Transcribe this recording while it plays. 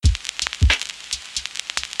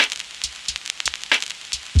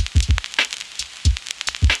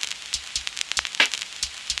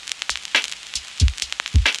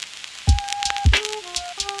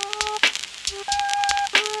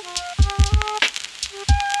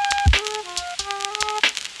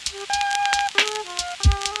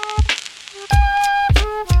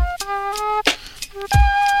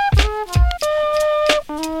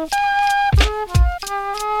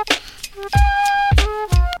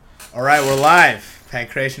All right, we're live.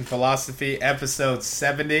 Pancreation Philosophy, episode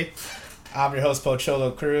 70. I'm your host,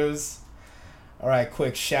 Pocholo Cruz. All right,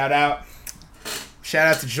 quick shout out. Shout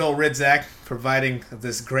out to Joel Ridzak, providing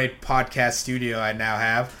this great podcast studio I now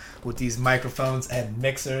have with these microphones and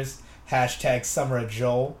mixers. Hashtag Summer of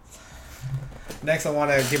Joel. Next, I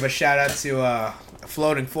want to give a shout out to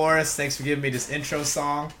Floating Forest. Thanks for giving me this intro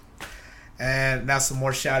song. And now some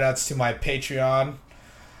more shout outs to my Patreon.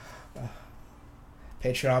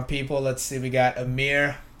 Patreon people, let's see, we got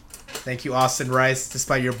Amir. Thank you, Austin Rice,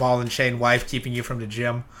 despite your ball and chain wife keeping you from the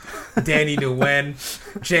gym. Danny Nguyen.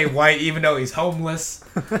 Jay White, even though he's homeless.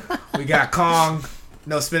 We got Kong.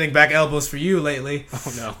 No spinning back elbows for you lately.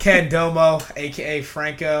 Oh, no. Ken Domo, a.k.a.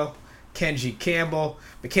 Franco. Kenji Campbell.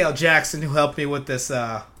 Mikhail Jackson, who helped me with this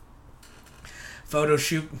photo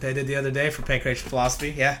shoot they did the other day for Pancreation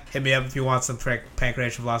Philosophy. Yeah, hit me up if you want some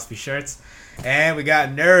Pancreation Philosophy shirts. And we got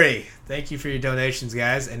Nuri. Thank you for your donations,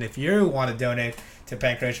 guys. And if you want to donate to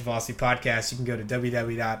Pancreation Philosophy Podcast, you can go to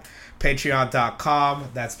www.patreon.com.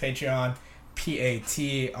 That's Patreon,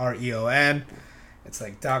 Patreon. It's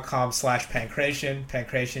like .com/pancreation.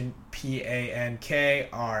 Pancreation,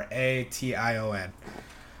 Pankration.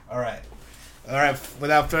 All right.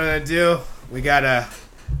 Without further ado, we got a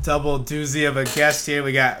double doozy of a guest here.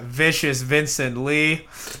 We got Vicious Vincent Lee.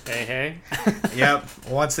 Hey. Yep.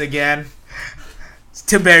 Once again,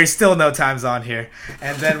 Tim Barry still no times on here.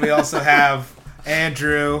 And then we also have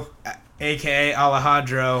Andrew, a.k.a.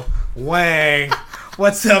 Alejandro Wang.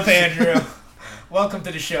 What's up, Andrew? Welcome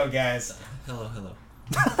to the show, guys. Hello.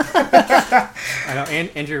 I know,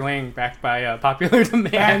 Andrew Wang, backed by popular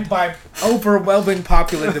demand. Backed by overwhelming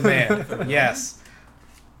popular demand. Yes.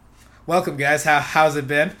 Welcome, guys. How's it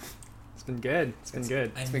been? It's been good. I'm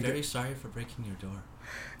very sorry for breaking your door.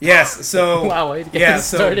 Yes, so wow, way to get this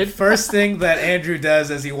started. So first thing that Andrew does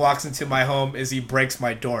as he walks into my home is he breaks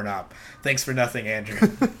my doorknob. Thanks for nothing, Andrew.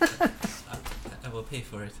 I will pay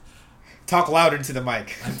for it. Talk louder into the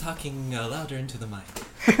mic. I'm talking louder into the mic.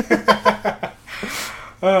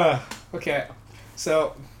 Okay.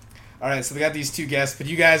 So, all right, so we got these two guests, but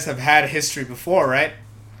you guys have had history before, right?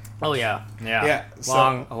 Oh, yeah.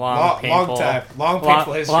 So, Painful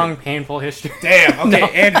history. Long, painful history. Damn. Okay, No.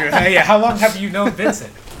 Andrew. Yeah, how long have you known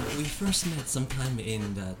Vincent? We first met sometime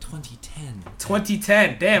in 2010.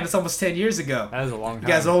 2010. Damn, it's almost 10 years ago. That is a long time. You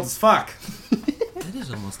guys are old as fuck. That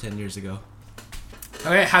is almost 10 years ago.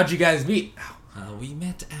 Okay, how'd you guys meet? We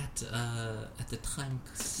met at the time.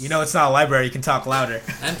 You know it's not a library. You can talk louder.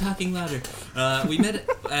 I'm talking louder. We met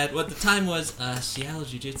at what the time was Seattle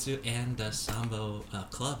Jiu-Jitsu and Sambo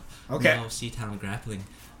Club. Okay. Now Seatown Grappling.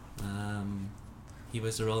 He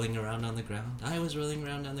was rolling around on the ground. I was rolling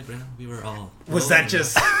around on the ground. We were all. Was that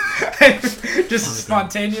just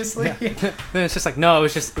spontaneously? Yeah. Then it's just like, no, it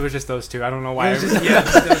was just those two. I don't know why. A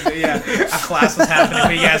class was happening,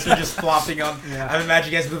 but you guys were just flopping on. Yeah. I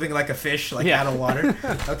imagine you guys moving like a fish, out of water.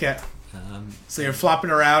 Okay. So you're flopping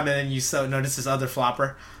around, and then you notice this other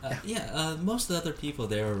flopper. Most of the other people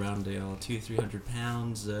there were around 200-300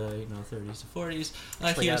 pounds, 30s to 40s.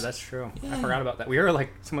 Yeah, that's true. Yeah. I forgot about that. We were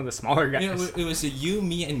like some of the smaller guys. It was you,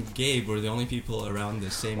 me, and Gabe were the only people around the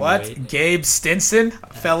same What? weight. Gabe Stinson,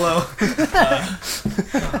 fellow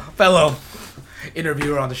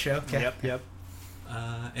interviewer on the show. Okay. Yep.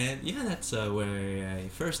 That's where I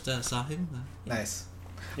first saw him. Nice.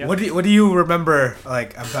 Yep. What do you remember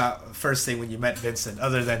about first thing when you met Vincent,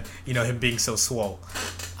 other than him being so swole?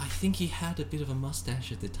 I think he had a bit of a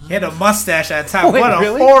mustache at the time. He had a mustache at the time. Wait, what a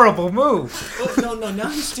really? horrible move! Oh, no, now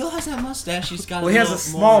he still has that mustache. He's got. Well, he has a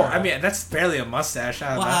small. I mean, that's barely a mustache.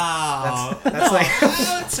 Wow. That's like.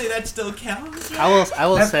 I would say that still counts. I will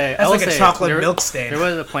say that's like a chocolate milk stain. There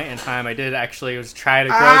was a point in time I did actually try to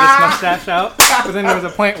grow this mustache out, but then there was a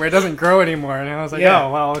point where it doesn't grow anymore, and I was like,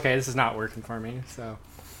 oh well, okay, this is not working for me. So.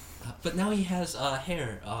 But now he has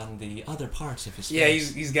hair on the other parts of his face. Yeah,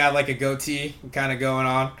 he's got like a goatee kind of going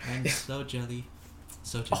on. I'm so jelly.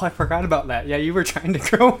 Oh, I forgot about that. Yeah, you were trying to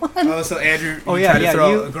grow one. Oh, so Andrew, tried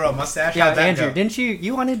to grow a mustache? Yeah, How'd that Andrew, go? didn't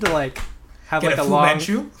you wanted to have Get a Fu long...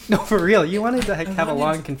 Manchu? No, for real. You wanted to have a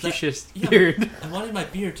long Confucius beard. I wanted my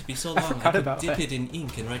beard to be so long I could dip it in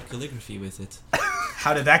ink and write calligraphy with it.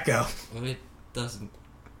 How did that go? Well, it doesn't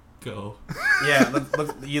go. Yeah,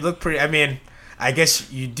 look, you look pretty... I mean... I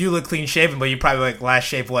guess you do look clean shaven, but you probably last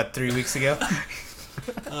shaved 3 weeks ago?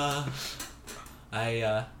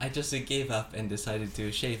 I just gave up and decided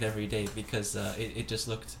to shave every day because it just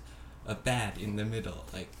looked bad in the middle,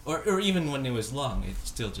 or even when it was long, it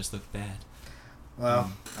still just looked bad.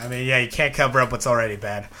 Well, I mean, yeah, you can't cover up what's already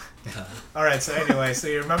bad. All right, so anyway, so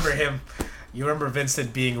you remember him You remember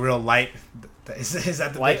Vincent being real light? Is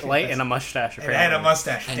that the light big- and a mustache? and a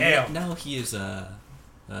mustache? And Damn. now he is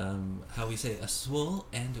how we say, a swole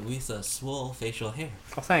and with a swole facial hair.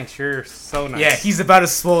 Oh, thanks. You're so nice. Yeah, he's about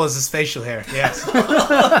as swole as his facial hair. Yes.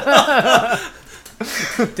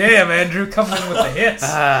 Damn, Andrew, coming in with the hits.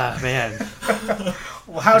 Ah, man.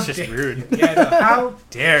 Well, how That's just dare rude. Yeah, no, how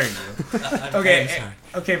dare you? I'm Okay, sorry.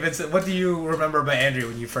 okay, Vincent. What do you remember about Andrew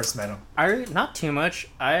when you first met him? Not too much.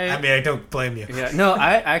 I mean, I don't blame you. Yeah, no,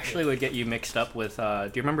 I actually would get you mixed up with.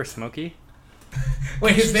 Do you remember Smokey?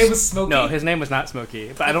 Wait, his name was Smokey? No, his name was not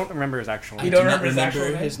Smokey, but I don't remember his actual I name. You don't do not remember his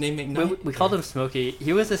actual his name. We called him Smokey.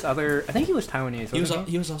 He was this other. I think he was Taiwanese. He was wasn't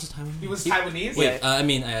he was also Taiwanese. He was Taiwanese? Wait, Yeah. I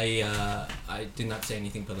mean, I did not say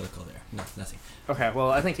anything political there. No, nothing. Okay, well,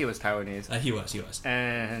 I think he was Taiwanese, He was.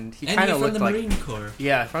 and he And kind he of from looked the like. Marine Corps.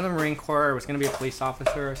 Yeah, from the Marine Corps. Was going to be a police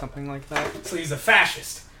officer or something like that. So he's a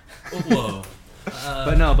fascist. Whoa.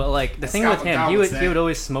 But no, but like the thing Scott with him, McDonald he would said. he would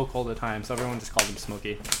always smoke all the time, so everyone just called him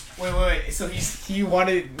Smokey. Wait. So he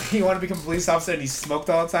wanted to become a police officer and he smoked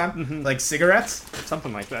all the time? Mhm. Like cigarettes?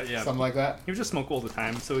 Something like that. Yeah. Something like that? He would just smoke all the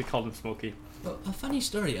time, so we called him Smokey. Well, a funny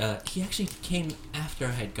story. He actually came after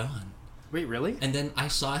I had gone, Wait, really? and then I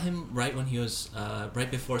saw him right when he was right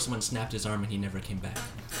before someone snapped his arm, and he never came back.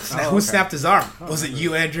 Oh, Who okay. snapped his arm? Was it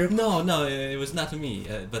you, Andrew? No, it was not me,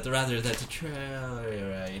 but rather that the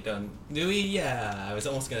trailer. Don't do we? Yeah, I was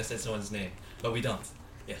almost gonna say someone's name, but we don't.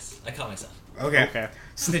 Yes, I caught myself. Okay. Okay.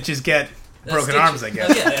 Snitches get That's broken stitches. arms, I guess.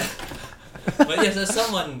 Oh, yeah. But yes,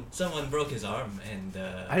 someone broke his arm, and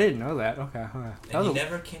I didn't know that. Okay. Huh. That and was he a-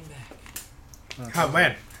 never came back. Oh,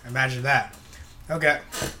 man. Imagine that. Okay.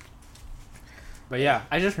 But yeah,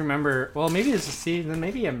 I just remember. Well, maybe it's then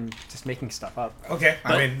maybe I'm just making stuff up, Okay.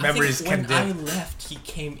 But I mean, memories I can think when I dim. left, he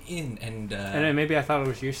came in, and and then maybe I thought it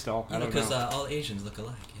was you still. I don't because know. all Asians look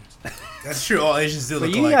alike. Yes. That's true. All Asians do But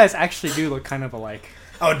look you alike. guys actually do look kind of alike.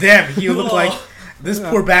 Oh, damn. You look Oh. like... This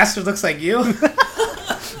poor bastard looks like you?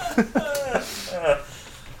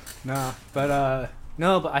 No, but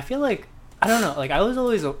I feel like I don't know. Like I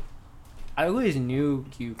always knew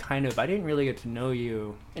you kind of. I didn't really get to know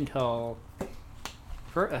you until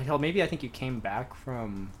maybe I think you came back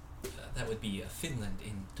from. That would be Finland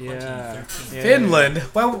in Yeah. 2013. Yeah. Finland?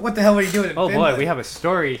 What the hell are you doing in Oh Finland? boy, we have a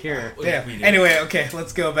story here. Yeah. We do. Anyway, okay,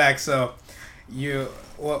 let's go back. So,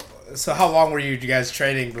 so how long were you guys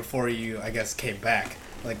training before you, I guess, came back?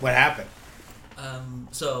 Like, what happened?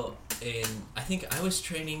 So I think I was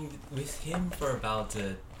training with him for about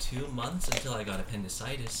 2 months until I got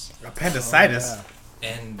appendicitis, Appendicitis. Oh,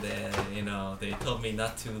 and they told me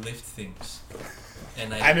not to lift things,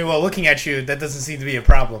 and I mean, well, looking at you, that doesn't seem to be a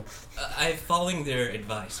problem. I'm following their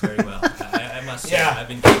advice very well. I must say, Yeah. I've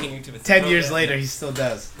been taking into the 10 years program. later, he still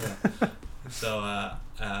does. So,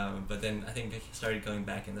 but then I think I started going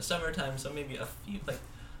back in the summertime. So maybe a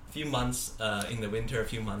few months in the winter, a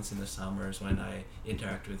few months in the summers when I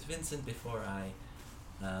interact with Vincent before I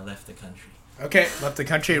left the country. Okay, left the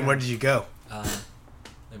country, and where did you go?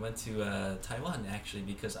 I went to Taiwan actually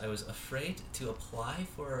because I was afraid to apply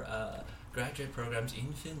for graduate programs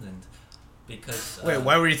in Finland because. Wait,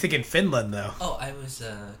 why were you thinking Finland, though? Oh, I was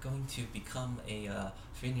going to become a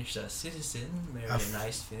Finnish citizen, marry a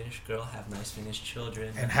nice Finnish girl, have nice Finnish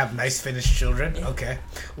children. And have nice Finnish children? Yeah. Okay.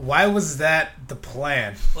 Why was that the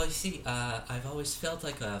plan? Well, you see, I've always felt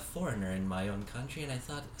like a foreigner in my own country, and I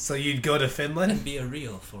thought So you'd go to I'd Finland? be a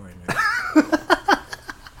real foreigner.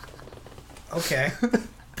 Okay.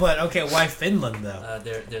 But, okay, why Finland, though?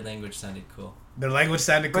 Their language sounded cool. Their language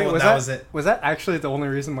sounded cool, Wait, and that was it. Was that actually the only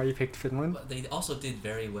reason why you picked Finland? But they also did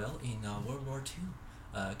very well in World War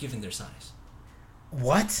II, given their size.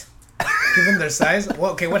 What? Given their size?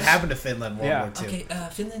 Well, okay, what happened to Finland in World Yeah. War II? Okay,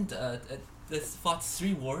 Finland fought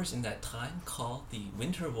 3 wars in that time called the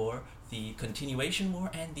Winter War, the Continuation War,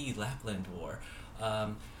 and the Lapland War.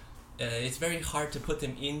 It's very hard to put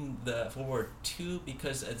them in the World War II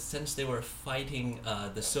because since they were fighting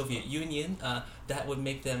the Soviet Union, that would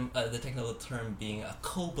make them, the technical term being a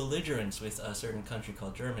co-belligerence with a certain country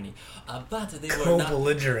called Germany. But they were not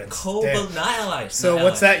Co-belligerence. Damn. not allies. So not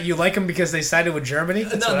what's allies. that? You like them because they sided with Germany?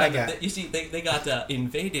 That's No, what no, I got. you see, they got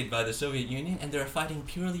invaded by the Soviet Union, and they were fighting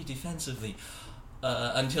purely defensively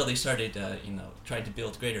until they started, trying to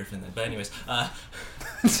build Greater Finland. But anyways,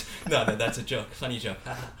 no, that's a joke, funny joke.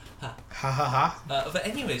 Ha ha ha. But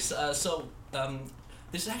anyways,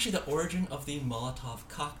 this is actually the origin of the Molotov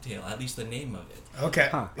cocktail, at least the name of it. Okay.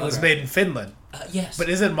 Huh, It was okay. made in Finland. Yes. But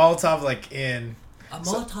isn't Molotov like in...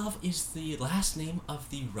 Molotov is the last name of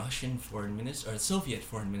the Russian foreign minister, or Soviet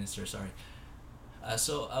foreign minister, sorry.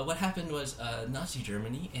 So what happened was Nazi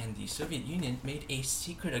Germany and the Soviet Union made a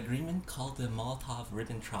secret agreement called the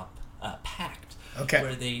Molotov-Ribbentrop pact Okay.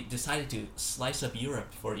 where they decided to slice up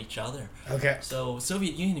Europe for each other. Okay. So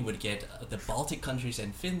Soviet Union would get the Baltic countries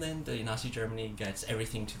and Finland. The Nazi Germany gets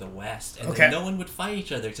everything to the west, and Okay. then no one would fight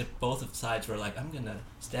each other except both of sides were like, "I'm gonna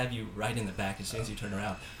stab you right in the back as soon as you turn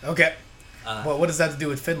around." Okay. Uh, Well, what does that have to do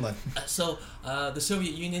with Finland? So the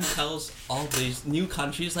Soviet Union tells all these new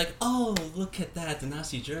countries like, "Oh, look at that, the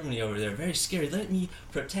Nazi Germany over there, very scary. Let me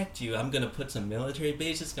protect you. I'm gonna put some military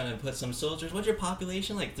bases, gonna put some soldiers. What's your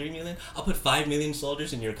population? Like 3 million? I'll put 5 million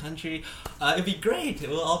soldiers in your country. It'd be great.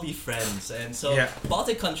 We'll all be friends." And so Yeah.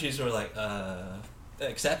 Baltic countries were like,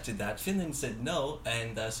 accepted that. Finland said no,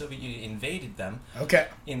 and the Soviet Union invaded them. Okay.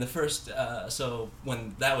 In the first, so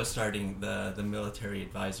when that was starting, the military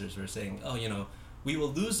advisors were saying, "Oh, we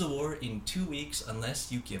will lose the war in 2 weeks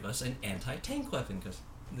unless you give us an anti-tank weapon, because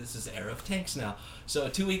this is the era of tanks now." So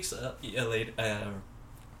 2 weeks later,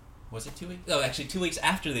 was it 2 weeks? Oh, actually 2 weeks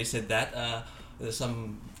after they said that,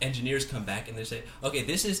 some engineers come back and they say, "Okay,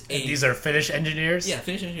 this is a..." And these are Finnish engineers? Yeah,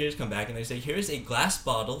 Finnish engineers come back and they say, "Here's a glass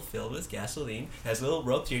bottle filled with gasoline. Has a little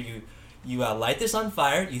rope here. You light this on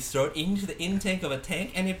fire. You throw it into the intake of a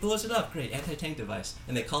tank, and it blows it up. Great, anti-tank device."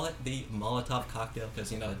 And they call it the Molotov cocktail because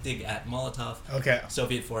dig at Molotov. Okay.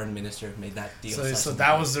 Soviet foreign minister made that deal. So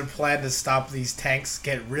that was their plan, to stop these tanks,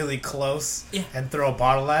 get really close, Yeah. and throw a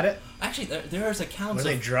bottle at it? Actually there's accounts Were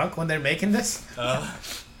they of drunk when they're making this?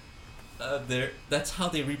 that's how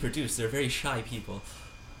they reproduce. They're very shy people.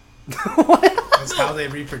 That's how they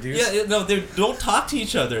reproduce? Yeah, no, they don't talk to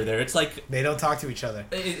each other there. It's like They don't talk to each other.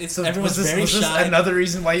 it's So everyone's was very this shy. another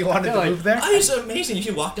reason why you wanted Yeah, to like- move there? Oh, it's amazing. If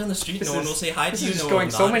you walk down the street, This no one is- will say hi to This you. is No just one going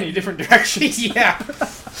will so nod. many different directions. Yeah.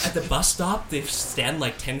 At the bus stop, they stand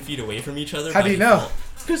like 10 feet away from each other. How do you know?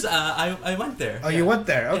 Because I went there. Oh, Yeah. you went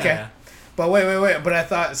there. Okay. Yeah. But wait. But I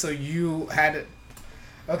thought, so you had...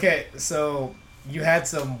 Okay, so you had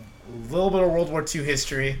some little bit of World War II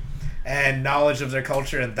history and knowledge of their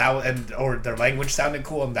culture, and or their language sounded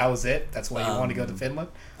cool, and that was it? That's why you wanted to go to Finland?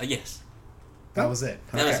 Yes. That was it.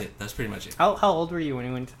 That was Okay. it. That's pretty much it. How old were you when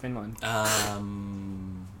you went to Finland? I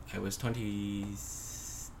was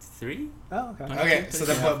 23. Oh, okay. Okay, so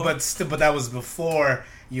that, but that was before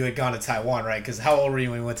you had gone to Taiwan, right? Because how old were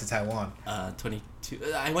you when you went to Taiwan? 22.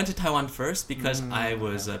 I went to Taiwan first because I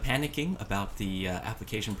was panicking about the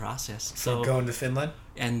application process. So Going to Finland?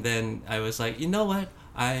 and then I was like, you know what?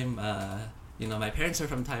 I'm my parents are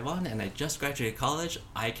from Taiwan, and I just graduated college.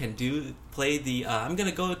 I can I'm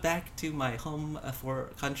gonna go back to my home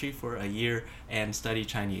country for a year and study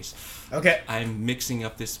Chinese. Okay. I'm mixing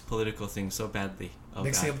up this political thing so badly. Oh,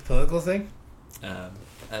 Mixing God. up the political thing?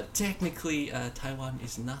 Technically, Taiwan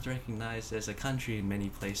is not recognized as a country in many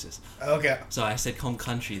places. Okay. So I said home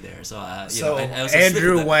country there. So I was a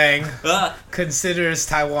Andrew slip of Wang the- considers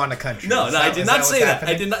Taiwan a country. No, Is I that- did is not what's say that. I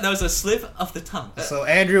happening? did not. That was a slip of the tongue. So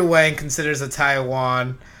Andrew Wang considers a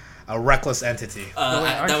Taiwan a reckless entity. Wait,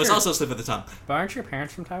 aren't That was your- also a slip of the tongue. But aren't your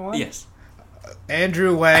parents from Taiwan? Yes.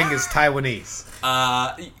 Andrew Wang is Taiwanese.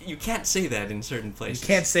 You can't say that in certain You places.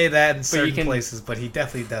 can't say that in certain can- places, but he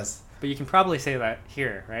definitely does. But you can probably say that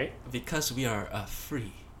here, right? Because we are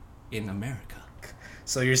free in America.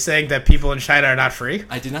 So you're saying that people in China are not free?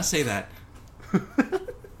 I did not say that.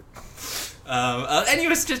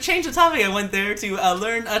 Anyways, to change the topic, I went there to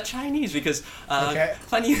learn Chinese because Okay.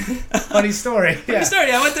 funny Funny story. funny Yeah.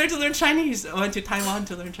 story. I went there to learn Chinese. I went to Taiwan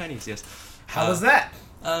to learn Chinese. Yes. How was that?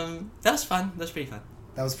 That was fun. That was pretty fun.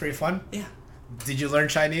 That was pretty fun. Yeah. Did you learn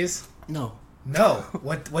Chinese? No. No.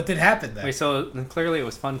 What did happen then? Wait, so then clearly it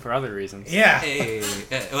was fun for other reasons. Yeah. Hey,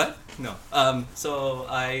 what? No. So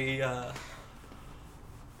I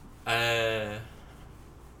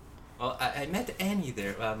met Annie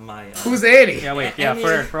there. Who's Annie? Yeah, wait, yeah, Annie-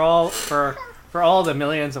 for all the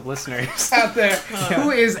millions of listeners. Out there?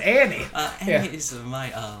 Who is Annie? Annie Yeah. is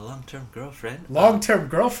my long-term girlfriend. Long-term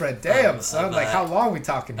girlfriend. Damn, son. of, Like, how long we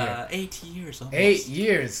talking here? 8 years almost. 8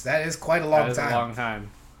 years. That is quite a long That was time. a long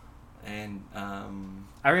time. And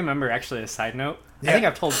I remember, actually, a side note. Yeah. I think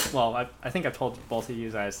I've told, I think I've told both of you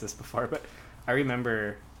guys this before, but I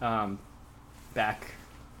remember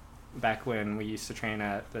back when we used to train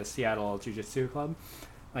at the Seattle Jiu-Jitsu Club,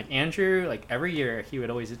 like Andrew, like every year he would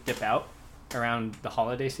always dip out around the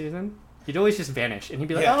holiday season. He'd always just vanish, and he'd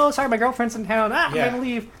be like, Yeah. "Oh, sorry, my girlfriend's in town. I'm Yeah. gonna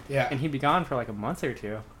leave," Yeah. and he'd be gone for like a month or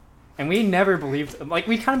two, and we never believed. Like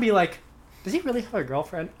we'd kind of be like, "Does he really have a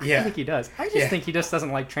girlfriend?" I Yeah. don't think he does. I just Yeah. think he just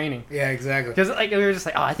doesn't like training. Yeah, exactly. Because like we were just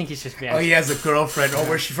like, "Oh, I think he's just vanished." Oh, he has a girlfriend. Oh,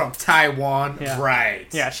 where's she from? Taiwan. Yeah. Right.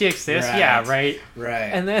 Yeah, she exists. Right. Yeah, right.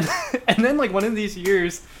 Right. And then, and then, like one of these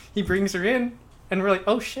years, he brings her in, and we're like,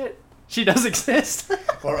 "Oh shit, she does exist."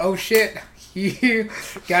 Or, oh shit, you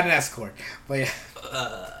got an escort. But yeah.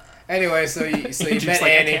 Anyway, so you Andrew's met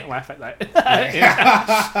like, Annie. I can't laugh at that.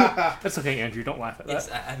 That's okay, Andrew. Don't laugh at that. Yes,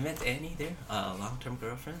 I met Annie there, long-term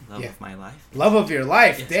girlfriend, love Yeah. of my life. Love of your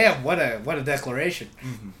life. Yes. Damn, what a declaration.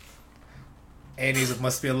 Mm-hmm. Annie's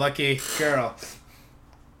must be a lucky girl.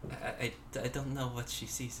 I don't know what she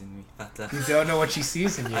sees in me, but You don't know what she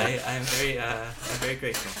sees in you. I'm very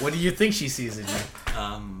grateful. What do you think she sees in you?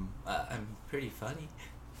 I'm pretty funny.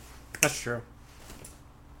 That's true.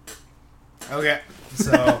 Okay,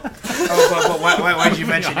 so but why did you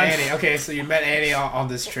mention Annie? Okay, so you met Annie on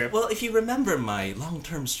this trip. Well, if you remember my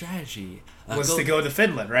long-term strategy, Was to go to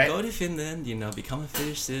Finland, right? Go to Finland, become a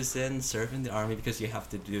Finnish citizen, serve in the army because you have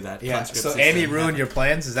to do that. Yeah. conscript So system. Annie ruined your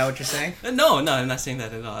plans. Is that what you're saying? No, I'm not saying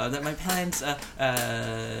that at all. That my plans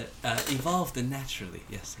evolved naturally.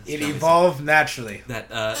 Yes. that's It what I evolved naturally. said.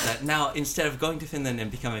 That now instead of going to Finland and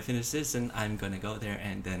become a Finnish citizen, I'm gonna go there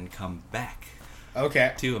and then come back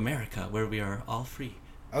Okay. to America where we are all free.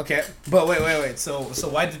 Okay. But wait. So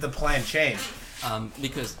why did the plan change?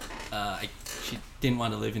 Because she didn't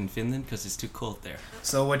want to live in Finland because it's too cold there.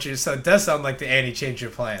 So it does sound like the Annie changed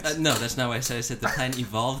your plans. No, that's not what I said. I said the plan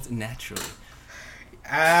evolved naturally.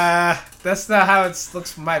 That's not how it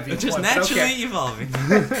looks from my viewpoint. Just but naturally okay. evolving.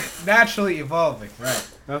 Naturally evolving, right?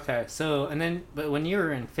 Okay, so but when you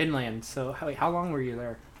were in Finland, so how long were you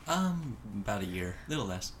there? About a year, little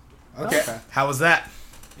less. Okay. Okay. How was that?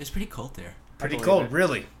 It's pretty cold there. Pretty believe cold, it.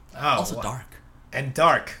 really. Oh, Also wow. dark. And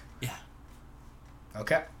dark. Yeah.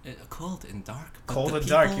 Okay. Cold and dark. but Cold the and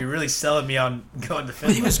dark. people- You're really selling me on going to But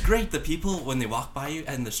Finland. it was great. The people, when they walk by you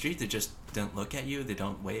in the street, they just don't look at you. They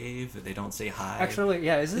don't wave. They don't say hi. Actually,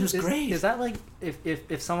 yeah, It was great. Is that like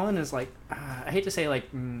if someone is like, I hate to say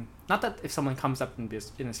like, not that if someone comes up and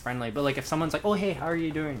is friendly, but like if someone's like, oh hey, how are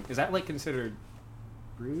you doing? Is that like considered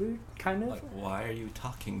rude, kind of? Like, why are you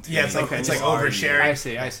talking to Yeah, me? it's like- Okay. it's like Who are you? oversharing. I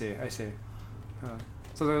see.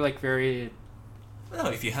 So they're like very. No,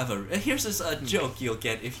 if you have here's this joke you'll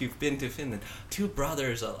get if you've been to Finland. Two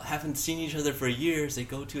brothers haven't seen each other for years. They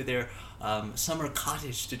go to their summer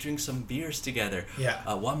cottage to drink some beers together.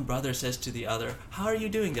 Yeah. One brother says to the other, "How are you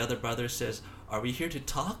doing?" The other brother says, "Are we here to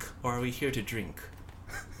talk or are we here to drink?"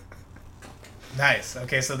 Nice.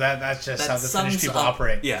 Okay, so that's just how the Finnish sums people up-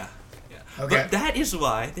 operate. Yeah. Okay. But that is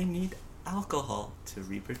why they need alcohol to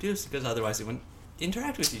reproduce, because otherwise they wouldn't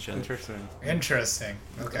interact with each other. Interesting. Interesting.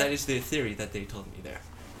 That Okay. is the theory that they told me there.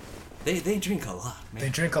 They drink a lot, man. They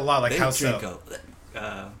drink a lot, like They how drink so?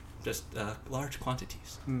 just large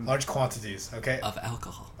quantities Large quantities. Okay. of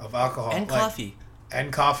alcohol Of alcohol and like- coffee.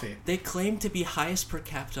 And coffee. They claim to be highest per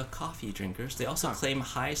capita coffee drinkers. They also claim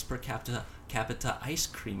highest per capita ice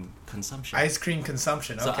cream consumption. Ice cream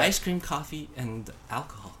consumption. So Okay. ice cream, coffee, and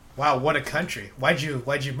alcohol. Wow, what a country. Why'd you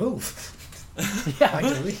move? Yeah.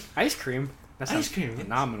 Why'd you leave? Ice cream. That sounds Ice cream.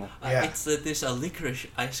 phenomenal. Yeah. It's this licorice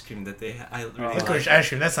ice cream that I really Licorice like. ice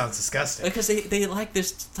cream. That sounds disgusting. Because they like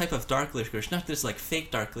this type of dark licorice, not this like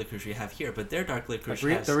fake dark licorice you have here, but their dark licorice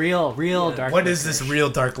Like has. the real Yeah. dark. What is this licorice. real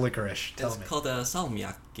dark licorice? Tell It's me. called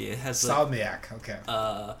salmiakki. It has Salmiak. Okay.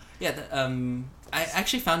 I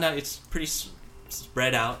actually found out it's pretty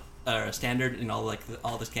spread out, standard in all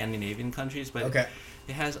all the Scandinavian countries, but Okay.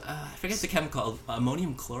 it has I forget the chemical,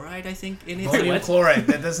 ammonium chloride, I think, in it. Ammonium what? chloride.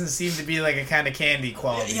 That doesn't seem to be like a kind of candy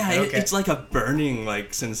quality. Yeah, Okay. it's like a burning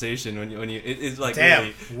like sensation when you it's like Damn.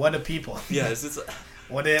 really, What a people. yes, it's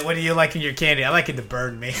What do you like in your candy? I like it to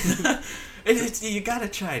burn me. it's you gotta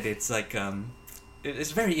try it. It's like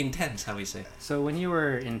it's very intense, how we say. So when you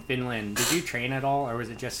were in Finland, did you train at all, or was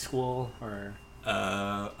it just school? Or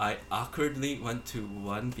I awkwardly went to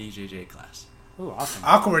one BJJ class. oh, awesome.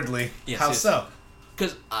 Awkwardly. Yes, How yes. so?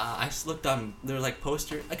 Because I looked on, there were like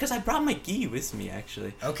posters, because I brought my gi with me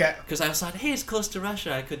actually. Okay. Because I thought, hey, it's close to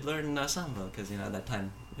Russia, I could learn Sambo, because, at that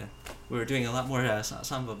time, we were doing a lot more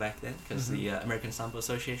Sambo back then, because the American Sambo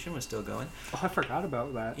Association was still going. Oh, I forgot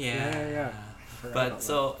about that. Yeah. Forgot But about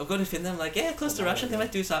so I'm going to Finland, like, yeah, close to Russia, they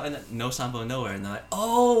might do Sambo, and then, no Sambo nowhere, and they're like,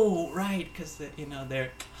 oh, right, because, they're...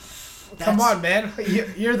 Come that's- on, man.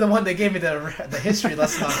 You're the one that gave me the history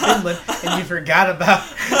lesson on Finland, and you forgot about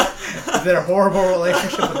their horrible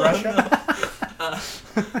relationship with Russia.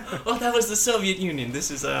 Well, that was the Soviet Union.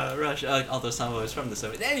 This is Russia. Although Sambo is from the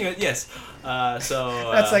Soviet. Anyway, yes.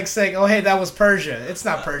 That's like saying, oh, hey, that was Persia. It's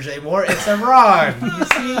not Persia anymore. It's Iran. You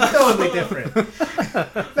see, totally different.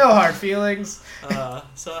 No hard feelings.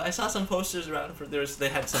 So I saw some posters around for they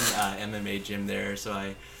had some MMA gym there. So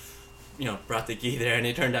I, brought the gi there, and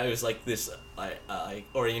it turned out it was like this like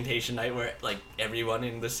orientation night where like everyone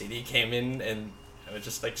in the city came in and. I was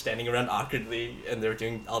just like standing around awkwardly, and they were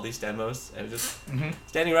doing all these demos. I was just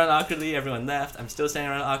standing around awkwardly. Everyone left. I'm still standing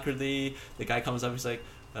around awkwardly. The guy comes up. He's like,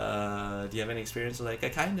 do you have any experience? Like, I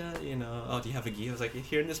kinda, oh, do you have a gi? I was like,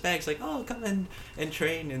 here in this bag. It's like, oh, come and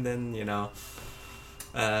train, and then,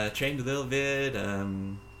 trained a little bit,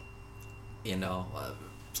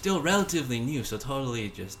 still relatively new, so totally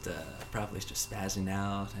just, probably just spazzing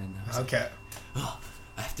out, and I was like, Okay. oh,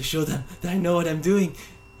 I have to show them that I know what I'm doing,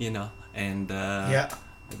 and, Yeah.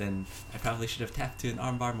 and then I probably should have tapped to an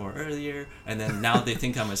armbar more earlier, and then now they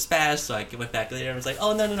think I'm a spaz, so I went back later and was like,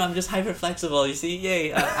 oh, no, I'm just hyper flexible, you see,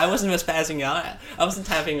 yay, I wasn't spazzing out, I wasn't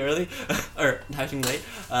tapping early, or tapping late,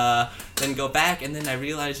 then go back, and then I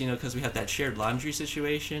realized, because we had that shared laundry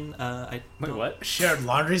situation, Wait, what? Shared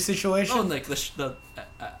laundry situation? Oh, like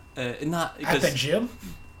not, At the gym?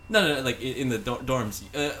 No, like in the dorms.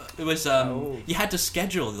 It was you had to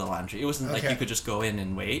schedule the laundry. It wasn't like you could just go in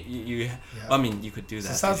and wait. I mean, you could do that.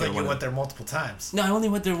 So it sounds like you went there multiple times. No, I only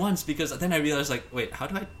went there once because then I realized like, wait, how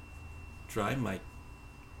do I dry my?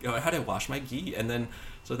 How do I wash my gi? And then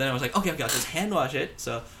I was like, okay, I'll just hand wash it.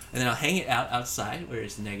 So and then I'll hang it outside where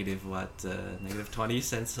it's negative 20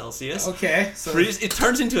 Celsius. Okay, so freeze. It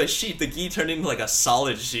turns into a sheet. The gi turned into like a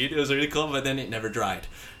solid sheet. It was really cool, but then it never dried.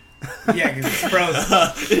 Yeah, because it's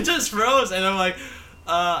frozen. It just froze, and I'm like,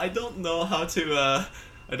 I don't know how to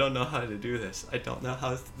do this. I don't know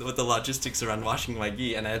what the logistics around washing my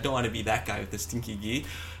gi, and I don't want to be that guy with the stinky gi.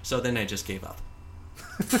 So then I just gave up.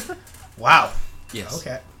 Wow. Yes.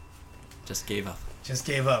 Okay. Just gave up. Just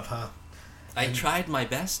gave up, huh? I tried my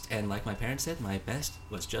best, and like my parents said, my best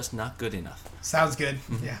was just not good enough. Sounds good.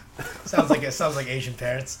 Yeah. Sounds like Asian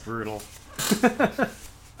parents. Brutal.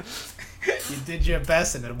 You did your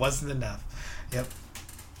best and it wasn't enough. Yep.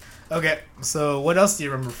 Okay, so what else do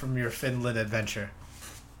you remember from your Finland adventure?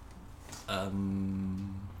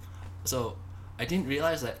 So I didn't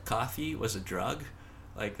realize that coffee was a drug,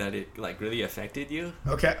 like that it like really affected you.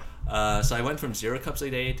 Okay. So I went from 0 cups a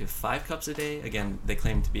day to 5 cups a day. Again, they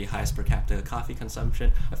claim to be highest per capita coffee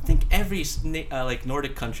consumption. I think every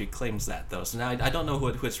Nordic country claims that though. So now I don't know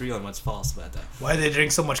what's real and what's false, but why do they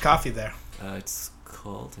drink so much coffee there? it's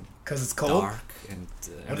cold and Because it's cold. dark and What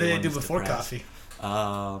did they do everyone's before depressed. coffee?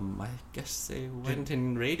 I guess they went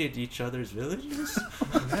and raided each other's villages.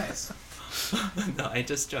 Nice. No, I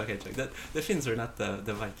just joke. The Finns were not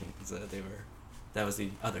the Vikings. That was the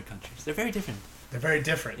other countries. They're very different. They're very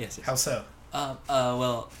different. Yes. How so?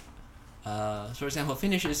 For example,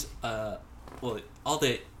 Finnish is all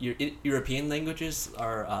the European languages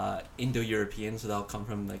are Indo-European, so they'll come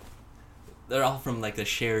from they're all from a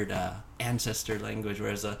shared ancestor language,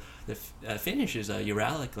 whereas the Finnish is a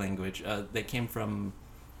Uralic language. They came from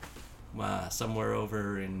somewhere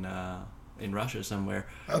over in Russia somewhere.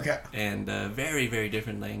 Okay. And very, very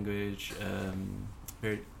different language,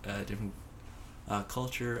 very different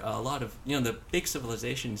culture. A lot of the big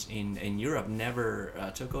civilizations in Europe never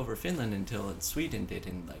took over Finland until Sweden did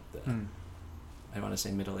in the I don't want to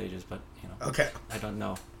say Middle Ages, but Okay. I don't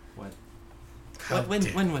know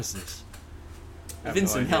when was this? I have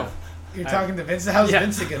Vincent, no idea. help. You're talking to Vincent? How's Yeah.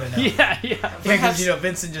 Vincent gonna know? Yeah. Yeah, because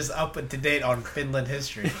Vincent just up to date on Finland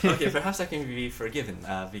history. Okay, perhaps I can be forgiven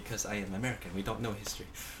because I am American. We don't know history.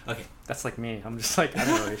 Okay. That's like me. I'm just like, I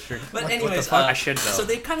don't know history. But What the anyways, fuck? I should, though. So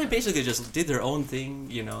they kind of basically just did their own thing.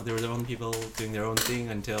 They were their own people doing their own thing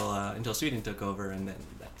until Sweden took over, and then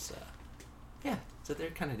that's So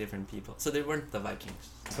they're kind of different people. So they weren't the Vikings.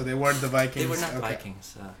 So they weren't the Vikings. They were not Okay.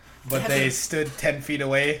 Vikings. But they stood 10 feet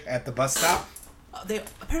away at the bus stop. They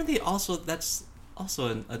apparently also that's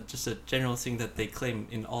also just a general thing that they claim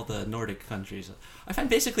in all the Nordic countries. I find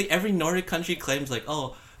basically every Nordic country claims like,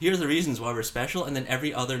 here's the reasons why we're special, and then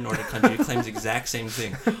every other Nordic country claims the exact same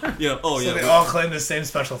thing. So they all claim the same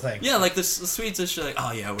special thing. Yeah, like the Swedes are like,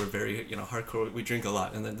 oh yeah, we're very hardcore. We drink a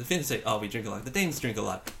lot, and then the Finns say, oh, we drink a lot. The Danes drink a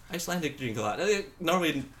lot. Icelandic drink a lot.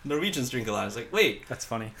 Norwegians drink a lot. It's like, wait, That's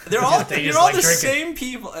funny. they're all They you're just all like the drinking. same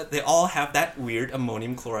people. They all have that weird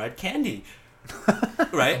ammonium chloride candy,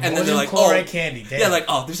 right? And then they're Ammonium like, chloride candy. Damn. yeah, like,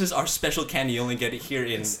 this is our special candy. You only get it here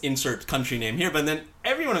in insert country name here. But then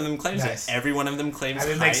every one of them claims Nice. it. Every one of them claims. I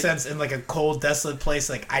mean, it high- makes sense in like a cold, desolate place.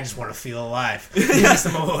 Like, I just want to feel alive. Give me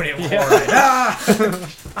some ammonium chloride. Ah!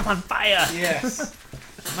 I'm on fire. Yes.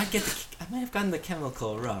 I might have gotten the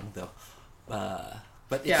chemical wrong though.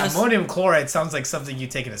 But it Yeah, does, ammonium chloride sounds like something you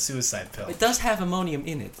take in a suicide pill. it does have ammonium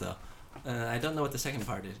in it though. I don't know what the second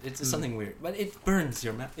part is. It's something weird, but it burns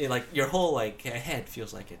your mouth. Your whole head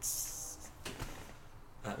feels like it's.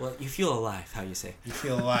 You feel alive. How you say? You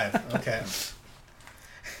feel alive. Okay.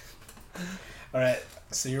 All right.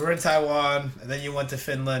 So you were in Taiwan, and then you went to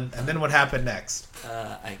Finland, and then what happened next?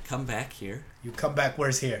 I come back here You come back.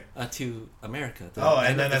 Where's here? to America. the Oh, land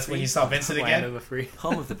and of then the that's when free, you saw Vincent Land again. of the free.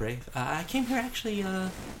 home of the brave. I came here actually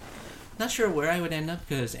Not sure where I would end up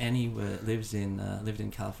because Annie lived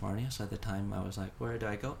in California. So at the time, I was like, where do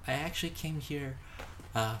I go? I actually came here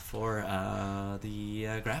for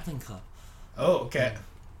the grappling club. Oh, okay.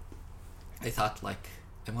 I thought like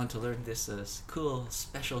I want to learn this cool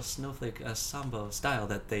special snowflake sambo style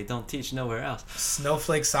that they don't teach nowhere else.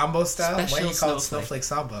 Snowflake Sambo style? Why do you call it Snowflake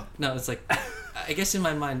Sambo? No, it's like I guess in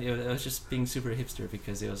my mind it was just being super hipster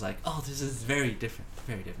because it was like, oh, this is very different,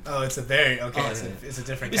 very different. Oh, it's a very okay. Oh, it's a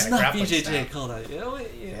different It's kind of not grappling BJJ style. called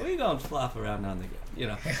out. We don't flop around on the ground. You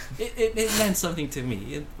know, it meant something to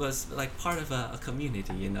me. It was like part of a community.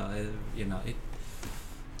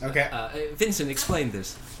 Okay. Vincent explained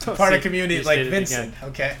this. Part of community Just like did it Vincent. again.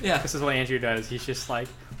 Okay. Yeah. This is what Andrew does. He's just like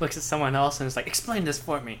looks at someone else and is like, explain this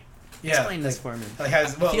for me. Yeah. Explain this for me. Like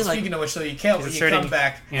well, feel like- speaking of which, so you can't He's when you asserting- come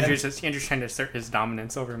back. Andrew's trying to assert his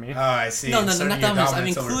dominance over me. Oh, I see. No, Asserting not your dominance. I'm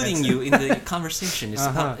dominance over including Vincent. you in the conversation. It's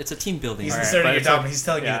Uh-huh. it's a team building. He's Alright, asserting but your it's dominance. He's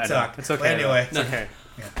telling Yeah, you I to know. talk. It's okay. But anyway, It's okay.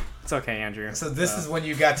 Yeah. It's okay, Andrew. so this is when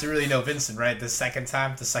you got to really know Vincent, right? The second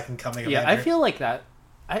time, the second coming of Yeah, I Andrew. feel like that.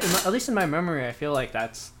 At least in my memory, I feel like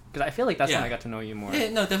that's because I feel like that's when Yeah. I got to know you more. Yeah,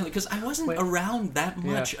 no, definitely, because I wasn't Wait. around that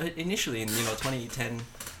Yeah. much initially in 2010.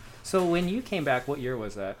 So when you came back, what year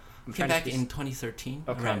was that? I'm Came trying back to in 2013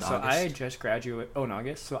 Okay, around so August. I had just graduated. Oh, in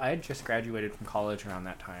August. So I had just graduated from college around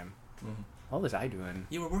that time. Mhm. What was I doing?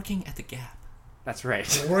 You were working at the Gap. That's right.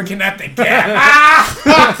 You're working at the Gap.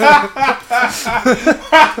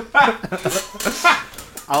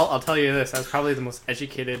 I'll tell you this. I was probably the most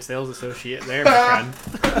educated sales associate there, my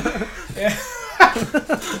friend.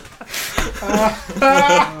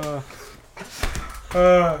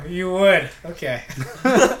 You would. Okay.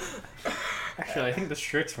 Actually, I think the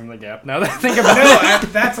shirt's from the Gap. Now that I think about No,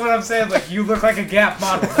 it. that's what I'm saying. Like you look like a Gap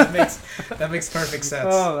model. That makes perfect sense.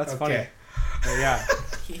 Oh, that's okay. funny. But yeah.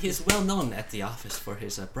 He is well known at the office for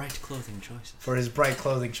his bright clothing choices. For his bright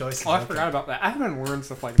clothing choices. Oh, I okay. forgot about that. I haven't worn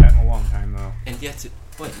stuff like that in a long time, though. And yet,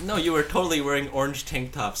 wait, no, you were totally wearing orange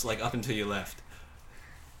tank tops like up until you left.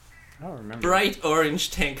 I don't remember. Bright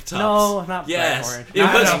orange tank tops. No, not yes, bright orange. it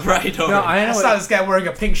I was know. bright orange. No, I I know. saw this guy wearing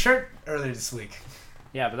a pink shirt earlier this week.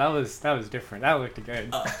 Yeah, but that was different. That looked good.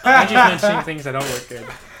 Uh, I'm just mentioning things that don't look good.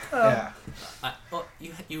 Yeah. well,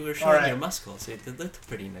 you were showing Alright. your muscles. It looked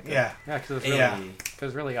pretty good. Yeah. Yeah, because it was Yeah. really,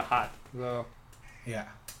 cause really hot. So Yeah.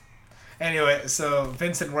 Anyway, so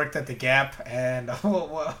Vincent worked at the Gap, and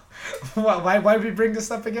why did we bring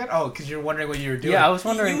this up again? Oh, because you're wondering what you were doing. yeah, I was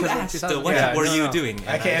wondering. You 'cause in asked 2000 what yeah, were no, you no. doing?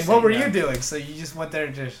 Okay, I and what were yeah. you doing? So you just went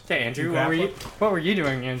there to... Okay, Andrew, You what were grapple? what were you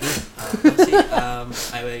doing, Andrew?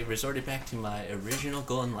 I resorted back to my original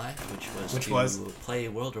goal in life, which Which was was? to play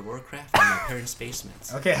World of Warcraft in my parents'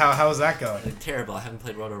 basements. Okay, how was that going? Terrible. I haven't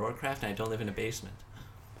played World of Warcraft, and I don't live in a basement.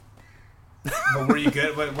 But were you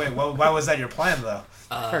good? Wait, why was that your plan, though?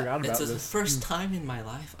 forgot about it's the this. first time in my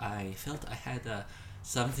life I felt I had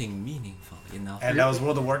something meaningful, you know. And that was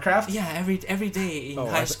World of Warcraft? Yeah, every day in Oh,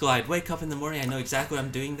 high school, I'd wake up in the morning. I know exactly what I'm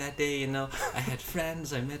doing that day. You know, I had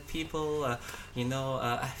friends, I met people. A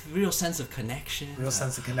real sense of connection. Real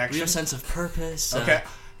sense of connection? Real sense of purpose. Okay.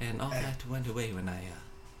 And all that went away when I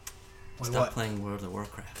Wait, stopped what? playing World of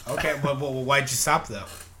Warcraft. Okay, well, why'd you stop, though?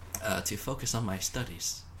 To focus on my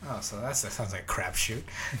studies. Oh, so that sounds like a crapshoot.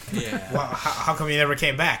 Yeah. Well, how come you never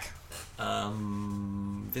came back?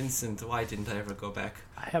 Vincent, why didn't I ever go back?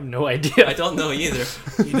 I have no idea. I don't know either.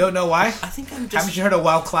 You don't know why? I think I'm just. Haven't you heard of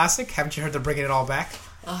WoW Classic? Haven't you heard they're bringing it all back?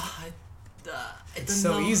 I It's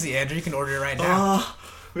don't so know. easy, Andrew. You can order it right now. Oh,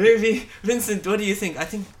 maybe Vincent. What do you think?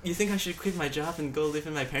 You think I should quit my job and go live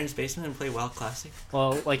in my parents' basement and play WoW Classic?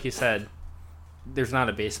 Well, like you said, there's not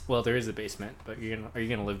a base. Well, there is a basement, but are you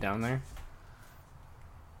gonna live down there?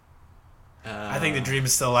 I think the dream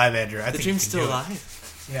is still alive, Andrew. I The think dream's you can still do it.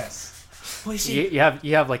 alive. Yes. Well, you see, You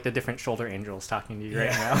have like the different shoulder angels talking to you right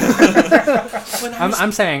now. when I was,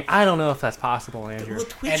 I'm saying I don't know if that's possible, Andrew. well,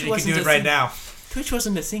 Twitch Andrew, you can wasn't do a it right thing. now. Twitch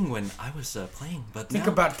wasn't a thing when I was playing, but Think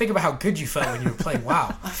now about how good you felt when you were playing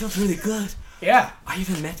WoW. I felt really good. Yeah. I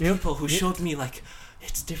even met Yep. people who showed me like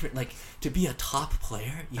it's different. Like to be a top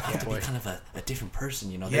player, you have to be boy. kind of a different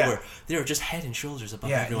person. You know, Yeah. they were just head and shoulders above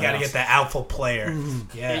Yeah, you everyone gotta else. get that alpha player.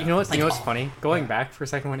 Yeah. You know what's Like, funny? Going back for a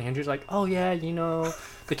second when Andrew's like, "Oh yeah,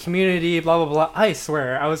 the community, blah blah blah." I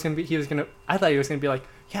swear, I thought he was gonna be like,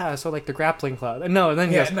 "Yeah, so like the grappling club." And then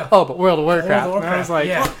he Yeah, goes, no. "Oh, but World of Warcraft." World of And I was Warcraft, like,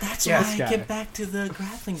 yeah. Well, that's Yeah. why This I guy. get back to the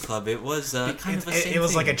grappling club. It was kind of a same It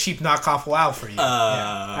was thing. like a cheap knockoff WoW for you.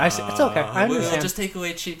 Yeah. It's okay. I We'll understand. just take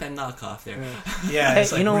away cheap and knockoff there. Yeah, Hey,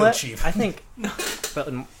 it's like you know real what? cheap. I think, but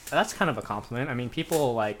that's kind of a compliment. I mean,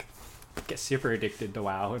 people like get super addicted to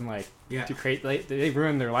WoW and like Yeah. to create. They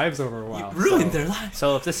ruin their lives over WoW. You ruined so, their lives.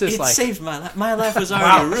 So if this is It like, saved my life. My life was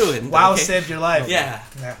already ruined. WoW okay? saved your life. Yeah.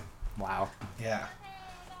 Yeah. Wow. Yeah.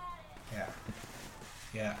 Yeah.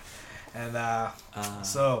 Yeah. And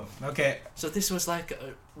So okay. this was like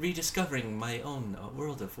rediscovering my own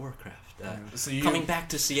World of Warcraft. So you coming back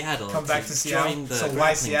to Seattle. come back to Seattle. Join the So why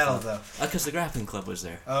grappling Seattle club. though? Because the grappling club was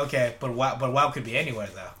there. Okay, but WoW could be anywhere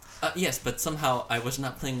though. Yes, but somehow I was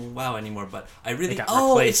not playing WoW anymore. But I really got it's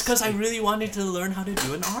replaced. because I really wanted to learn how to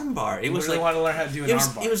do an armbar. It You was really like want to learn how to do an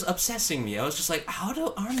armbar. it was obsessing me. I was just like, how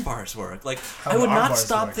do arm bars work? Like How I do would arm not bars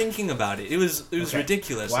stop work? thinking about it. It was Okay.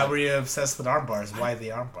 ridiculous. Why Like, were you obsessed with arm bars? Why the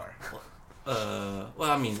armbar?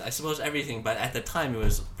 well, I mean, I suppose everything, but at the time it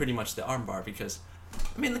was pretty much the arm bar because,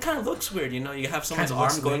 I mean, it kind of looks weird, you know. You have someone's Kinda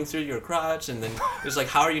looks arm going weird. through your crotch, and then it's like,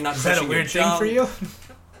 how are you not Is that a pushing your weird thing jump? for you?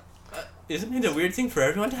 Isn't it a weird thing for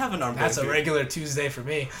everyone to have an arm? That's a going through? regular Tuesday for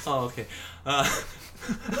me. Oh, okay.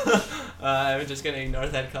 I'm just gonna ignore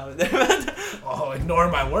that comment there. Oh, ignore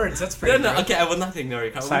my words. That's pretty. No, good. okay, I will not ignore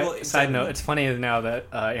your comment. We will Side examine note, it. it's funny now that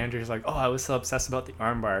Andrew's like, oh, I was so obsessed about the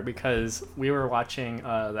armbar because we were watching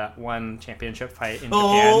that one championship fight in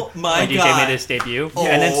Oh Japan my when DJ God. made his debut. Oh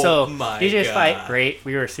and then so my DJ's God. fight, great.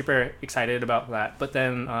 We were super excited about that. But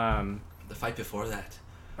then, The fight before that.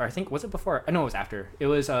 or I think, was it before? No, it was after. It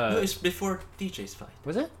was, No, it was before DJ's fight,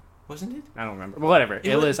 was it? wasn't it? I don't remember. But whatever.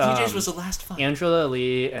 It was DJ's was the last fight. Angela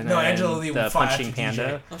Lee and No, then Angela Lee the would fight punching after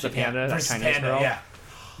panda. DJ. The panda, that Versus Chinese Panda, girl. yeah.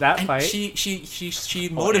 That And fight. she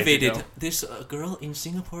Oh, motivated Andrew, this girl in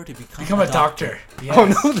Singapore to Become a doctor. Yes. Oh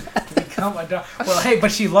no! Become a doctor. Well, hey,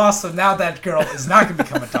 but she lost, so now that girl is not going to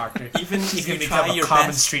become a doctor. Even She's if going you to try become a your common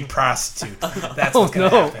best. street prostitute. That's Oh, what's going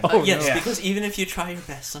to no. happen. Oh, yes, Yeah. because even if you try your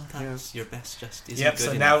best, sometimes your best just isn't Yep, good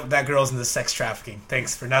so enough. now that girl's into sex trafficking.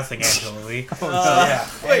 Thanks for nothing, Angela Lee. Uh,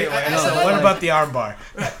 wait, Anyway, I- so I- what about the armbar?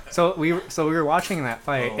 So we were watching that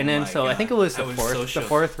fight, Oh and then my so I God. think it was I the was fourth so the shook.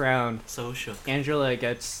 fourth round. So shook. Angela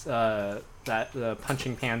gets the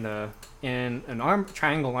punching panda in an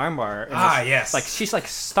triangle armbar. And Ah, it's, yes. like she's like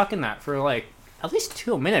stuck in that for like at least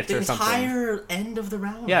 2 minutes The or something. entire end of the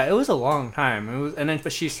round. Yeah, it was a long time. It was, and then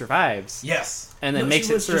but she survives Yes. and then No, makes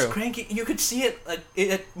she it was through. just cranking. You could see it, like,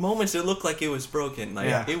 at moments. It looked like it was broken. Like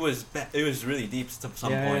Yeah. it was really deep to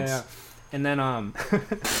some Yeah, points. yeah. And then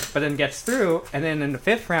but then gets through, and then in the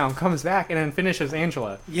fifth round comes back and then finishes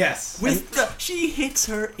Angela. Yes. With she hits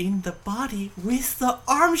her in the body with the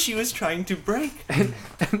arm she was trying to break. And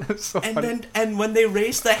that's so And funny. then when they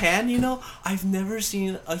raised the hand, you know, I've never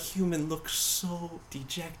seen a human look so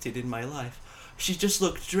dejected in my life. She just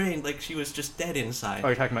looked drained, like she was just dead inside. Oh,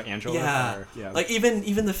 you're talking about Angela? Yeah. Or, yeah. Like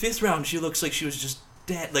even the fifth round, she looks like she was just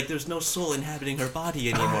dead. Like there's no soul inhabiting her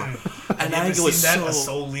body anymore. And Have I you ever was seen that? so A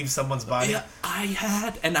soul leave someone's body? yeah, I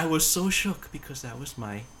had, and I was so shook because that's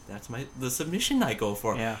the submission I go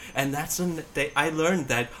for. Yeah. And that's when I learned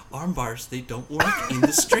that arm bars, they don't work in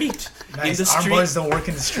the street. Nice. In the Arm street. bars don't work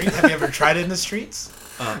in the street. Have you ever tried it in the streets?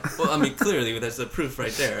 Well, I mean, clearly that's the proof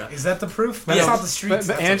right there. Is that the proof? But That's Yeah. not the streets.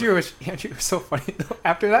 But that's Andrew was so funny though.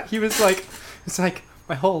 After that, he was like, "It's like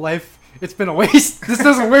my whole life, it's been a waste. This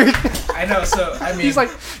doesn't work." I know. So I mean, he's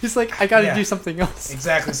like, I got to Yeah. do something else.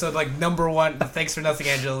 exactly. So like number one, thanks for nothing,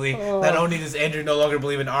 Angela Lee. Oh. Not only does Andrew no longer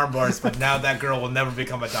believe in arm bars, but now that girl will never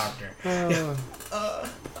become a doctor.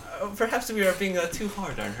 Perhaps we are being too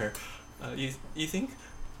hard on her. You think?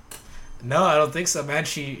 No, I don't think so, man.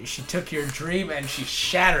 She took your dream and she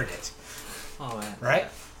shattered it. Oh man, Right?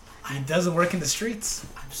 It doesn't work in the streets.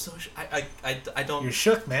 I'm so I don't. You're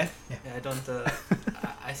shook, man. Yeah. I don't.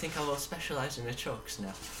 I think I will specialize in the chokes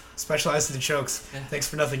now. Specialized in the chokes. Yeah. Thanks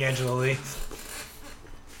for nothing, Angela Lee.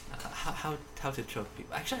 How to choke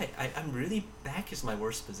people? Actually, I'm really back is my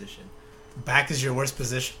worst position. Back is your worst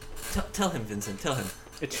position. Tell him, Vincent. Tell him.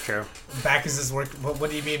 It's true. Back is his work.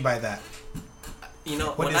 What do you mean by that? You know,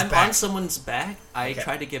 What when is I'm back? on someone's back, I Okay.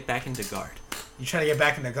 try to get back into guard. You try to get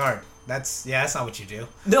back in the guard. That's not what you do.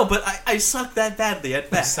 No, but I suck that badly at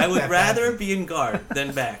back. suck I would that rather badly. be in guard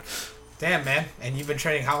than back. Damn, man. And you've been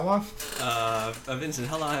training how long? Vincent,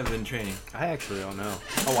 how long have you been training? I actually don't know.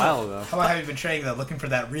 A while ago. How long have you been training though? Looking for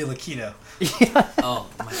that real Aikido. Oh,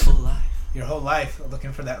 my whole life. Your whole life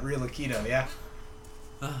looking for that real Aikido, yeah?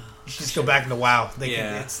 You should just go back into WoW.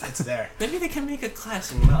 Yeah. It's there. Maybe they can make a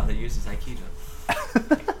class in WoW that uses Aikido.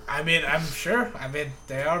 I mean, I'm sure. I mean,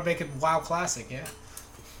 they are making WoW Classic, yeah?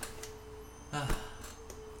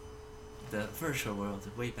 The virtual world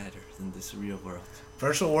is way better than this real world.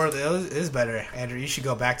 Virtual World is better, Andrew. You should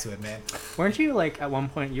go back to it, man. Weren't you like at one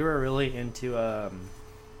point you were really into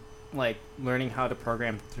like learning how to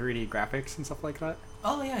program 3D graphics and stuff like that?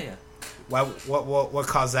 Oh yeah, yeah. What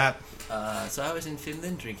caused that? So I was in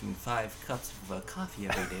Finland drinking 5 cups of coffee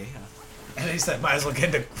every day. And he said, might as well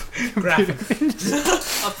get into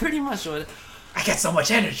graphics. Pretty much what. I got so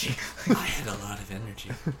much energy. I had a lot of energy.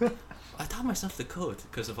 I taught myself the code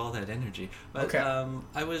because of all that energy. But Okay.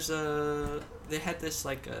 I was they had this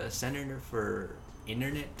like center for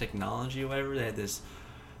internet technology or whatever. They had this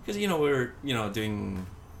because we were doing.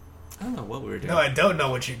 I don't know what we were doing. No, I don't know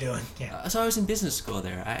what you're doing. Yeah. So I was in business school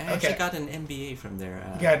there. I Okay. actually got an MBA from there.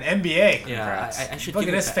 You got an MBA. Yeah, Congrats. I should Look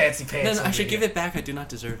give at it this back. fancy pants. No, I over should give here. it back. I do not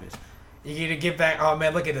deserve it. You need to give back. Oh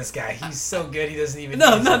man, look at this guy. He's so good. He doesn't even.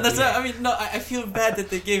 No, need no, his that's not. MBA. I mean, no. I feel bad that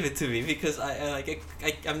they gave it to me because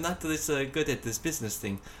I'm not this good at this business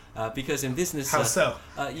thing. Because in business, How so?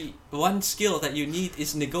 one skill that you need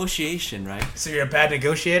is negotiation, right? So you're a bad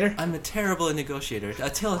negotiator? I'm a terrible negotiator.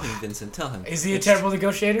 Tell him, Vincent. Tell him. Is he a terrible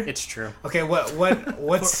negotiator? It's true. Okay,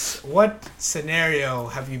 what scenario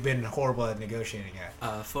have you been horrible at negotiating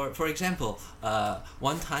at? For example,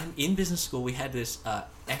 one time in business school we had this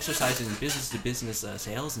exercise in business-to-business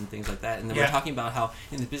sales and things like that, and then Yeah. we're talking about how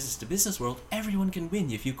in the business-to-business world everyone can win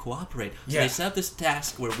if you cooperate. So Yeah. they set up this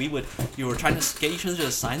task where you were trying to get each other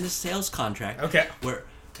to sign this sales contract. Okay.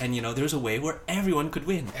 And there's a way where everyone could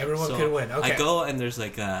win. Everyone So could win, okay. I go and there's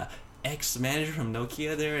like a ex-manager from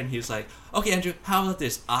Nokia there, and he's like, "Okay, Andrew, how about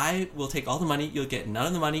this? I will take all the money. You'll get none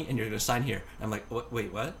of the money, and you're gonna sign here." I'm like,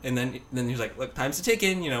 Wait, what?" And then he's like, "Look, time's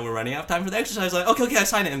ticking. We're running out of time for the exercise." Like, okay, I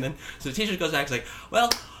sign it. And then so the teacher goes back, he's like, "Well,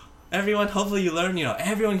 everyone, hopefully you learn.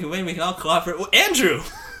 Everyone can win. We can all cooperate." Well, Andrew,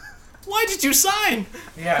 why did you sign?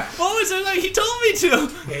 Yeah. What was it like? He told me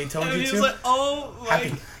to. Yeah, he told and you he to? was like, "Oh my."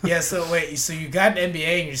 Happy. Yeah. So wait. So you got an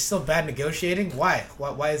MBA and you're still bad negotiating? Why?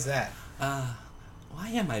 Why is that? Why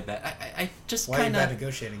am I bad? I just Why are you kind bad of.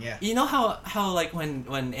 negotiating? Yeah. You know how like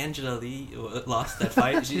when Angela Lee lost that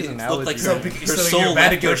fight, she She's an looked like allergy. her, So, her so soul you're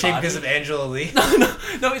bad left her negotiating body. because of Angela Lee.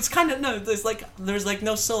 No, it's kind of no. There's like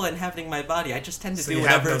no soul inhabiting my body. I just tend to So do you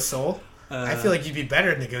whatever. have no soul. I feel like you'd be better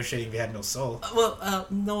at negotiating if you had no soul.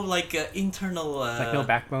 No, like internal. Like no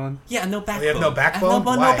backbone. Yeah, no backbone. you have no I backbone? have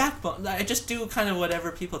no Why? backbone. I just do kind of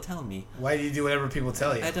whatever people tell me. Why do you do whatever people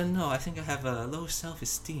tell you? I don't know. I think I have a low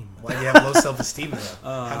self-esteem. Why do you have low self-esteem though?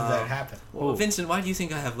 How did that happen? Well, Oh. Vincent, why do you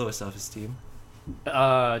think I have low self-esteem? Do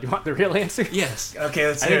you want the real answer? Yes. Okay,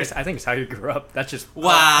 let's I hear think, it. it's, I think it's how you grew up. That's just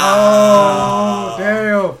Oh,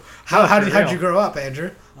 damn! How'd For you real. grow up,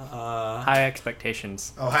 Andrew? high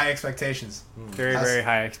expectations. Oh, high expectations. Very, How's- very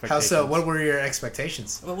high How expectations. so? What were your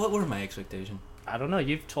expectations? Well, what were my expectations? I don't know.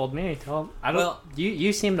 You've told me. I don't. Well-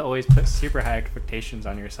 you seem to always put super high expectations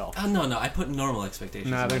on yourself. Oh no, I put normal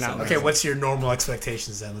expectations. No, on they're not myself. Okay, what's your normal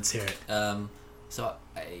expectations then? Let's hear it. So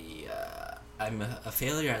I'm a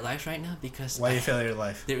failure at life right now because Why do you fail at your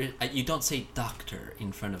life? you don't say doctor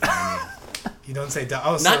in front of my name. You don't say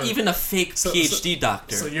Not even a fake so- PhD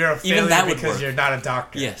doctor. So you're a failure even that would because work. you're not a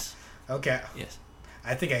doctor. Yes. Okay. Yes.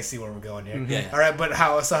 I think I see where we're going here. Yeah. All right, but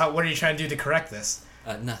what are you trying to do to correct this?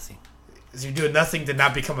 Nothing. So you're doing nothing to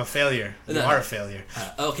not become a failure. You No. are a failure.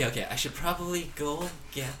 Okay. I should probably go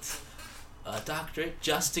get a doctorate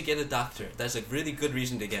just to get a doctorate. That's a really good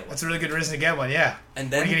reason to get one. That's a really good reason to get one. Yeah.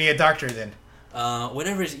 And When are then you gonna get a doctorate then?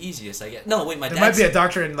 whatever is easiest, I get. No, wait, my There might dad's. be a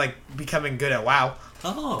doctorate in like becoming good at WoW.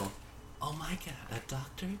 Oh my god, a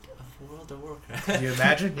doctorate of World of Warcraft. Can you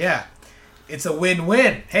imagine? Yeah. It's a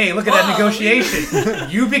win-win. Hey, look at that Wow. negotiation.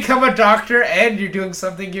 You become a doctor and you're doing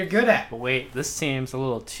something you're good at. But wait, this seems a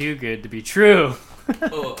little too good to be true.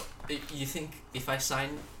 Oh, you think if I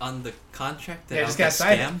sign on the contract that Yeah, I'll just get gotta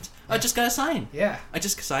sign it. scammed? I just gotta sign. Yeah. I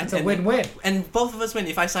just sign. It's a and win-win. And both of us win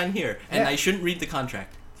if I sign here, and Yeah. I shouldn't read the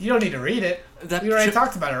contract. You don't need to read it. That We already should-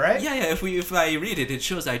 talked about it, right? Yeah. If I read it, it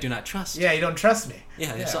shows I do not trust. Yeah, you don't trust me.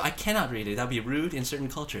 Yeah. So I cannot read it. That'd be rude in certain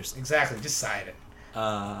cultures. Exactly. Just sign it.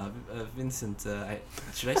 Vincent,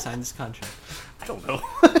 should I sign this contract? I don't know.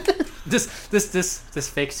 this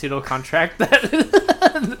fake pseudo contract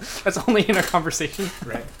that's only in our conversation.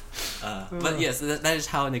 Right. But yes, that is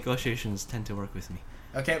how negotiations tend to work with me.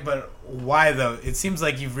 Okay, but why though? It seems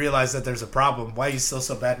like you've realized that there's a problem. Why are you still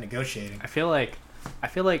so bad at negotiating? I feel like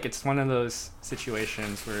it's one of those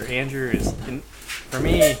situations where Andrew is, for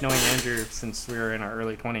me, knowing Andrew since we were in our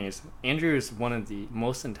early 20s, Andrew is one of the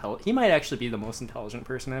most intelligent. He might actually be the most intelligent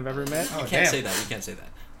person I've ever met. Oh, You can't damn. say that. You can't say that.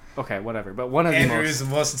 Okay, whatever. But one of Andrew the is most.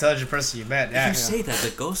 the most intelligent person you met. If Yeah. you say that, the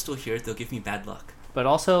ghost will hear it. They'll give me bad luck. But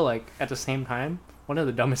also, like, at the same time, one of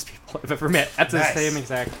the dumbest people I've ever met at the Nice. same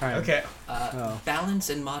exact time. Okay. Oh. Balance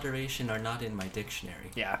and moderation are not in my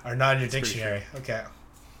dictionary. Yeah. Are not in your That's pretty dictionary. Okay.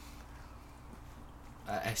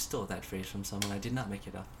 I stole that phrase from someone. I did not make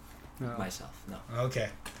it up No. myself. No. Okay.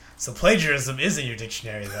 So plagiarism is in your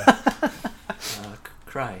dictionary though.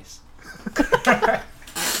 Cries.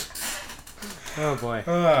 Oh boy.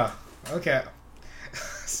 Okay.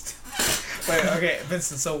 Wait, okay,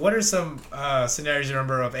 Vincent. So, what are some scenarios you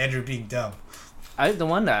remember of Andrew being dumb? The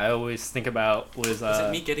one that I always think about was Was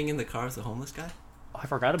it me getting in the car with the homeless guy? I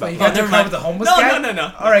forgot Oh, about you that. got to never car mind. with the homeless No, guy?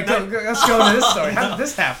 no. All right, go, let's go into this story. How did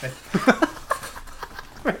this happen?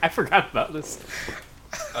 I forgot about this.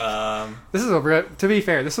 This is to be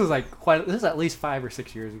fair, this was at least 5 or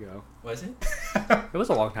 6 years ago. was it? It was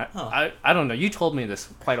a long time. Huh. I don't know. You told me this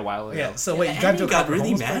quite a while ago. Yeah. So wait, you got Andy into a car got with a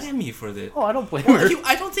really homeless mad person? at me for this. Oh, I don't blame Well, her.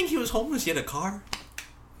 I don't think he was homeless. He had a car.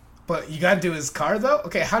 But you got into his car though.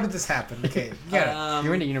 Okay, how did this happen? Okay, you got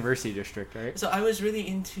You're in the university district, right? So I was really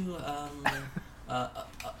into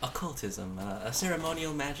occultism,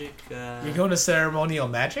 ceremonial magic. You're going to ceremonial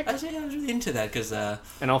magic. I was really into that because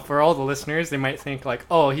And for all the listeners, they might think like,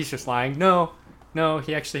 "Oh, he's just lying." No,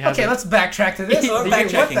 he actually has. Okay, let's backtrack to this. We're What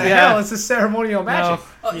backtracking. the Yeah. hell is this ceremonial magic?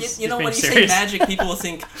 oh, He's you know being when you say serious. magic, people will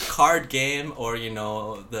think card game or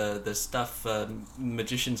the stuff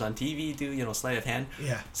magicians on TV do. Sleight of hand.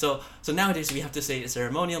 Yeah. So nowadays we have to say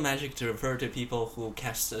ceremonial magic to refer to people who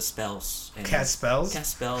cast spells. And Cast spells.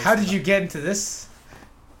 Cast spells. How did you get into this?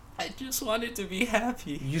 I just wanted to be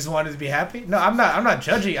happy. You just wanted to be happy? No, I'm not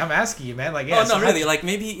judging. I'm asking you, man. Like, yeah. Oh so no, how- really? Like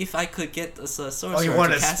maybe if I could get a sorcerer you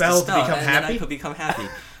wanted to cast spells a to spell, become and then happy? I could become happy.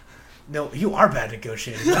 No, you are bad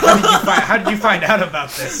negotiators. How did you find out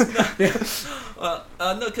about this? Well,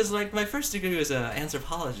 no, because like my first degree was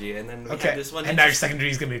anthropology, and then we Okay. had this one. And now your second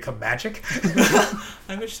degree is gonna become magic.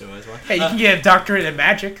 I wish there was one. Hey, you can get a doctorate in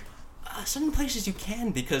magic. Certain places you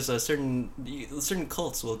can because certain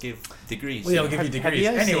cults will give degrees. We don't give you Have degrees you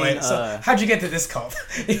ever anyway. seen, So how'd you get to this cult?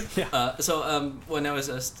 When I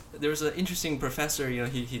was there was an interesting professor. He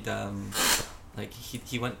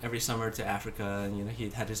went every summer to Africa, and he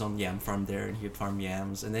had his own yam farm there, and he would farm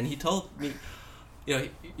yams. And then he told me,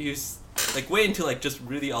 he was like way into like just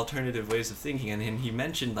really alternative ways of thinking, and he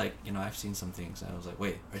mentioned like I've seen some things. And I was like,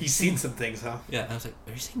 wait, are you He's saying seen some things, huh? Yeah, I was like,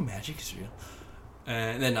 are you saying magic is real?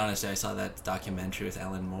 And then honestly, I saw that documentary with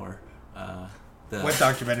Alan Moore. What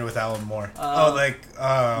documentary with Alan Moore?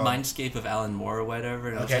 Mindscape of Alan Moore or whatever.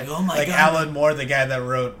 And Okay. I was like, oh my like god. Alan Moore, the guy that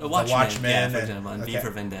wrote The Watchmen. Yeah, for and- example, and V okay.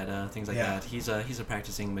 for Vendetta, things like Yeah. that. He's a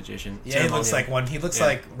practicing magician. Yeah, he looks like one. He looks Yeah.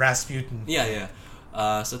 like Rasputin. Yeah.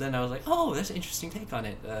 So then I was like, oh, that's an interesting take on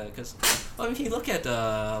it. Because if you look at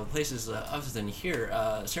places other than here,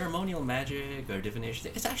 ceremonial magic or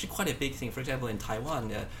divination, it's actually quite a big thing. For example, in Taiwan,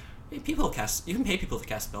 you can pay people to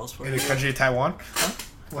cast spells for In you. the country of Taiwan. Huh?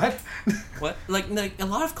 What? What? Like a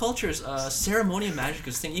lot of cultures, ceremonial magic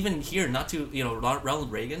is a thing. Even here, Ronald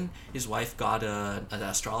Reagan, his wife got an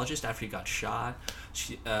astrologist after he got shot.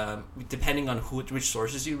 She, depending on which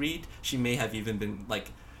sources you read, she may have even been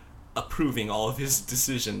like approving all of his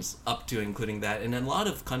decisions up to including that. And in a lot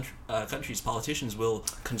of countries, politicians will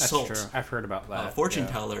consult That's true. I've heard about that. fortune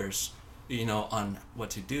yeah. tellers. On what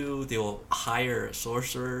to do. They will hire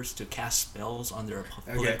sorcerers to cast spells on their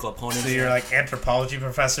political opponents. So your like anthropology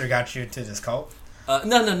professor got you to this cult?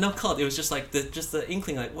 No cult. It was just like the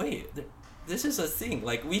inkling. Like, wait, this is a thing.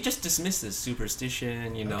 Like, we just dismiss this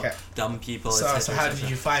superstition. Okay. Dumb people. So, et so cetera, how et did cetera.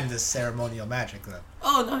 you find this ceremonial magic then?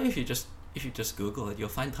 Oh no! If you just Google it, you'll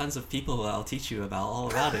find tons of people who I'll teach you about all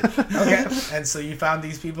about it. Okay, and so you found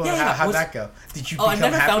these people. Yeah, and yeah, how'd that go? Did you Oh, I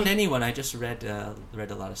become never happy? found anyone. I just read a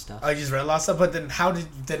lot of stuff. Oh, you just read a lot of stuff. But then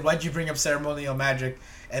why'd you bring up ceremonial magic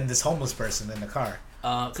and this homeless person in the car?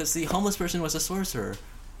 Because the homeless person was a sorcerer.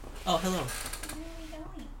 Oh, hello. Where are we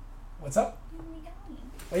going? What's up? Where are we going?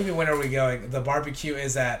 What do you mean, when are we going? The barbecue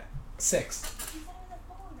is at 6. You said it was at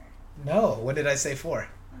 4. No, when did I say 4?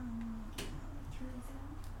 2 days ago.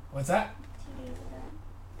 What's that? 2 days ago.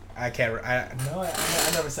 I can't. I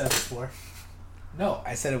never said it was 4. No,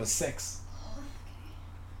 I said it was 6.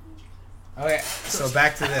 Okay, so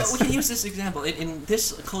back to this. We can use this example. In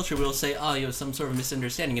this culture, we'll say, some sort of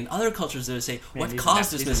misunderstanding. In other cultures, they would say, Man, what these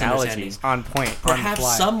caused this these misunderstanding? analogies on point. on Perhaps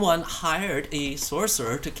fly. someone hired a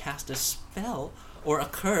sorcerer to cast a spell or a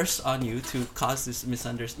curse on you to cause this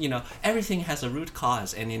misunderstanding. Everything has a root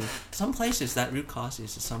cause, and in some places, that root cause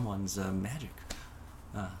is someone's magic.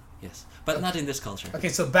 Yes, but not in this culture. Okay,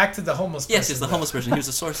 so back to the homeless person. Yes, it's the then. homeless person. He was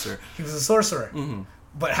a sorcerer. He was a sorcerer. Hmm.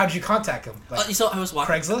 But how did you contact him? Like, So I was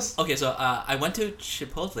walking. Craigslist? Okay, so I went to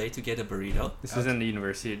Chipotle to get a burrito. This is in the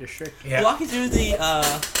university district. Yeah. Walking through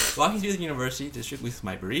the university district with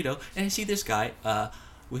my burrito, and I see this guy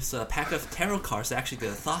with a pack of tarot cards. Actually,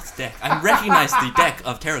 the Thoth deck. I recognized the deck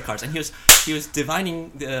of tarot cards, and he was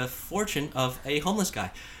divining the fortune of a homeless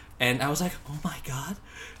guy, and I was like, oh my god,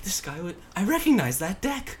 this guy would. I recognize that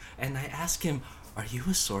deck, and I asked him, are you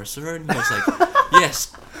a sorcerer? And he was like,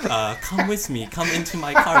 yes, come with me, come into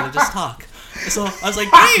my car, let's just talk. So I was like,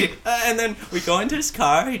 great! And then we go into his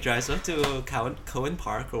car. He drives up to Cohen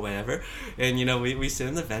Park or whatever, and we sit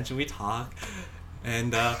on the bench and we talk,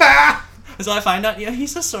 and so I find out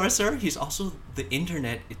he's a sorcerer. He's also the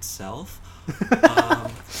internet itself.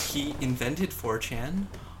 He invented 4chan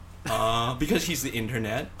because he's the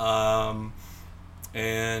internet,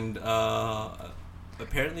 and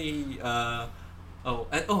apparently.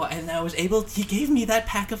 And I was able. He gave me that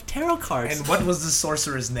pack of tarot cards. And what was the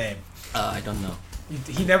sorcerer's name? I don't know.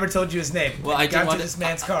 He never told you his name. Well, I got didn't to want this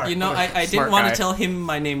man's car. I Smart didn't want guy. to tell him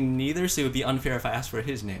my name neither, so it would be unfair if I asked for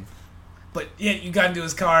his name. But yeah, you got into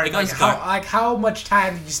his car. I got his how, car. like, how much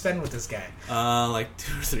time did you spend with this guy? Like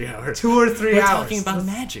 2 or 3 hours. 2 or 3 We're hours. talking about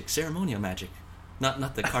magic, ceremonial magic,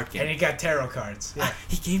 not the card game. And he got tarot cards. Yeah.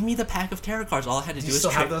 He gave me the pack of tarot cards. All I had to Do do you was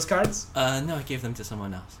still have those cards? No, I gave them to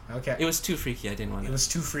someone else. Okay. It was too freaky. I didn't want It to. was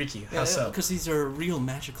too freaky. How so? Because these are real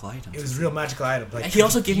magical items. It was real magical items. Like, He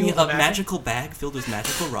also could you gave me feel a the magical bag filled with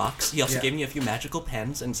magical rocks. He also Yeah. gave me a few magical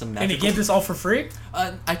pens and some And magical... he gave this all for free?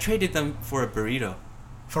 I traded them for a burrito.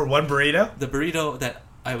 For one burrito? The burrito that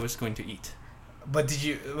I was going to eat. But did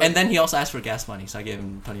you... And then he also asked for gas money, so I gave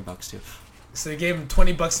him $20 too. So you gave him $20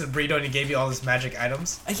 in a burrito and he gave you all his magic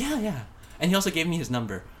items? Yeah. And he also gave me his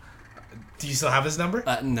number. Do you still have his number?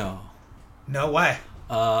 No. No, why?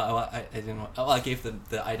 Well, I didn't want... I gave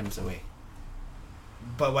the items away.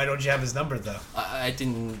 But why don't you have his number, though? I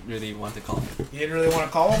didn't really want to call him. You didn't really want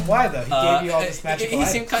to call him? Why, though? He gave you all this magical He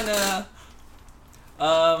items. seemed kind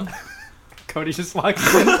of... Cody just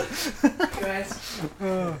walks in.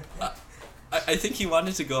 I think he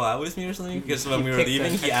wanted to go out with me or something, because when He we were picked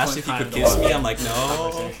leaving, an he asked if he excellent could time to kiss me. walk. I'm like,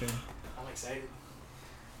 no. I'm excited.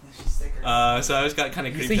 So I was got kind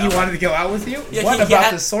of You creeped think out. he wanted to go out with you? Yeah, What he about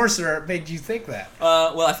had- the sorcerer made you think that?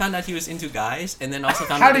 Well, I found out he was into guys, and then also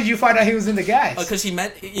found How out... did you find out he was into guys? Because he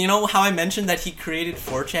met... You know how I mentioned that he created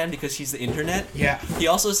 4chan because he's the internet? Yeah. He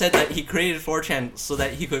also said that he created 4chan so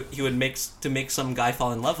that he would make some guy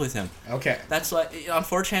fall in love with him. Okay. That's why on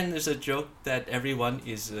 4chan there's a joke that everyone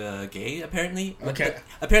is gay apparently. But Okay.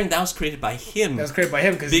 apparently that was created by him That was created by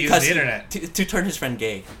him because he used the he- internet. to turn his friend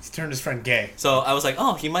gay. He turned his friend gay. So I was like,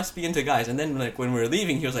 oh, he must be into guys. And then like when we were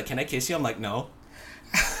leaving, he was like, can I kiss you? I'm like, no.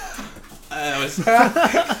 I was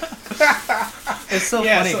It's so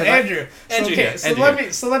Yeah, funny. so 'cause Andrew. Andrew here, So Andrew let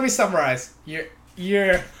here. me summarize.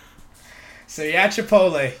 You're at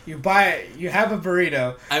Chipotle. You have a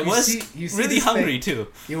burrito. I You was you see really this hungry thing- too.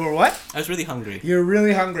 You were what? I was really hungry. You're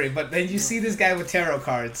really hungry, but then you see this guy with tarot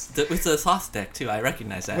cards. With the Thoth deck too, I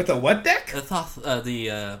recognize that. With a what deck? The Thoth,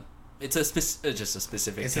 it's a just a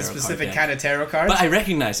specific. It's a tarot card specific deck. kind of tarot card. But I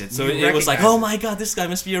recognize it, so You it was like, recognize oh it. my god, this guy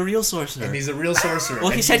must be a real sorcerer. And he's a real sorcerer. Well,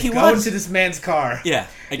 he And said you he go was. into this man's car. Yeah,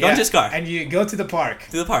 I go into his car And you go to the park.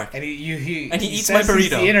 to the park. And he eats says my he's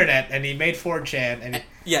burrito. the internet, and he made 4chan, and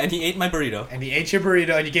Yeah, and he ate my burrito he ate your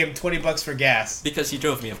burrito, and you gave him $20 for gas. because he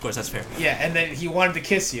drove me. Of course, that's fair. Yeah, and then he wanted to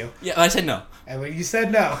kiss you, Yeah, I said no. and when you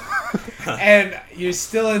said no, and you're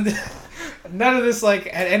still in, none of this like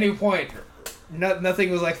at any point, nothing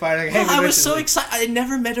was like firing. Like, hey, Well, I we was should, so like- excited. I had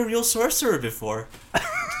never met a real sorcerer before.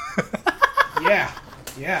 Yeah.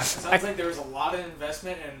 Sounds like there was a lot of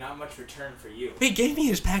investment and not much return for you. He gave me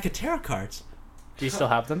his pack of tarot cards. Do you still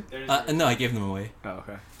have them? There's No, I gave them away. Oh,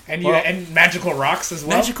 okay. And Well- and magical rocks as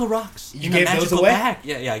well. Magical rocks. You in a gave those magical away? bag.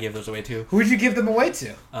 Yeah, I gave those away too. Who would you give them away to?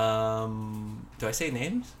 Do I say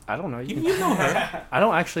names? I don't know. You know her. I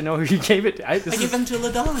don't actually know who you gave it to. I gave them to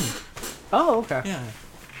Ladon. Oh, okay. Yeah.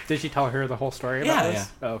 Did she tell her the whole story about Yeah, this?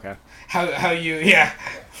 Oh, okay. How you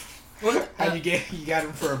Well, you got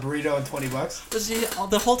him for a burrito and $20? see,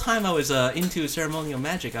 the whole time I was into ceremonial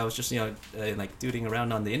magic, I was just like duding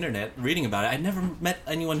around on the internet, reading about it. I never met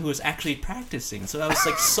anyone who was actually practicing, so I was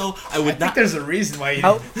like, I I would think not. there's a reason why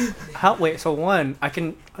you. Wait, so one, I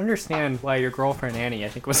can understand why your girlfriend Annie, I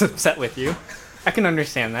think, was upset with you. I can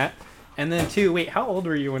understand that. And then two, wait, how old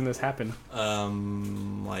were you when this happened?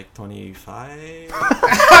 Like 25.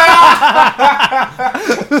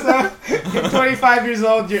 So, you're 25 years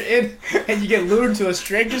old. You're in, and you get lured to a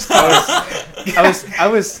stranger's house. I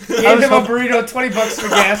was Gave him a burrito, $20 for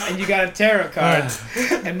gas, and you got a tarot card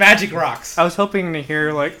and magic rocks. I was hoping to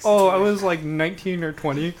hear like, oh, I was like 19 or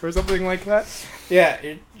 20 or something like that. Yeah,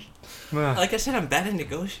 Ugh. Like I said, I'm bad at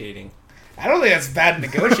negotiating. I don't think that's bad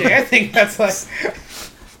negotiating. I think that's like,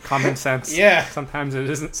 Common sense. yeah, Sometimes it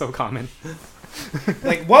isn't so common.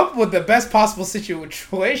 like what would the best possible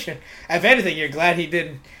situation? If anything, you're glad he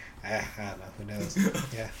didn't. I don't know. Who knows?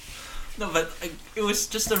 Yeah. No, but it was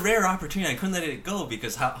just a rare opportunity. I couldn't let it go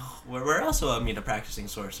because where else will I meet a practicing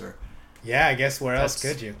sorcerer? Yeah, I guess where else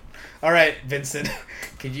That's- could you? All right, Vincent.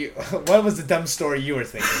 Could you? What was the dumb story you were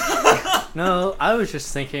thinking? No, I was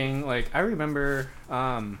just thinking, like, I remember,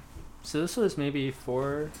 so this was maybe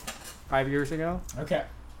 5 years ago. Okay.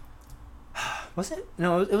 Was it?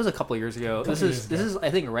 No, it was a couple years ago. This is I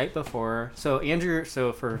think right before. So Andrew,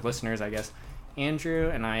 so for listeners, I guess, Andrew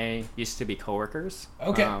and I used to be coworkers.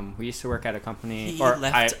 Okay. We used to work at a company. He or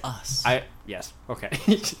left us. Yes. Okay.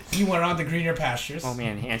 You went on to greener pastures. Oh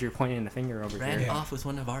man, Andrew pointing the finger over Ran here. Yeah. off with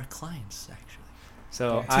one of our clients, actually.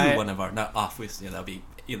 So To one of our, not off with, that would be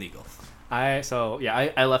illegal. I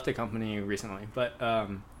left the company recently, but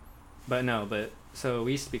so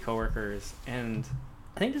we used to be coworkers, and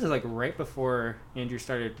I think this is like right before Andrew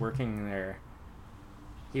started working there.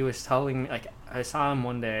 He was telling me, like, I saw him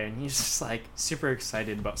one day and he's just like super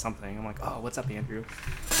excited about something. I'm like, oh, what's up, Andrew?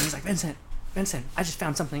 And he's like, Vincent, I just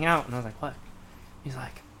found something out. And I was like, what? He's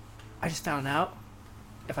like, I just found out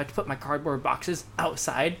if I put my cardboard boxes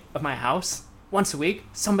outside of my house once a week,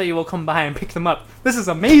 somebody will come by and pick them up. This is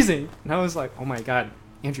amazing. And I was like, oh my God,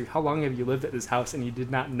 Andrew, how long have you lived at this house and you did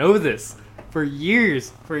not know this? For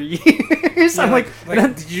years. Yeah, I'm like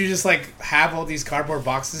did you just like have all these cardboard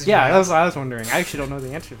boxes? in yeah, your that's house? what I was wondering. I actually don't know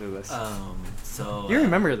the answer to this. So You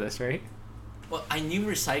remember this, right? Well, I knew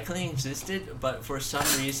recycling existed, but for some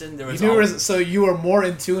reason there was. So you were more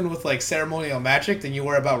in tune with like ceremonial magic than you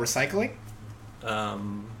were about recycling? I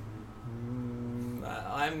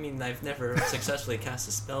mean, I've never successfully cast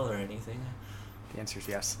a spell or anything. The answer is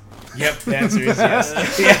yes. Yep, the answer is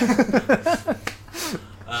yes. Yeah.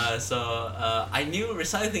 I knew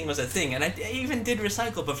recycling was a thing, and I even did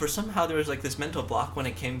recycle, but for somehow there was like this mental block when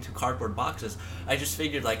it came to cardboard boxes. I just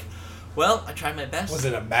figured like, well, I tried my best. Was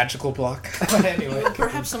it a magical block? Anyway.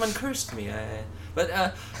 Perhaps someone cursed me.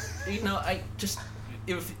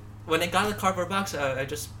 When I got a cardboard box, I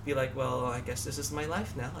just be like, well, I guess this is my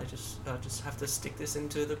life now. I just have to stick this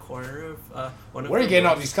into the corner of one of. Where are the you getting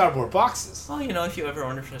all rooms. these cardboard boxes? Well, if you ever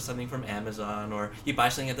order something from Amazon or you buy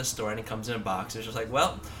something at the store and it comes in a box, it's just like,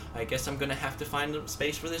 well, I guess I'm gonna have to find a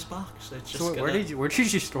space for this box. It's just So where did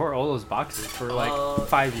you store all those boxes for like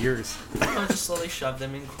 5 years? just slowly shove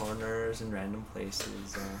them in corners and random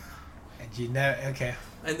places. And you know, okay.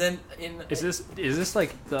 And then Is this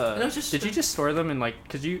like the? No, just- did you just store them in like?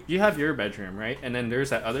 Cause you have your bedroom, right? And then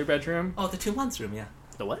there's that other bedroom. the 2 months room, yeah,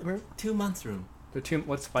 The what room? 2 months room. The two.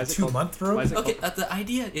 Why is it called? 2-month room? Why is it Okay, called? the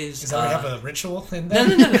idea is. Is that we have a ritual in there?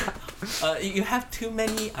 No. You have too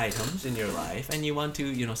many items in your life, and you want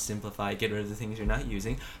to, simplify, get rid of the things you're not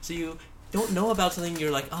using. So you don't know about something.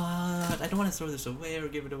 You're like, I don't want to throw this away or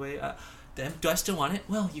give it away. Damn, do I still want it?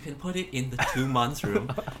 Well, you can put it in the 2 months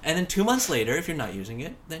room, and then 2 months later, if you're not using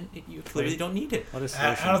it, then you clearly don't need it. What is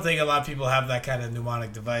I don't think a lot of people have that kind of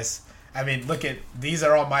mnemonic device. I mean, look at these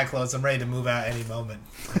are all my clothes. I'm ready to move out any moment.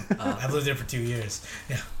 I've lived there for 2 years.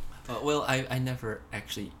 Yeah. Well, I never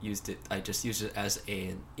actually used it. I just used it as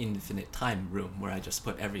an infinite time room where I just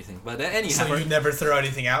put everything. But anyhow, So you never throw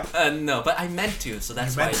anything out? no, but I meant to, so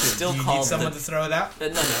that's You why meant it's to. still Do you called. need someone to throw it out?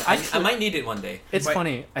 No. I might need it one day. It's But-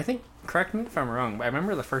 funny. I think. Correct me if I'm wrong, but I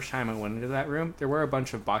remember the first time I went into that room, there were a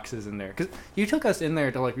bunch of boxes in there. Cause you took us in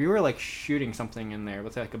there to like we were like shooting something in there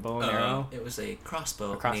with like a bow and arrow. It was a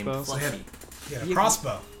crossbow, A crossbow? named Fluffy. Yeah, a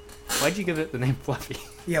crossbow. Why'd you give it the name Fluffy?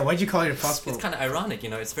 Yeah, why'd you call it a crossbow? It's kind of ironic,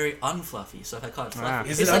 it's very unfluffy. So if I call it Fluffy,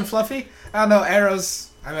 Is it's it like- unfluffy? I don't know. Arrows.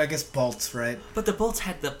 I mean, I guess bolts, right? But the bolts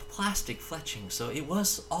had the plastic fletching, so it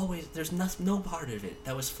was always there's no part of it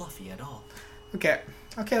that was fluffy at all. Okay.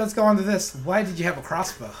 Okay, let's go on to this. Why did you have a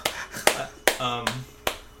crossbow?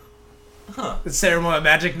 The ceremonial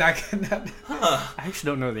magic not getting that. I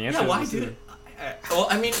actually don't know the answer. Yeah, to why this do either. it? Well,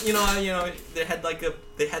 I mean, they had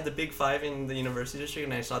they had the Big Five in the University District,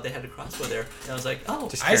 and I saw they had a crossbow there, and I was like, oh,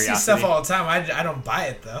 Just I see curiosity. stuff all the time. I don't buy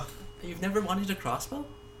it though. you've never wanted a crossbow?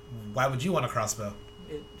 Why would you want a crossbow?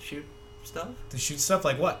 Shoot stuff? To shoot stuff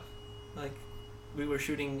like what? Like, we were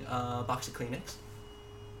shooting a box of Kleenex.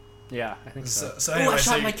 Yeah, I think so. So Oh, anyway, I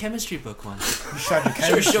so shot you, my chemistry book once. you shot your Sure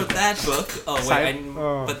chemistry. showed that book. Oh wait,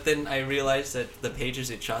 Oh. but then I realized that the pages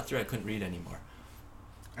it shot through I couldn't read anymore.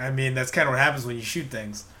 I mean, that's kind of what happens when you shoot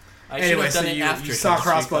things. I should Anyway, have done so it you after saw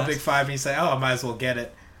chemistry crossbow class. Big Five and you say, oh, I might as well get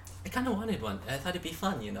it. I kind of wanted one. I thought it'd be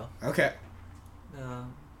fun, Okay.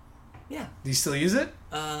 Yeah. Do you still use it?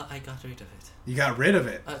 I got rid of it. You got rid of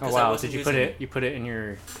it. 'Cause Oh I wow! wasn't Did you put using it? You put it in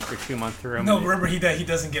your 2 month room? No, remember he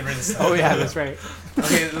doesn't get rid of stuff. Oh yeah, that's right.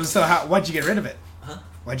 Okay, so why'd you get rid of it? Huh?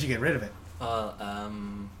 Why'd you get rid of it?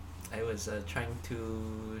 I was trying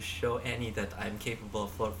to show Annie that I'm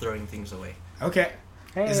capable of throwing things away. Okay.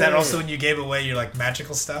 Is that also when you gave away your like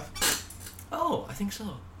magical stuff? Oh, I think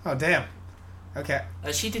so. Oh damn. Okay.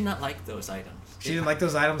 She did not like those items. She didn't like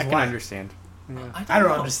those items. I can Why? understand. Yeah. I don't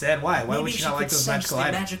know. understand why. Why Maybe would you she not like could those sense magical the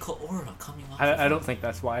items? magical aura coming off. I don't think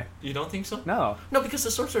that's why. You don't think so? No. No, because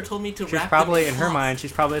the sorcerer told me to She's wrap probably, them in her cloth. mind,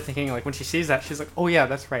 she's probably thinking, like, when she sees that, she's like, oh yeah,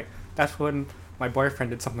 that's right. That's when my boyfriend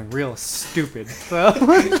did something real stupid. So,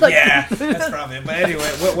 like, Yeah, that's probably it. But anyway,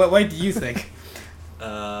 what do you think?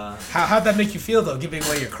 How'd that make you feel, though, giving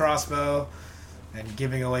away your crossbow and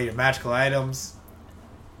giving away your magical items?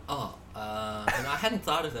 I hadn't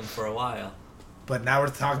thought of them for a while. But now we're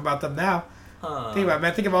talking about them now. Huh. Think about it,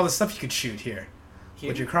 man. Think of all the stuff you could shoot here Here?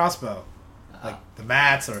 with your crossbow. Like the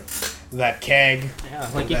mats or that keg. yeah,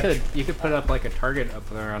 like you could put up like a target up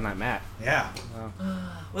there on that mat. Yeah.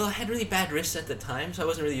 Well, I had really bad wrists at the time, so I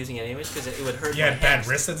wasn't really using it anyways because it would hurt You my had bad hands.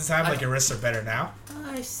 wrists at the time? Like your wrists are better now?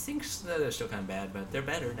 I think they're still kind of bad, but they're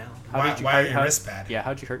better now. Why are your wrists bad? Yeah,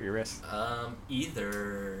 how'd you hurt your wrist?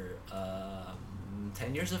 Either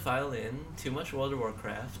 10 years of violin, too much World of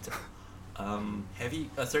Warcraft, heavy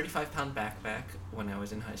a 35-pound backpack when I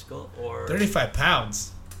was in high school, or 35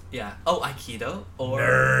 pounds. yeah, Aikido, or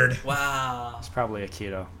Nerd. Wow, It's probably a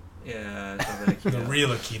keto. yeah, it's probably The Aikido. real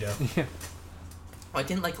Aikido. I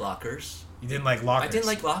didn't like lockers. You didn't like lockers. I didn't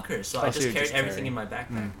like lockers, so Oh, I so just you carried just everything carry. in my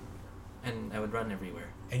backpack, Mm. and I would run everywhere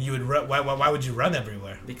And you would run. Why would you run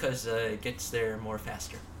everywhere? because it gets there more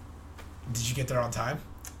faster. Did you get there on time?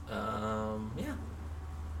 Yeah,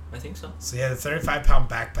 I think so. So you had a 35-pound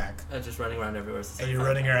backpack, I was just running around everywhere. It's and you're 35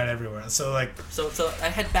 running pounds. around everywhere. So like, So I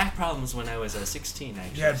had back problems when I was 16.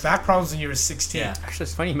 Actually. you had back problems when you were 16. Yeah. Actually,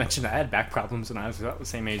 it's funny you mentioned I had back problems when I was about the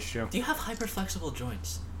same age too. Do you have hyperflexible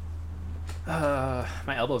joints?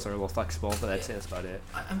 My elbows are a little flexible, but that's Yeah. That's about it.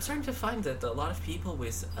 I'm starting to find that a lot of people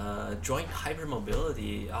with joint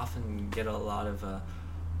hypermobility often get a lot of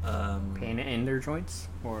Pain in their joints,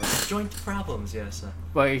 or joint problems. Yes.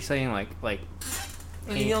 well, are you saying like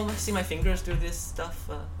You know, see my fingers do this stuff,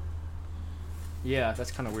 yeah, that's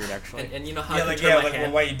kind of weird actually. and you know how Yeah, I can like turn yeah, my like hand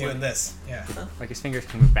well, why are you or- doing this? Yeah, Like his fingers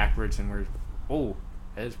can move backwards and we're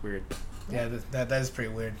that is weird. yeah, that is pretty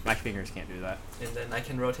weird. My fingers can't do that. And then I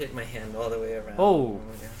can rotate my hand all the way around. Oh.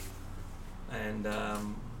 Yeah. And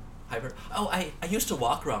hyper. Oh, I used to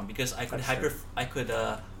walk wrong because I could That's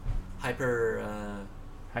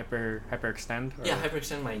hyperextend. Or? Yeah,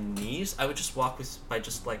 hyperextend my knees. I would just walk by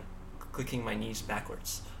just like clicking my knees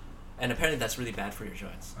backwards, and apparently that's really bad for your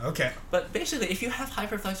joints. Okay. But basically, if you have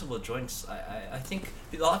hyperflexible joints, I think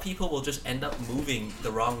a lot of people will just end up moving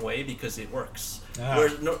the wrong way because it works. Ah.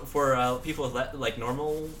 Whereas for people with like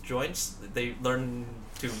normal joints, they learn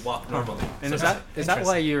to walk normally. And So- is that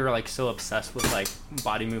why you're like so obsessed with like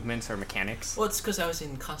body movements or mechanics? Well, it's because I was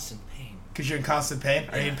in constant pain. Because you're in constant pain.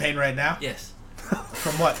 Are you in pain right now? Yes.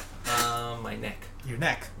 From what? My neck. Your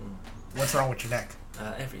neck. Mm. What's wrong with your neck?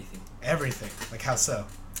 Everything. Everything. Like how so?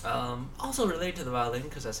 Also related to the violin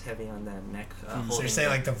because I was heavy on that neck. So you're holding saying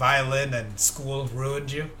like the violin and school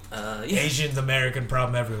ruined you? yeah. Asians American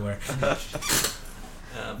problem everywhere.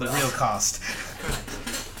 But The real cost. Correct.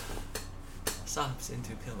 Sobs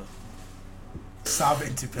into pillow. Sob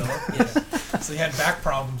into pillow. Yes. So you had back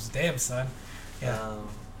problems. Damn, son. Yeah.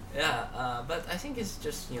 But I think it's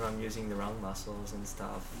just I'm using the wrong muscles and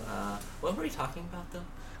stuff. What were we talking about though?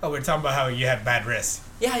 Oh, we're talking about how you had bad wrists.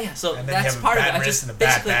 Yeah. So And then that's you have a part of bad it. I wrist just and a bad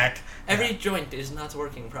basically back. every Yeah. joint is not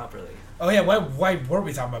working properly. Oh yeah, why were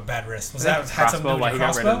we talking about bad wrists? Was that had something to do why with he your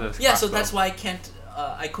got rid of crossbow? this Yeah. So crossbow. that's why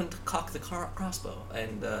I couldn't cock the crossbow,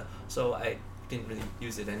 and so I didn't really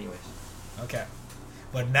use it anyways. Okay.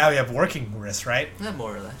 But now you have working wrists, right?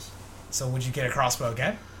 More or less. So would you get a crossbow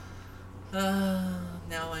again?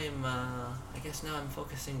 Now I guess now I'm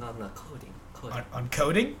focusing on the coding. On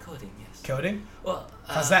coding? Coding, yes. Coding? Well,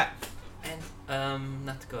 How's that? And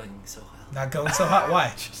not going so well. Not going so hot?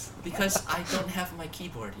 Why? Because I don't have my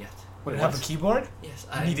keyboard yet. You have a keyboard? Yes,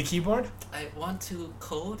 You need a keyboard? I want to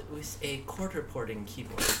code with a court reporting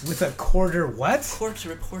keyboard. With a quarter what? Court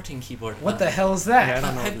reporting keyboard. What the hell is that? Yeah, I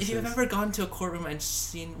don't know what Have this you is. ever gone to a courtroom and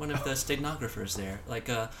seen one of the stenographers there? Like,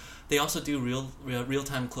 they also do real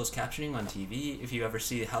time closed captioning on TV. If you ever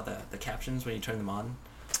see how the captions when you turn them on.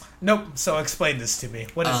 Nope. So explain this to me.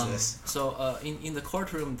 What is this? So in the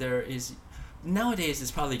courtroom there is nowadays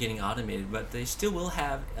it's probably getting automated, but they still will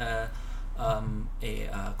have a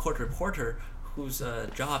court reporter whose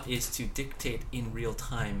job is to dictate in real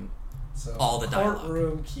time. So all the dialogue.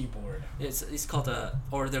 Courtroom keyboard. It's called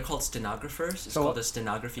or they're called stenographers. It's So- called a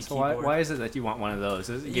stenography So keyboard. why is it that you want one of those?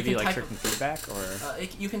 Does it You give you can like type- certain feedback or?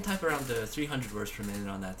 You can type around 300 words per minute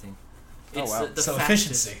on that thing. Oh, wow. The So fastest.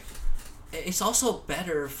 efficiency. It's also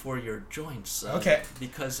better for your joints. Okay.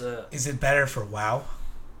 Because Is it better for WoW?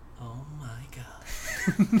 Oh my god.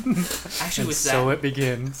 Actually, And with so that, it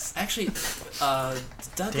begins. actually, Damn it,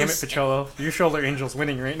 Douglas. Picholo. Your shoulder angel's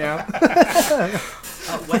winning right now.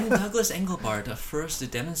 When Douglas Engelbart first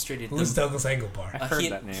demonstrated Who's the, Douglas Engelbart? I've heard he,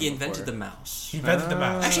 that name he invented before. the mouse. He invented the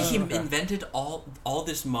mouse. Actually, he okay. invented all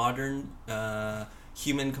this modern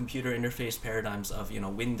human computer interface paradigms of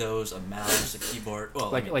Windows, a mouse, a keyboard.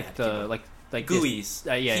 Well, I mean, like keyboard. the GUIs.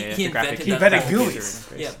 yeah, He the graphic invented He that- invented computer GUIs.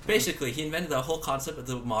 interface. Yeah, basically, he invented the whole concept of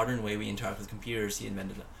the modern way we interact with computers. He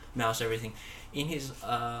invented the mouse, everything. In his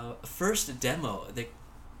first demo,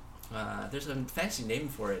 there's a fancy name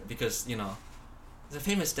for it because it's a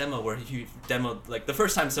famous demo where he demoed like the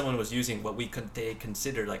first time someone was using what they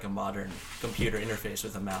considered like a modern computer interface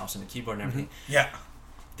with a mouse and a keyboard and everything. Yeah.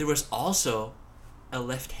 There was also a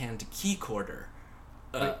left-hand key chorder.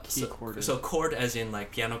 Like key chorder. So chord as in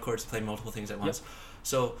like piano chords to play multiple things at once.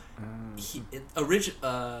 So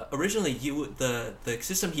originally the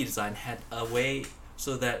system he designed had a way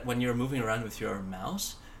so that when you're moving around with your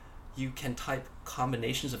mouse, you can type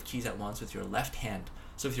combinations of keys at once with your left hand.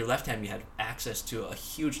 So with your left hand, you had access to a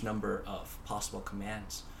huge number of possible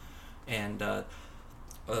commands. And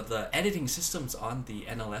the editing systems on the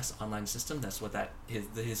NLS online system, that's what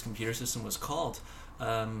his computer system was called,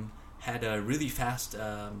 had a really fast,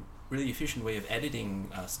 really efficient way of editing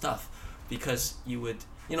stuff, because you would,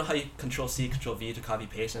 how you Control-C, Control-V to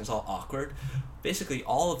copy-paste and it's all awkward? Basically,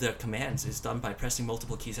 all of the commands is done by pressing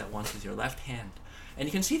multiple keys at once with your left hand. And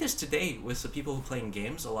you can see this today with the people who play in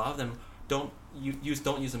games. A lot of them don't use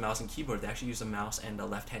a mouse and keyboard. They actually use a mouse and a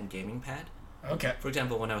left-hand gaming pad. Okay. For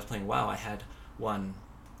example, when I was playing WoW, I had one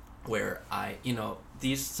where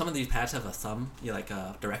some of these pads have a thumb, like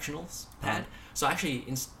a directionals pad. So actually,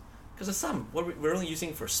 because a thumb, what we're only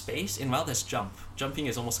using for space, in WoW that's jump. Jumping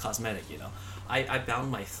is almost cosmetic, I bound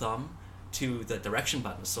my thumb to the direction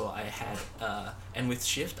button, so I had, and with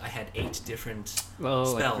shift, I had 8 different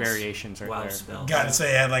spells. Like variations right WoW there. spells. Got it. So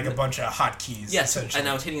you had like a bunch of hotkeys. Yes, essentially. and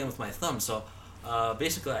I was hitting them with my thumb. So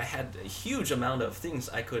basically, I had a huge amount of things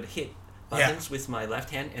I could hit buttons with my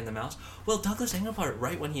left hand and the mouse. Well, Douglas Engelbart,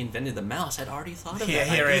 right when he invented the mouse, had already thought of that. He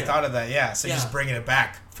already idea. thought of that. Yeah. So Yeah. just bringing it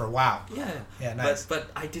back for WoW. Yeah. Yeah, nice. But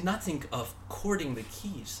I did not think of chording the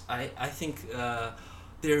keys. I think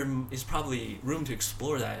there is probably room to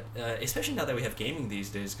explore that, especially now that we have gaming these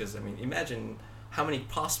days. Because imagine how many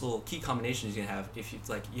possible key combinations you can have if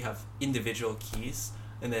you have individual keys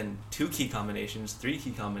and then 2 key combinations, 3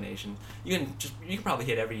 key combinations. You can probably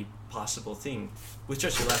hit every possible thing with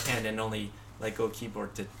just your left hand and only go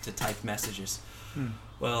keyboard to type messages.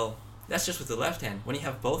 Well, that's just with the left hand. When you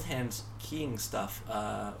have both hands keying stuff,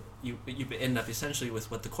 you end up essentially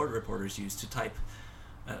with what the court reporters use to type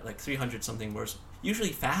 300 something words,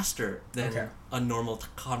 usually faster than a normal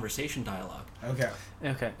conversation dialogue.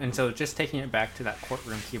 Okay, and so just taking it back to that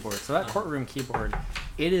courtroom keyboard. So that courtroom keyboard,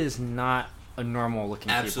 it is not a normal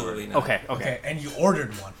looking Absolutely keyboard. not. Okay. And you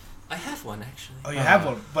ordered one. I have one actually. Oh, you have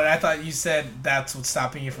one, but I thought you said that's what's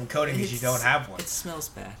stopping you from coding because you don't have one. It smells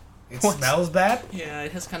bad. It smells bad? Yeah,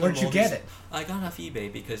 it has kind Where'd of. you moldy get it? I got it off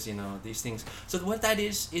eBay because these things. So what that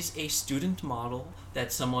is a student model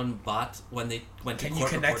that someone bought when they went to Can you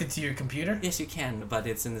court connect report. it to your computer? Yes, you can, but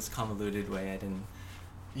it's in this convoluted way. I didn't.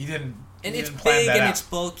 You didn't. And you it's didn't plan big that and out. it's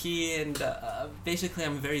bulky and basically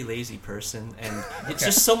I'm a very lazy person and it's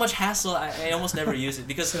just so much hassle. I almost never use it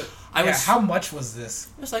because How much was this?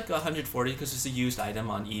 It was like $140 because it's a used item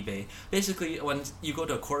on eBay. Basically, when you go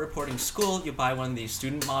to a court reporting school, you buy one of these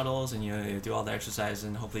student models and you do all the exercises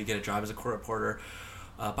and hopefully you get a job as a court reporter.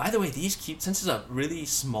 By the way, since it's a really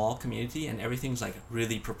small community and everything's like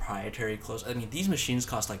really proprietary, close. These machines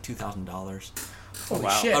cost like $2,000. Holy wow.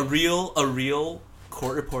 shit. A real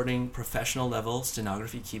court reporting professional level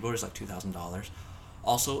stenography keyboard is like $2,000.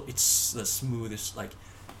 Also, it's the smoothest.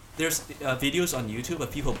 There's videos on YouTube of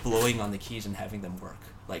people blowing on the keys and having them work.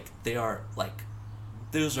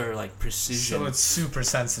 Those are precision. So it's super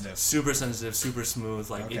sensitive. Super sensitive, super smooth.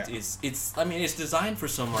 It's designed for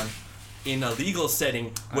someone in a legal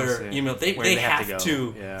setting where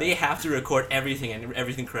they have to record everything and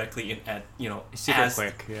everything correctly Super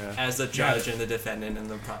quick, yeah. as the judge and the defendant and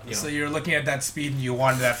the So you're looking at that speed and you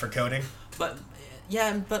wanted that for coding? But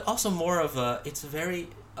but also more of it's very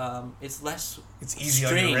it's less It's easy on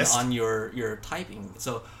strain your wrist? on your typing.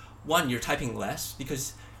 So one, you're typing less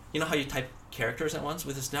because you know how you type characters at once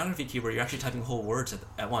with a stenography keyboard. You're actually typing whole words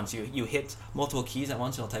at once. You hit multiple keys at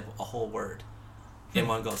once, and you'll type a whole word in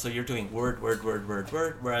one go. So you're doing word.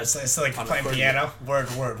 Whereas It's like on playing recording- piano. Word.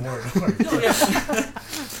 Oh,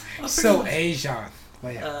 yeah. So Asian.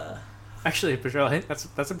 But yeah. Actually, Patrol, I think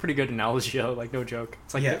that's a pretty good analogy, though. Like, no joke.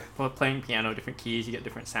 It's like Yeah. playing piano, different keys, you get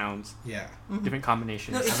different sounds, Yeah. different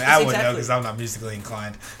combinations. No, I it's- mean, I wouldn't know exactly- because I'm not musically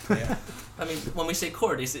inclined. Yeah. I mean, when we say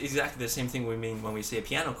chord, it's exactly the same thing we mean when we say a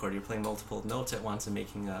piano chord. You're playing multiple notes at once and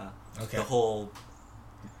making Okay. the whole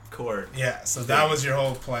chord. Yeah. So that was your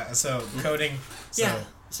whole plan. So coding. So, Yeah.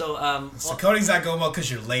 So, So coding's not going well because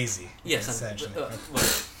you're lazy. yes, Essentially.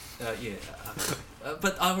 yeah.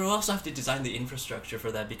 But we also have to design the infrastructure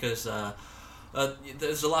for that because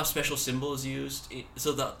there's a lot of special symbols used.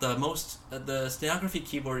 So the stenography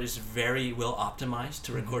keyboard is very well optimized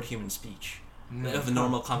to record human speech. Of a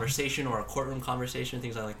normal conversation or a courtroom conversation,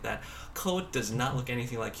 things like that. Code does not look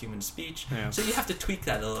anything like human speech, Yeah. so you have to tweak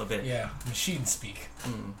that a little bit. Yeah. Machine speak.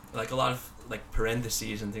 Like a lot of like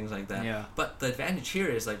parentheses and things like that. Yeah. But the advantage here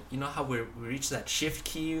is like you know how we reach that shift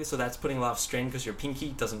key, so that's putting a lot of strain because your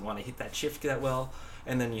pinky doesn't want to hit that shift that well,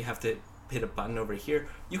 and then you have to hit a button over here.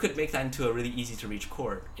 You could make that into a really easy to reach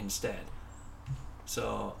chord instead.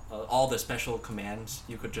 So all the special commands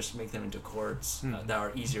you could just make them into chords that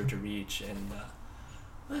are easier to reach, and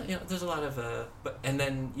there's a lot of and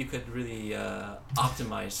then you could really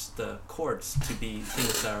optimize the chords to be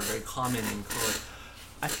things that are very common in chord.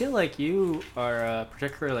 I feel like you are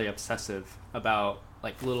particularly obsessive about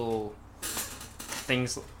like little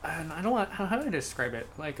things. And I don't want. How do I describe it?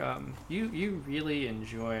 Like you really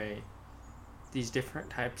enjoy these different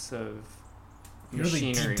types of You really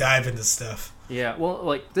machinery. deep dive into stuff. Yeah. Well,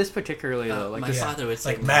 like this particularly though. Like My this, father would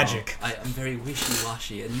say, like magic. No, I'm very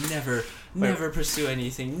wishy-washy and never pursue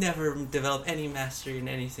anything, never develop any mastery in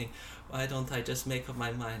anything. Why don't I just make up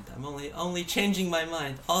my mind? I'm only changing my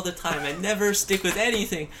mind all the time. I never stick with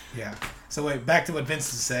anything. Yeah. So wait, back to what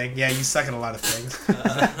Vince was saying. Yeah, you suck at a lot of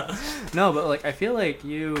things. no, but like I feel like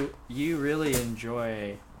you really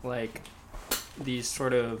enjoy like these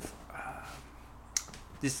sort of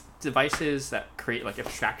these devices that create like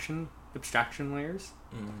abstraction layers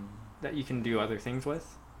that you can do other things with.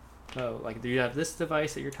 So like you have this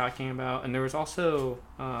device that you're talking about, and there was also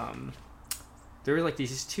there were like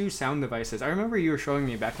these two sound devices. I remember you were showing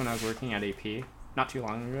me back when I was working at AP not too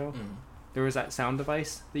long ago. There was that sound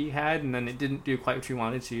device that you had, and then it didn't do quite what you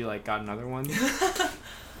wanted, so you like got another one.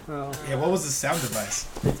 Oh. Yeah, what was the sound device?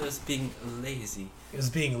 It was being lazy. It was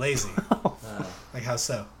being lazy. Like how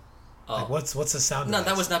so? Like what's a sound No, device?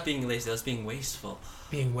 that was not being lazy. That was being wasteful.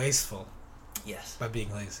 Being wasteful Yes. by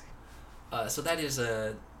being lazy. So that is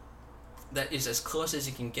as close as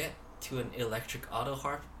you can get to an electric auto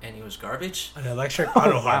harp, and it was garbage. An electric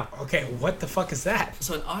auto harp. Okay, what the fuck is that?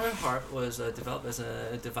 So an auto harp was developed as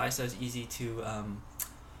a device that was easy to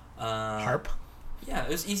Harp? Yeah, it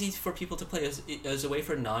was easy for people to play. It was a way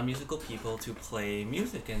for non-musical people to play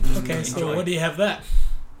music and just Okay, enjoy. so what do you have that?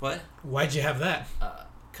 What? Why'd you have that?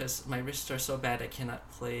 Because my wrists are so bad, I cannot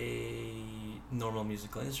play normal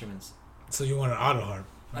musical instruments. So you want an auto harp?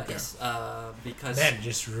 Okay. Yes, because Man,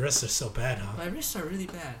 just your wrists are so bad, huh? my wrists are really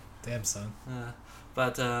bad. Damn, son.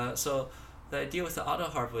 So the idea with the auto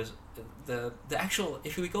harp was the actual.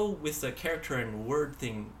 If we go with the character and word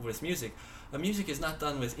thing with music, music is not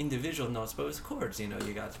done with individual notes, but with chords. You know,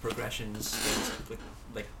 you got progressions.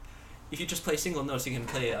 Like if you just play single notes, you can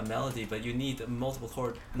play a melody, but you need multiple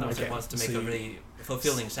chord notes Okay, at once to make so a really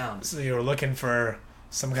fulfilling sound. So you were looking for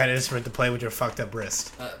some kind of instrument to play with your fucked up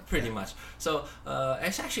wrist. Pretty much. So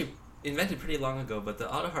it's actually invented pretty long ago, but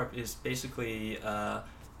the auto harp is basically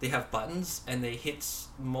they have buttons and they hit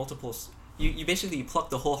multiple. You basically pluck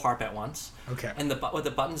the whole harp at once. Okay. And what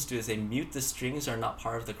the buttons do is they mute the strings that are not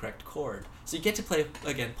part of the correct chord. So you get to play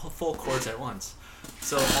again full chords at once.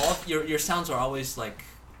 So all of your sounds are always like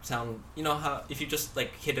sound. You know how if you just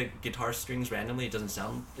like hit a guitar strings randomly, it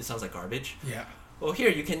sounds like garbage. Yeah. Well, here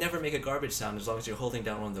you can never make a garbage sound as long as you're holding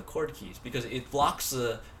down one of the chord keys because it blocks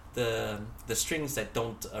the strings that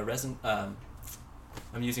don't resonate.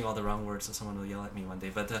 I'm using all the wrong words, so someone will yell at me one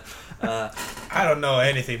day. But I don't know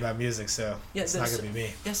anything about music, so yeah, it's not gonna be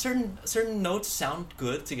me. Yeah, certain notes sound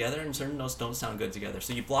good together, and certain notes don't sound good together.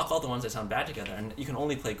 So you block all the ones that sound bad together, and you can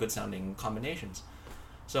only play good sounding combinations.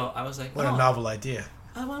 So I was like, What a novel idea.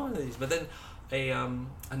 I want one of these. But then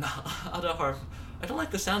an auto harp. I don't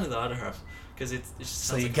like the sound of the auto harp because it just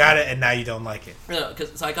So sounds you like got it, and now you don't like it. No,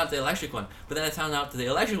 so I got the electric one, but then I found out that the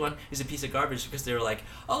electric one is a piece of garbage because they were like,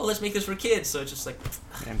 "Oh, let's make this for kids." So it's just like,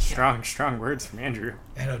 And strong words from Andrew.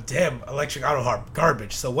 And oh damn, electric auto harp,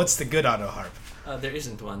 garbage. So what's the good auto harp? there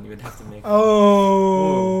isn't one. You would have to make.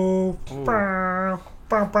 Oh. Ooh.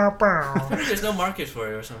 Maybe there's no market for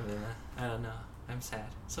it or something. I don't know. I'm sad.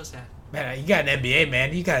 So sad. Man, you got an MBA,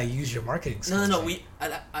 man. You gotta use your marketing skills. No.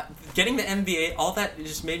 Getting the MBA, all that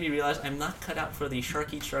just made me realize I'm not cut out for the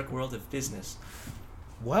shark eat shark world of business.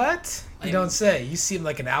 What? You I- don't say. You seem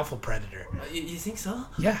like an alpha predator. You think so?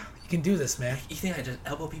 Yeah, you can do this, man. You think I just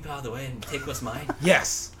elbow people out of the way and take what's mine?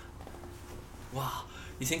 Yes. Wow.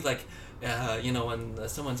 You think like, when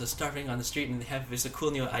someone's starving on the street and they have this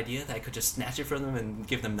cool new idea that I could just snatch it from them and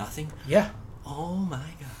give them nothing? Yeah. Oh my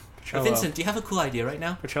god. Cello. Vincent, do you have a cool idea right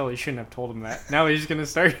now? Pacello, you shouldn't have told him that. Now he's gonna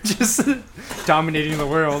start just dominating the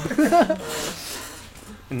world.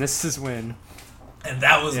 And this is when. And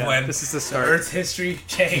that was Yeah, when this is the the start. Earth's history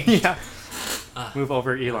changed. Yeah. Ah. Move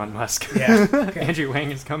over, Elon Musk. Yeah. Okay. Andrew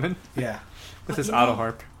Wang is coming Yeah. with But his you auto know-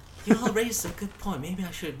 harp. You all raised a good point. Maybe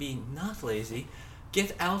I should be not lazy.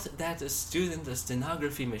 Get out that student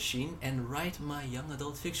stenography machine and write my young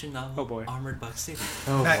adult fiction novel, Oh, boy. Armored Bug City.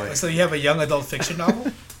 Oh Nice. boy. So you have a young adult fiction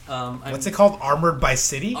novel? What's it called? called? Armored by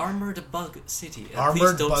City? Armored Bug City. Armored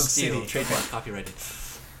Please don't Bug steal. City. Trademark, copyrighted.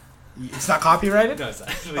 It's not copyrighted? No, it's not.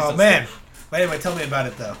 Please Oh don't man. steal. Wait, anyway, tell me about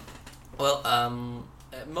it though. Well,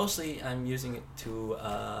 mostly I'm using it to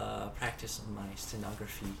practice my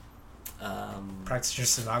stenography. Practice your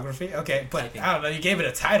stenography? Okay, but Typing. I don't know, you gave it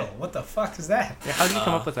a title. What the fuck is that? Yeah, how did you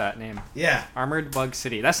come Uh, up with that name? Yeah. Armored Bug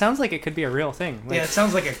City. That sounds like it could be a real thing. Like, Yeah, it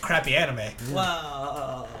sounds like a crappy anime.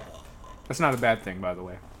 Wow. That's not a bad thing, by the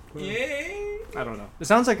way. Yay. I don't know. It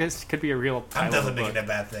sounds like it could be a real title. I'm definitely of a making book. it a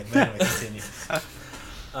bad thing. But anyway, continue.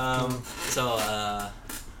 So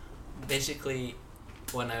basically,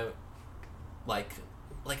 when I like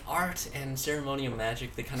art and ceremonial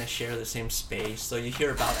magic, they kind of share the same space. So you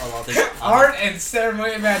hear about a lot of this Art and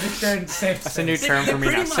ceremony and magic share in the same That's a new space. term for me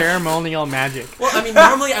Pretty now. much. Ceremonial magic. Well, I mean,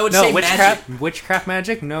 normally I would No, say witchcraft. magic. Witchcraft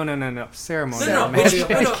magic? No. Ceremonial No, magic.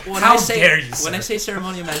 When How I say dare you, when I sir. say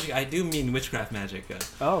ceremonial magic, I do mean witchcraft magic.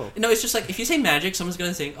 Oh, No, it's just like if you say magic, someone's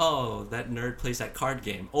gonna think, "Oh, that nerd plays that card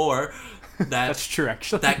game," or that that's true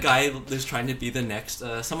actually. that guy is trying to be the next.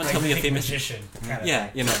 Someone tell me a famous. magician. Kind of Yeah,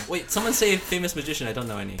 thing. you know. Wait, someone say a famous magician. I don't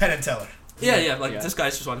know any. Penn and Teller. Yeah, like Yeah. this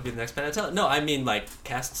guy's just want to be the next Penn and Teller. No, I mean like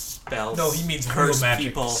cast spells. No, he means real curse magic.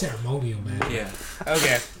 people. Ceremonial magic. Yeah.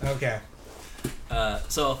 Okay.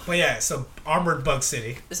 So But yeah, so Armored Bug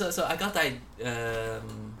City. so I got that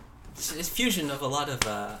it's fusion of a lot of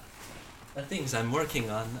things I'm working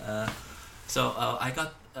on. So I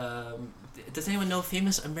got. Does anyone know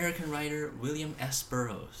famous American writer William S.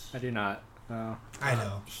 Burroughs? I do not. No. I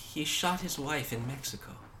know. He shot his wife in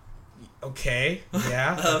Mexico. Okay.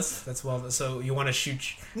 Yeah. That's well. So you want to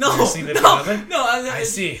shoot No, your significant no, other? no. I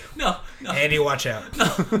see. No. Andy, watch out.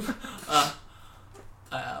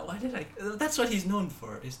 Why did I? That's what he's known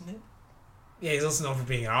for, isn't it? Yeah, he's also known for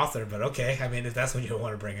being an author, but okay. I mean, if that's what you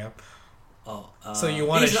want to bring up. Oh. So you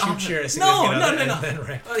want to he's an shoot author. your significant No. other and then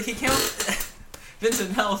right. He came up.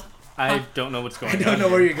 Vincent, help. I don't know what's going I on. don't know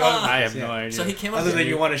where you're going. Ah. I have Yeah. no idea. So he came up. Other with than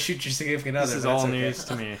you want to shoot your significant other. this is but that's all okay. news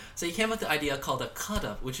to me. So he came up with the idea called a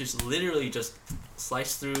cut-up, which is literally just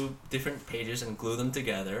slice through different pages and glue them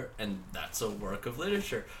together, and that's a work of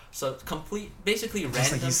literature. So basically Just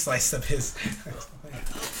random. like you sliced up his.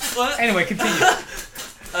 What? Anyway, continue.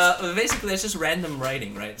 Basically, it's just random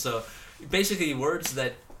writing, right? So basically, words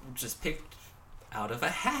that just picked out of a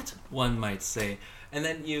hat, one might say. And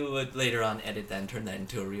then you would later on edit that and turn that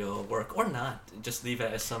into a real work, or not. Just leave it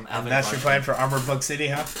as some And avant-garde. that's your plan for Armored Bug City,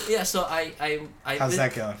 huh? Yeah, so I How's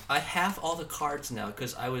that going? I have all the cards now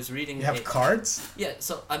because I was reading. You have cards? Yeah,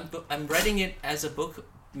 so I'm writing it as a book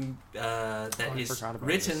that I is forgot about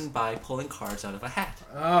written this. by pulling cards out of a hat.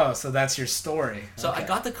 Oh, so that's your story. So I Okay.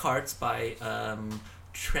 got the cards by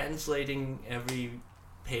translating every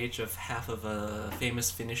page of half of a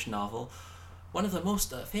famous Finnish novel. One of the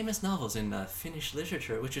most famous novels in Finnish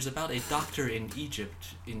literature, which is about a doctor in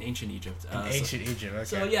Egypt, in ancient Egypt. In ancient Egypt, okay.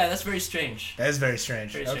 So yeah, that's very strange. That is very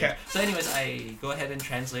strange. Very Okay. strange. So anyways, I go ahead and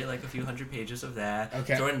translate like a few hundred pages of that.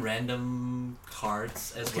 Okay. Throw in random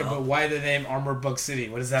cards as Okay, well. but why the name Armored Bug City?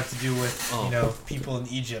 What does that have to do with, Oh. people in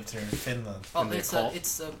Egypt or Finland? Oh, And the it's cult?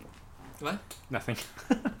 what? Nothing.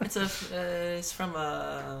 It's from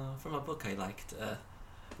a book I liked,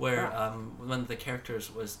 where one of the characters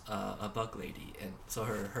was a bug lady, and so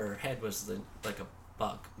her head was like a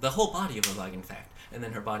bug, the whole body of a bug, in fact, and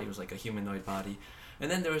then her body was like a humanoid body, and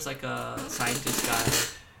then there was like a scientist guy.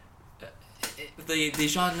 The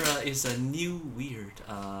genre is a new weird.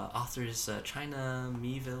 Author is China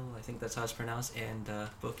Meeville, I think that's how it's pronounced, and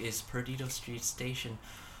book is Perdido Street Station.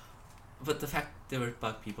 But the fact there were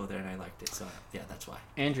bug people there and I liked it, so yeah, that's why.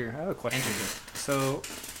 Andrew, I have a question. Andrew, So,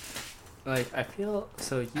 like, I feel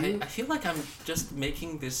I feel like I'm just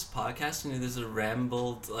making this podcast into this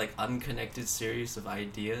rambled, like unconnected series of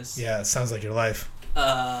ideas. Yeah, it sounds like your life.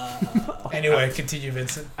 Uh, Anyway, continue,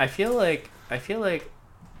 Vincent. I feel like I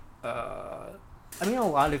mean a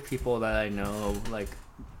lot of people that I know like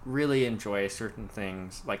really enjoy certain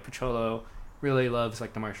things. Like Pocholo really loves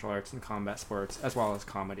like the martial arts and combat sports as well as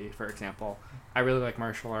comedy, for example. I really like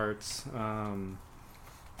martial arts.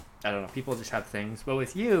 I don't know. People just have things, but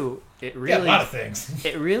with you, it really Yeah, a lot of things.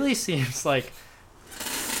 it really seems like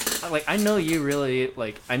I know you really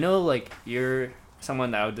like. I know like you're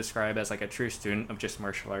someone that I would describe as like a true student of just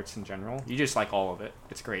martial arts in general. You just like all of it.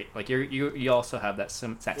 It's great. Like you also have that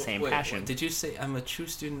same Wait, passion. Did you say I'm a true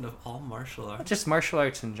student of all martial arts? Just martial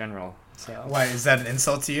arts in general. So Why, is that an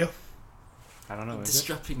insult to you? I don't know. I'm Is it?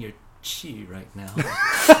 disrupting your chi right now.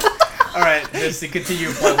 All right, just to continue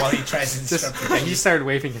your point while he tries to Just, disrupt and you. he started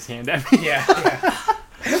waving his hand at me. Yeah.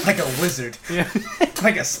 Like a wizard. Yeah.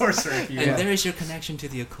 Like a sorcerer, if you And will. there is your connection to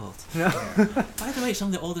the occult. No. Yeah. By the way, some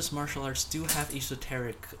of the oldest martial arts do have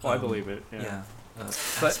esoteric. Oh, I believe it. Yeah. Yeah. But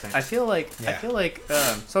aspects. I feel like Yeah.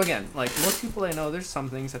 so again, like most people I know, there's some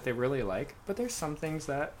things that they really like, but there's some things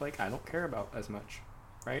that like I don't care about as much,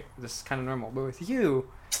 right? This is kind of normal. But with you,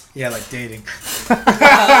 Yeah, like dating.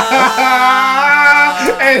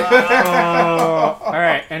 oh, all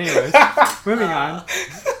right. Anyways, moving on.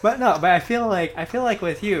 But I feel like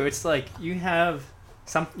with you, it's like you have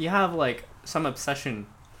like some obsession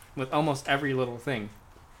with almost every little thing.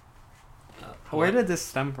 Where did this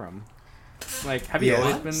stem from? Like, have you Yeah.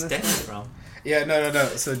 always What? been Stem this? from? Yeah, no.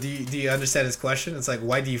 So do you understand his question? It's like,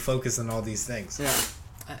 why do you focus on all these things? Yeah.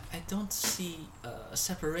 I don't see a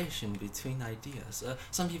separation between ideas.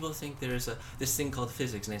 Some people think there's this thing called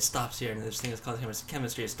physics and it stops here, and this thing that's called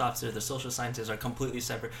chemistry, it stops there. The social sciences are completely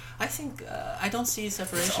separate. I think I don't see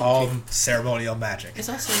separation. It's all between- ceremonial magic. It's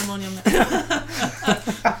all ceremonial.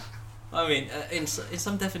 I mean, in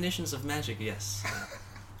some definitions of magic, yes.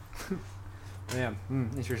 Yeah.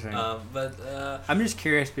 Interesting. But I'm just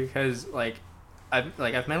curious because I've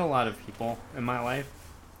met a lot of people in my life,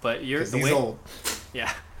 but you're 'Cause the he's way. old. Yeah,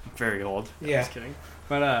 very old. Yeah. Just kidding.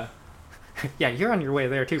 But yeah, you're on your way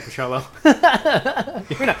there too, Pocholo.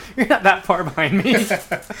 you're not that far behind me. I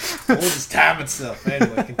Old as time itself.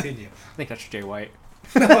 Anyway, continue. think that's Jay White.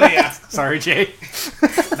 Oh yeah. Sorry, Jay.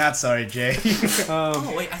 Not sorry, Jay.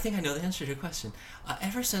 oh wait, I think I know the answer to your question.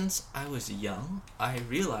 Ever since I was young, I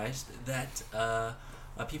realized that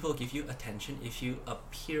people give you attention if you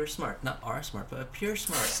appear smart. Not are smart, but appear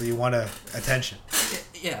smart. So you want attention.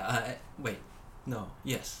 Yeah. Wait. No.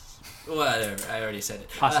 Yes. Whatever. I already said it.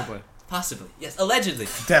 Possibly. Possibly. Yes. Allegedly.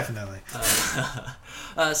 Definitely.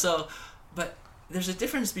 But there's a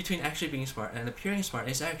difference between actually being smart and appearing smart.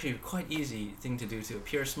 It's actually a quite easy thing to do to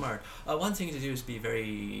appear smart. One thing to do is be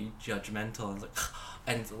very judgmental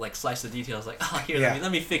and slice the details. Like, here, Yeah.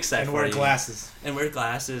 let me fix that And for wear you. glasses. And wear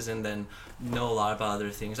glasses, and then know a lot about other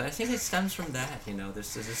things. I think it stems from that.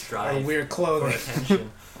 There's this Or drive weird for clothing.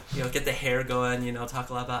 attention. Get the hair going. Talk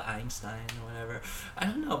a lot about Einstein or whatever. I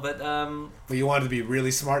don't know, but But you wanted to be really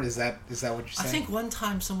smart. Is that what you're saying? I think one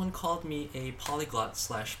time someone called me a polyglot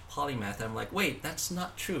 / polymath, and I'm like, wait, that's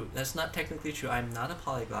not true. That's not technically true. I'm not a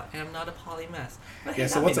polyglot, and I'm not a polymath. But hey, Yeah.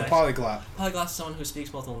 So that'd what's be a nice. polyglot? Polyglot's someone who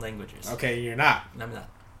speaks multiple languages. Okay, you're not. And I'm not.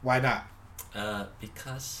 Why not?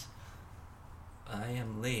 Because I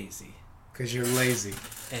am lazy. Because you're lazy.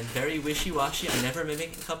 And very wishy-washy. I never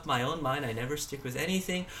make up my own mind. I never stick with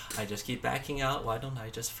anything. I just keep backing out. Why don't I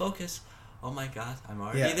just focus? Oh my God, I'm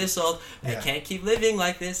already Yeah. this old. I Yeah. can't keep living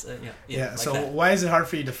like this. Yeah. like So that. why is it hard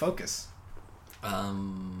for you to focus?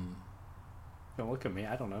 Um. Don't look at me.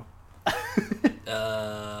 I don't know.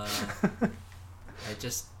 I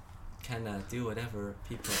just kind of do whatever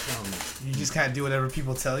people tell me. You just kind of do whatever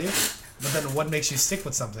people tell you. But then what makes you stick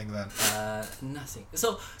with something then? Nothing.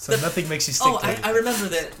 So Nothing makes you stick to I anything. remember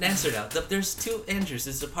the answer now. There's two Andrews.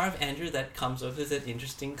 There's the part of Andrew that comes up with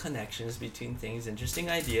interesting connections between things, interesting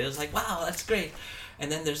ideas, like, wow, that's great.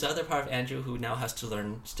 And then there's the other part of Andrew who now has to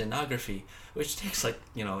learn stenography, which takes a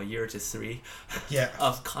year to 3 Yeah.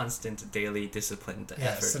 of constant daily disciplined Yeah.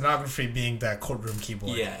 effort. Stenography being that courtroom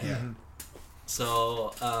keyboard. Yeah. Yeah. Mhm.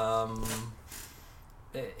 So, I'm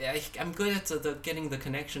good at the getting the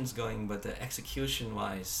connections going, but the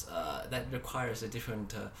execution-wise, that requires a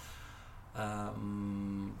different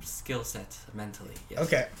skill set mentally. Yes.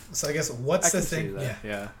 Okay. So I guess I what's can the see thing? that.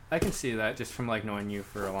 Yeah, I can see that just from knowing you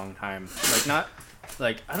for a long time. I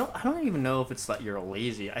don't even know if it's that you're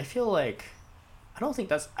lazy. I feel like I don't think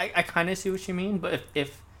that's. I kind of see what you mean, but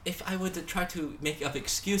If I would try to make up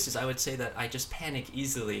excuses, I would say that I just panic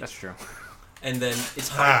easily, that's true. and then it's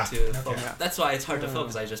hard to okay. focus. Yeah. That's why it's hard to Yeah.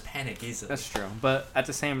 focus. I just panic easily. That's true. But at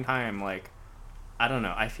the same time, I don't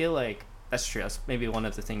know. I feel like That's true. That's maybe one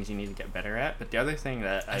of the things you need to get better at. But the other thing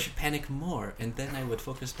that I should panic more, and then I would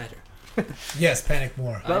focus better. Yes, panic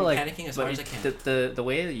more. But I'm like, panicking as but hard as I can. The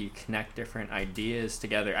way that you connect different ideas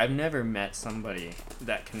together, I've never met somebody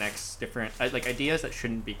that connects different like ideas that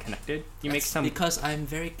shouldn't be connected. You make That's some. because I'm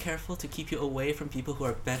very careful to keep you away from people who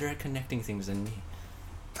are better at connecting things than me.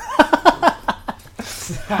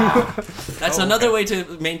 That's another way to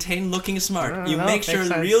maintain looking smart. You No, make makes sure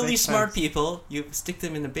sense, really makes smart sense. people, you stick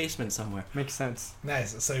them in the basement somewhere. Makes sense.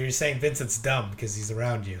 Nice. So you're saying Vincent's dumb because he's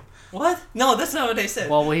around you. What? No, that's not what I said.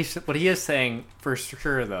 Well, what he is saying for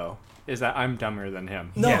sure though is that I'm dumber than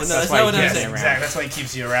him. No, Yes, no, that's why not what he I Yes, gets said. around. exactly. That's why he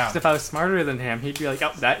keeps you around. 'Cause if I was smarter than him, he'd be like,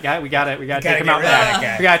 "Oh, that guy, we gotta take gotta him get out rid of that back.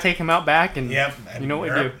 guy." We gotta take him out back, and Yep. you know what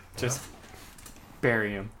we do? Just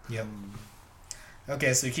bury him." Yep.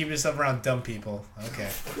 Okay, so you keep yourself around dumb people. Okay.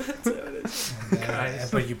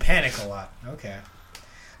 But you panic a lot. Okay.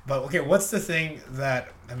 But okay, what's the thing that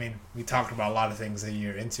we talked about a lot of things that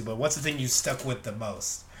you're into, but what's the thing you stuck with the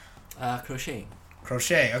most? Crocheting.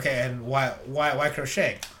 Crochet. Okay, and why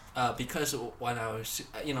crochet? Because when I was,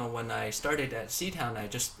 when I started at Seatown, I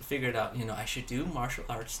just figured out, I should do martial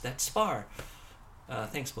arts that spar.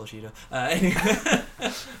 Thanks, Bullshido. Anyway,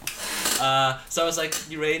 so I was like,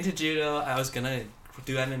 right into judo. I was gonna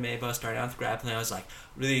do MMA, but I was starting out with grappling. I was like,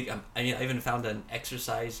 really, I even found an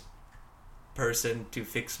exercise person to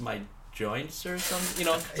fix my joints or something.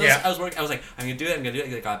 So Yeah. I was working. I was like, I'm gonna do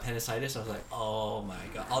it. I got appendicitis. I was like, oh my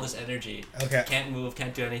god, all this energy. Okay. Can't move.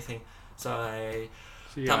 Can't do anything. So I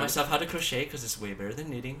So, taught myself how to crochet because it's way better than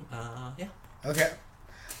knitting. Yeah. Okay.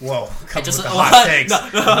 Whoa, come just with the hot takes. no,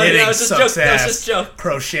 Knitting that was just sucks joke. That was ass. just joke.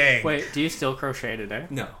 Crocheting. Wait, do you still crochet today?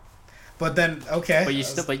 No. But then, okay.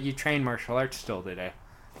 But you train martial arts still today.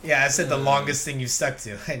 Yeah, I said the longest thing you stuck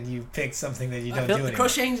to, and you picked something that you don't do anymore.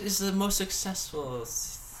 Crocheting is the most successful.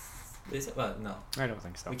 Is it? Well, no, I don't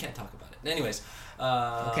think so. we can't talk about it. Anyways.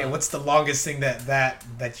 Okay, what's the longest thing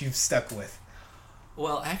that you've stuck with?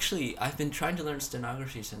 Well, actually, I've been trying to learn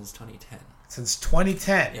stenography since 2010. Since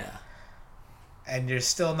 2010. Yeah. And you're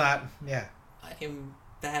still not, yeah. I am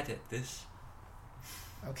bad at this.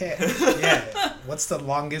 Okay. Yeah. What's the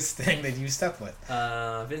longest thing that you stuck with?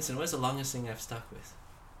 Vincent, what's the longest thing I've stuck with?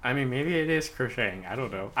 I mean, maybe it is crocheting. I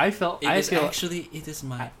don't know. It is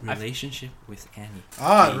my I- relationship with Annie.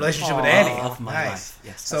 Ah, The relationship with Aw. Annie. Of my Nice. life.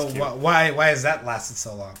 Yes. So that's cute. why has that lasted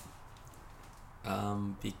so long?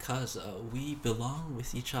 Because we belong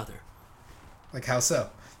with each other. Like how so?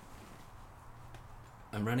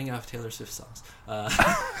 I'm running out of Taylor Swift songs.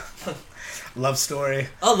 Love Story,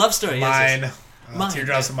 Oh, Love Story. Yes, Mine, yes. Mine,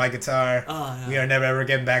 Teardrops yeah. on My Guitar, Oh, yeah. We Are Never Ever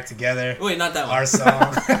Getting Back Together, Wait, not that one. our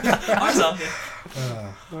song. Our song.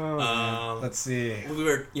 Oh, Let's see. We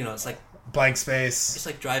were, it's like Blank Space, it's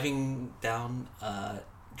like driving down on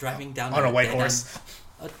a a white dead horse,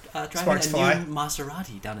 end, driving Sparks a fly. new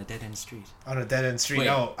Maserati down a dead end street. on a dead end street. Wait.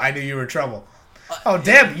 Oh, I Knew You Were Trouble. Oh,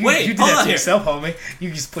 damn, you did hold that on to here. yourself, homie.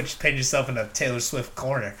 You just paint yourself in a Taylor Swift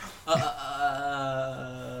corner.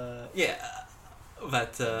 Yeah,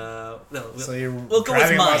 but no, So you're we'll go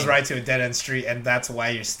driving a with Mine. Maserati to a dead end street, and that's why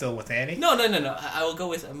you're still with Annie? No. I will go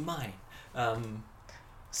with Mine.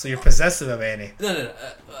 So you're possessive of Annie. No.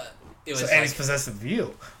 It was So like, Annie's possessive of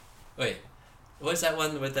you. wait, what's that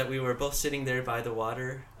one with that we were both sitting there by the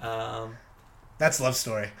water? That's Love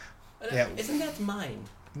Story. Yeah. Isn't that Mine?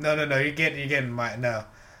 No, you're getting my no.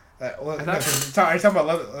 Well, I no, thought- 'cause are you talking about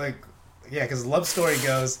love? Like, yeah, because Love Story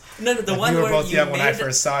goes. No, the Like, one we were where both you young when I made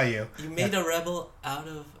first saw you. you made a rebel out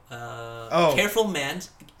of Oh. careful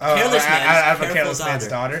man's Oh, careless man's out of a careful careless man's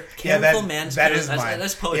daughter. Yeah, Careful man's that careless- is mine.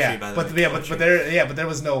 that's poetry, yeah, by the but way, yeah, poetry. but there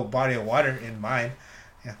was no body of water in mine.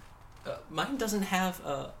 Mine doesn't have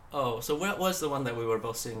so what was the one that we were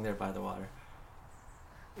both sitting there by the water?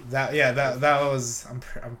 That was I'm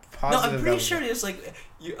No, positive. I'm that pretty was- sure it was like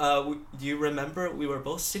you. Do you remember we were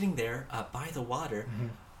both sitting there by the water?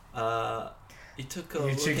 It took a You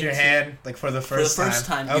look shook your into- hand like for the for the first first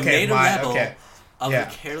time. You Okay, made a mine. rebel Okay, of yeah.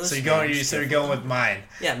 a careless. So you're going. man's So you're careful going with mine.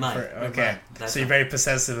 Yeah, mine. For- With okay. mine. That's So you're fine. very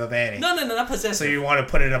possessive of Annie. No, not possessive. So you want to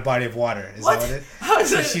put it in a body of water? Is What? that what it is? How is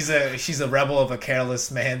So it? she's a rebel of a careless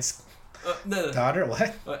man's No. daughter.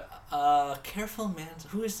 What? Careful man's.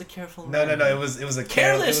 Who is the careful No, man? it was a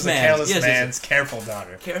careless man's. Yes, yes, man's careful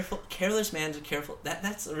daughter. Careless man's careful.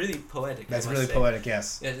 That's really poetic. I That's must really say. poetic.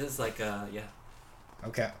 Yes. Yeah, it's like yeah.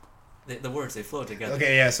 Okay. The words they flow together.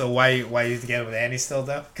 Okay. Yeah. So why you together with Annie still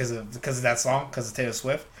though? Because of that song? Because of Taylor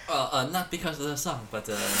Swift? Not because of the song, but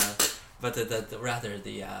rather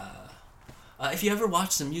the. If you ever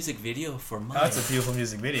watch the music video for Mine, Oh, it's a beautiful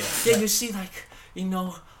music video. yeah, you see like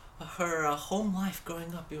her home life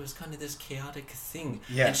growing up, it was kind of this chaotic thing.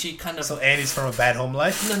 Yeah. And she kind of. So Annie's from a bad home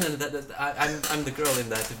life. No, I'm the girl in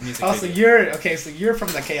that music Oh, video. so you're okay. So you're from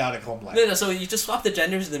the chaotic home life. No, so you just swap the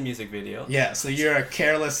genders in the music video. Yeah. So you're a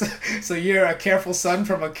careless. So you're a careful son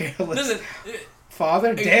from a careless No,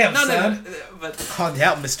 father. Damn, no, son. but Calm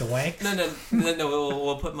down, Mr. Wang. no,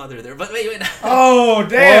 we'll put mother there. But wait. Oh,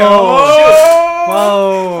 damn. Whoa.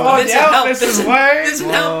 Whoa. Calm Vincent, down, help, Mrs. Vincent. Wang.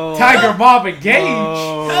 Vincent, help. Tiger Mob engaged.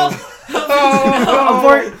 Help!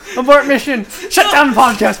 Oh. Abort mission. Shut down the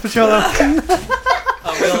podcast, Pacholo.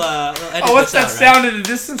 We'll edit Oh, what's this that out, sound in the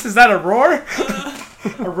distance? Is that a roar?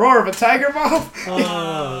 A roar of a tiger mob?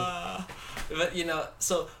 Right? But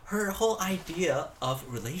so her whole idea of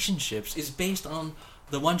relationships is based on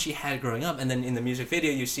the one she had growing up, and then in the music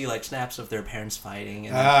video you see like snaps of their parents fighting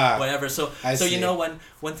and whatever. So I see.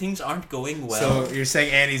 when things aren't going well. So you're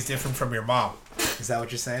saying Annie's different from your mom? Is that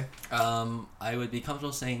what you're saying? I would be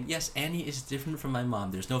comfortable saying yes. Annie is different from my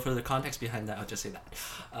mom. There's no further context behind that. I'll just say that.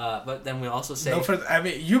 But then we'll also say No, I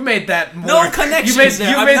mean, you made that more. no connections. You made, there.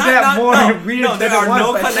 you I'm made not- that not- more no, weird no, than there it are was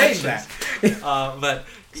no by saying connections. that. But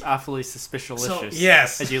It's awfully suspicious.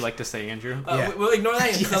 Yes. As you like to say, Andrew. Yeah. we'll ignore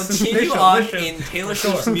that and Yes, continue mission, on mission. in Taylor For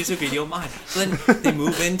sure. Swift's music video Mine. So then they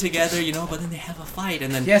move in together, but then they have a fight,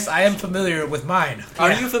 and then Yes, I am familiar with mine.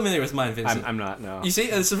 are Yeah. you familiar with Mine, Vincent? I'm not, no. You see,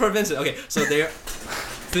 this is for Vincent. Okay, so they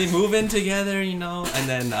move in together, and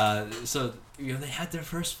then they had their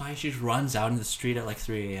first fight. She runs out in the street at like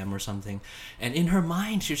 3 a.m. or something, and in her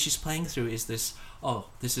mind, she's playing through is this. Oh,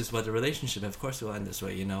 this is what the relationship. Of course, will end this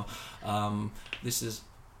way. This is,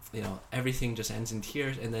 everything just ends in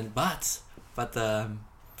tears, and then but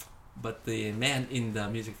the man in the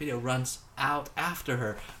music video runs out after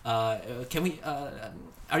her. Can we?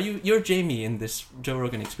 You're Jamie in this Joe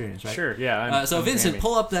Rogan Experience, right? Sure, yeah. So I'm Vincent, Jamie.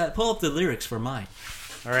 pull up the lyrics for Mine.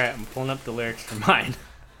 All right, I'm pulling up the lyrics for mine.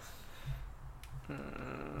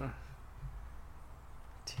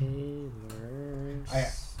 Taylor's.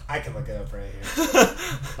 I can look it up right here.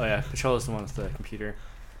 Oh yeah, Pacholo's the one with the computer.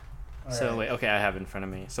 So Alright. wait, okay, I have it in front of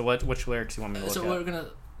me. So which lyrics do you want me to look So at? we're gonna.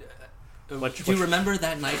 Which- do you which- remember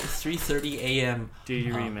that night, 3:30 a.m.? Do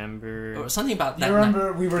you remember? Or something about You that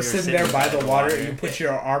remember night. we were sitting there by the water and you put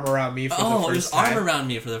your arm around me for the Oh, it was first time. arm around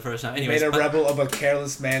me for the first time. You Anyways, made a but- rebel of a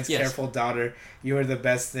careless man's Yes. careful daughter. You are the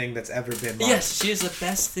best thing that's ever been mine. Yes, she is the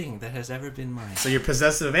best thing that has ever been mine. So you're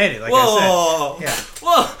possessive of Annie, like Whoa! I said. Yeah.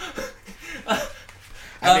 Whoa!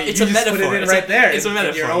 I mean, it's you a just metaphor. put it in It's right there. It's a in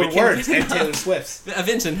metaphor. your We own can't- words and Taylor Swift's.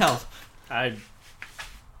 Vincent, help.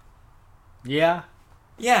 Yeah.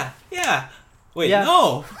 Yeah. Wait, Yeah.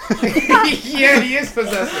 no. Yeah, he is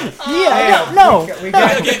possessive. Yeah. No. We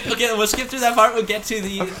got Okay, we'll skip through that part. We'll get to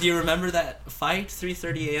the. Do you remember that fight,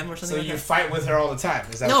 3:30 a.m. or So something? you like fight with her all the time?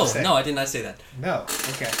 Is that that? what you're saying? No, I did not say that. No.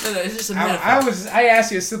 Okay. No, it's just a metaphor. I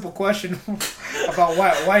asked you a simple question about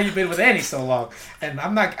why you've been with Annie so long, and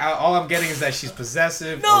I'm not. All I'm getting is that she's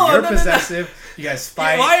possessive. No, or you're no, no, no. possessive. You guys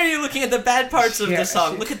fight. Why are you looking at the bad parts of Yeah, the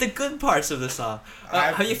song? she- Look at the good parts of the song.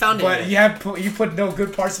 I- Have you found it? But yet? you put no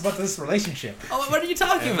good parts about this relationship. Oh, what are you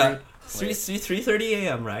talking Every- about? wait. 3:30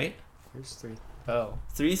 a.m. Right? Where's 3? Oh,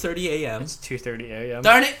 3:30 a.m. it's 2:30 a.m.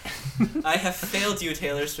 Darn it! I have failed you,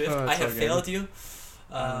 Taylor Swift. Oh, I it's have all good. failed you.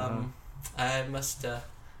 I must. Yeah,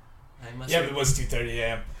 but it was 2:30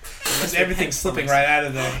 a.m. must Everything's repent slipping for right out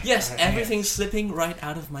of there. Yes, everything's slipping right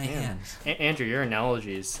out of my hands. Andrew, your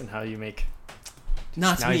analogies and how you make.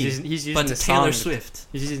 Not Now me, he's using but the Taylor song. Swift.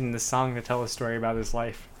 He's using the song to tell a story about his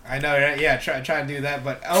life. I know, right? Yeah, try and do that,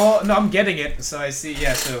 but no, I'm getting it. So I see.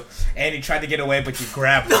 Yeah, so Annie tried to get away, but you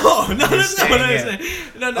grabbed her. No, You're that's not staying what I in. was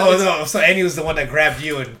saying. No, Oh it's- no! So Annie was the one that grabbed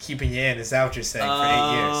you and keeping you in. Is that what you're saying? For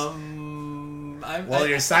 8 years. Well,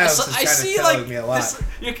 your silence is trying to tell me a lot.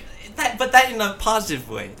 But that in a positive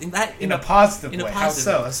way. In a positive in a way.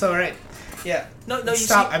 positive How so? So right. Yeah. No, you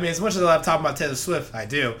Stop. see. I mean, as much as I'm talking about Taylor Swift, I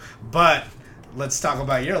do. But let's talk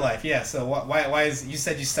about your life. Yeah. So why is you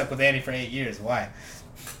said you stuck with Annie for 8 years? Why?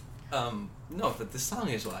 No, but the song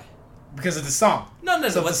is why. Because of the song. No.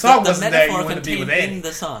 So if but the song the wasn't there, you metaphor wouldn't be with contained Annie. in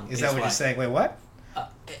the song. Is that what why. you're saying? Wait, what?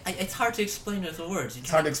 It's hard to explain with the words. It's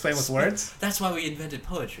hard to explain with words. That's why we invented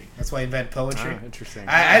poetry. That's why you invent poetry. Oh, interesting.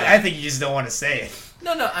 I think you just don't want to say it.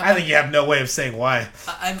 No, I think you have no way of saying why.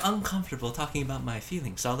 I'm uncomfortable talking about my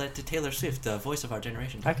feelings. So I'll let Taylor Swift, the voice of our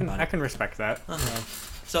generation, talk about I it. can respect that. Uh-huh.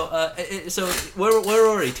 So where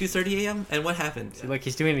were we? 2:30 a.m. And what happened? See, look,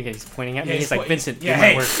 he's doing it again. He's pointing at Yeah, me. He's like, Vincent, yeah, do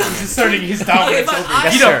hey, my work. he's asserting his dominance Okay, over but you.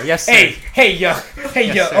 Yes, You don't- sir. Yes, sir. Hey, yo. Hey,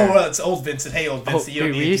 Yes, yo. sir. Oh, well, it's old Vincent. Hey, old Oh, Vincent. You don't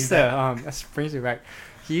dude, we need to do used to. that. That brings me back.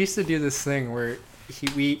 He used to do this thing where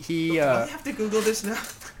he I have to Google this now.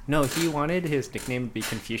 no, he wanted his nickname to be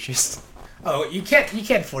Confucius. Oh, you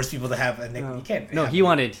can't force people to have a nickname. No, You can't. no have he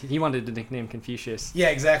wanted the nickname Confucius. Yeah,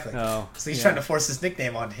 exactly. Oh, So he's yeah. trying to force his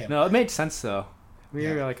nickname onto him. No, it made sense though. We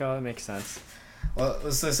Yeah. were like, oh, it makes sense.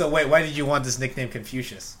 Well, so wait, why did you want this nickname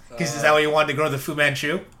Confucius? Because is that why you wanted to grow the Fu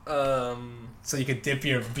Manchu? So you could dip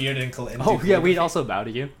your beard in Oh yeah, calligraphy? we'd also bow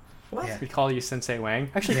to you. What? Yeah. We call you Sensei Wang.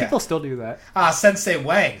 Actually, Yeah. people still do that. Sensei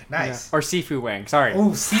Wang. Nice. Yeah. Or Sifu Wang. Sorry.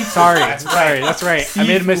 Ooh, seafood. Sorry. That's Sorry. right. That's right. I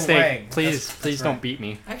made a Sifu mistake. Wang. Please, That's please right. don't beat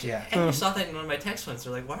me. Actually, Yeah. and you saw that in one of my texts once.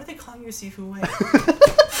 They're like, "Why are they calling you Sifu Wang?"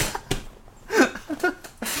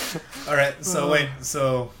 All right. So wait.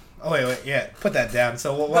 Wait. Yeah. Put that down.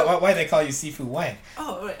 So why they call you Sifu Wang?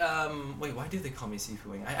 Oh, wait. Why do they call me Sifu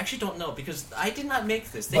Wang? I actually don't know because I did not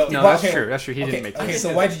make this. They But- did. No, Well, that's okay. true. That's true. He didn't make that. Okay. did So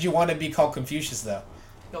do why that. did you want to be called Confucius though?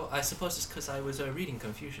 No, I suppose it's because I was reading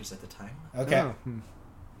Confucius at the time, Okay. Oh,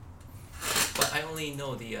 but I only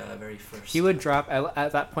know the very first. He would drop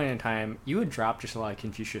at that point in time. You would drop just a lot of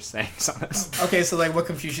Confucius sayings on us. Okay. So like, what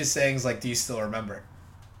Confucius sayings like do you still remember?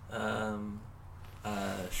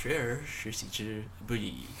 学而时习之，不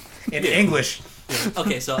亦。 In English.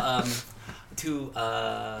 Okay, so to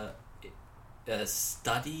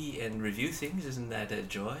study and review things, isn't that a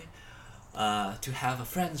joy? To have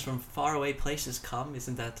friends from faraway places come,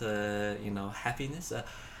 isn't that happiness?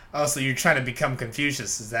 Oh, so you're trying to become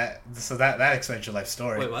Confucius? Is that so? That explains your life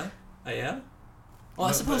story. Wait, what? I am. Well, I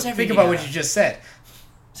But- suppose but everything. think about what you just said.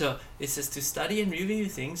 So it says to study and review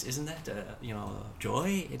things, isn't that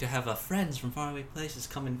joy? To have friends from faraway places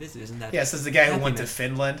come and visit, isn't that? Yeah, says the guy who went to happiness?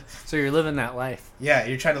 Finland. So you're living that life. Yeah,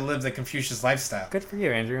 you're trying to live the Confucius lifestyle. Good for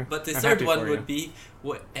you, Andrew. But the I'm third happy one for would you.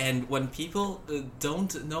 be, and when people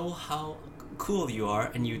don't know how cool you are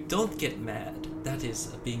and you don't get mad, that is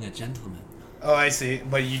being a gentleman. Oh, I see.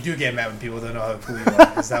 But you do get mad when people don't know how cool you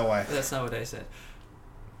are. Is that why? That's not what I said.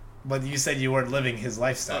 But you said you weren't living his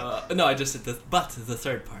lifestyle. No, I just said but the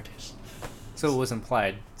third part is. So it was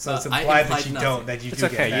implied. So it's I implied that implied you nothing. don't. That you It's do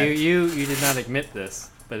get okay. mad. You did not admit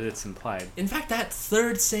this, but it's implied. In fact, that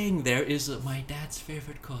third saying there is my dad's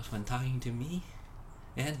favorite quote when talking to me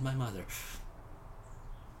and my mother.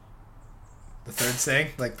 The third saying,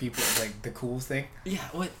 like people, like the cool thing. Yeah,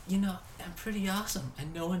 I'm pretty awesome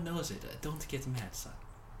and no one knows it. Don't get mad, son.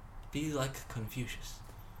 Be like Confucius.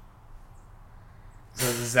 So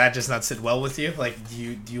does that just not sit well with you? Like,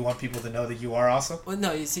 do you want people to know that you are awesome Well,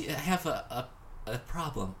 no, you see, I have a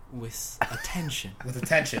problem with attention. with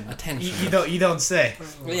attention? Attention. You don't say.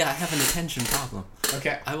 Well, yeah, I have an attention problem.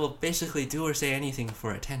 Okay. I will basically do or say anything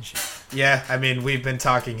for attention. Yeah, I mean we've been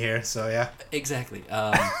talking here, so yeah. Exactly.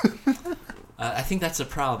 I think that's a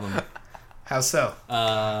problem. How so?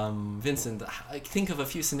 Vincent, I think of a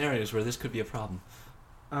few scenarios where this could be a problem.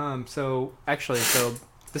 So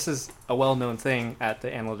this is a well-known thing at the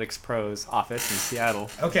Analytics Pros office in Seattle.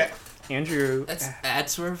 Okay. Andrew, That's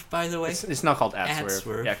AdSwerve, by the way. it's not called AdSwerve.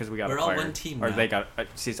 AdSwerve. Yeah, because we got We're all acquired. one team Or now. they got.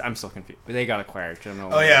 See, I'm still confused. They got acquired. I don't know.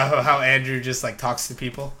 Oh yeah, how Andrew just like talks to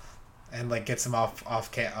people, and like gets them off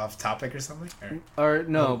topic or something. Or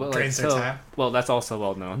no, Oh, but like drains their so. time? Well, that's also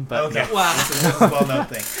well known. But Okay. no. Wow. That's a well-known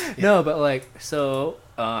thing. Yeah. No, but like so,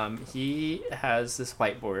 he has this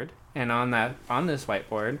whiteboard, and on this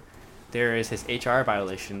whiteboard, there is his HR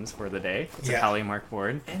violations for the day. It's a Yeah. tally mark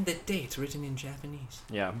board. And the date written in Japanese.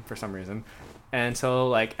 Yeah, for some reason. And so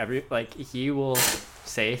like he will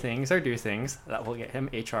say things or do things that will get him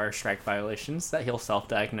HR strike violations that he'll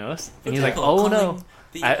self-diagnose. For And he's like, example, "Oh no. calling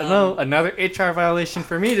the, I don't know, another HR violation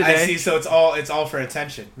for me I today." see. So it's all for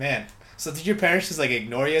attention, man. So did your parents just like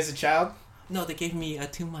ignore you as a child? No, they gave me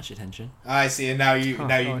too much attention. I see, and now you Huh,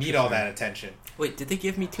 need all interesting. that attention. Wait, did they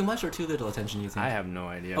give me too much or too little attention, you think? I have no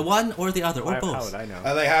idea. One or the other, or How both. would I know?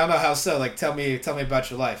 I don't know how so. Like, tell me about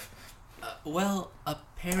your life. Well, Are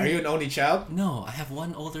apparently... you an only child? No, I have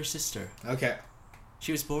one older sister. Okay,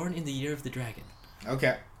 She was born in the year of the dragon.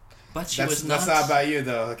 okay. But she was not... That's not about you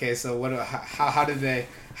though. Okay, so what?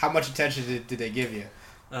 How much attention did they give you?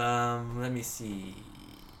 Let me see.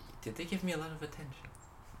 Did they give me a lot of attention?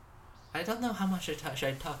 I don't know how much should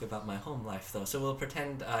I talk about my home life though, so we'll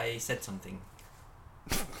pretend I said something.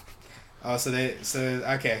 Oh, so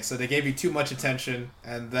they gave you too much attention,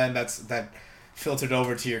 and then that filtered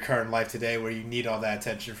over to your current life today, where you need all that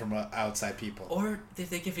attention from outside people. Or did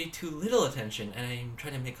they give you too little attention and I'm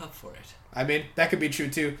trying to make up for it? I mean, that could be true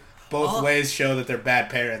too. Both Oh. ways show that they're bad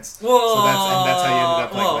parents. Whoa! So that's how you ended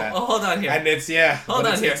up like Whoa, that. Oh, hold on here. And it's yeah. Hold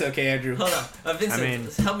but on it's here. okay, Andrew. Hold on. Vincent, I mean-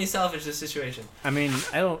 help me salvage this situation. I mean,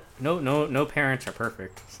 I don't. No parents are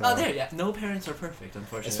perfect. So. Oh, there, yeah. No parents are perfect,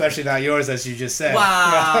 unfortunately. Especially not yours, as you just said.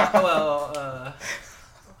 Wow. Well,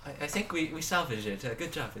 I think we salvaged it.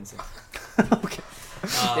 Good job, Vincent. Okay.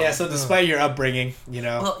 Yeah, so despite your upbringing,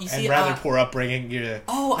 Well, you see, and rather poor upbringing, I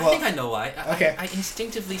well, think I know why. Okay. I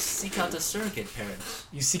instinctively seek out the surrogate parents.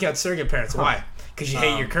 you seek out surrogate parents. Why? Because you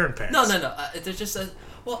hate your current parents. No. They're just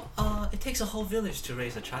it takes a whole village to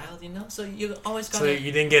raise a child, So you always gotta. So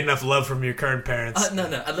you didn't get enough love from your current parents. No.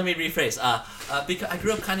 Let me rephrase. Because I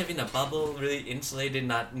grew up kind of in a bubble, really insulated,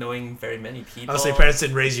 not knowing very many people. Oh, so your parents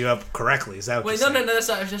didn't raise you up correctly. Is that what Wait, you're no, saying? that's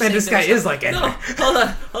not. I was just Man, saying this there guy was is like no,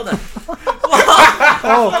 Ender. hold on.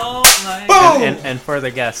 Oh my. Boom! And for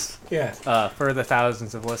the guests, Yeah. for the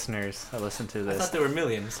thousands of listeners that listen to I this. thought there were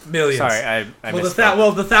millions. Millions. Sorry, I Well, missed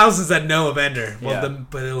the thousands that know of Ender. Well, Yeah.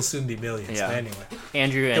 but it'll soon be millions. Yeah. But anyway.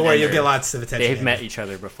 Andrew and Don't worry, you'll Ender, get lots of attention. they've met Ender. each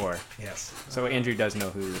other before, Yes. so Andrew does know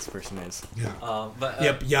who this person is. Yeah. But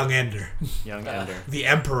Yep, young Ender. Young Ender. The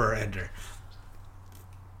Emperor Ender.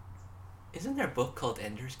 Isn't there a book called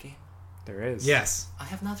Ender's Game? There is. Yes. I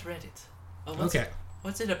have not read it. Okay.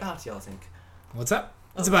 What's it about, y'all think? What's up?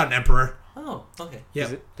 It's Oh. about an emperor. Oh, okay. Yeah.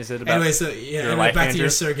 Is it about? Anyway, so yeah, your anyway, life, back to Andrew? your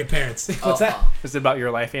surrogate parents. Oh, What's that? Is it about your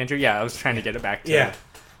life, Andrew? Yeah, I was trying to get it back to. Yeah.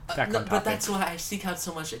 Back on But topic. that's why I seek out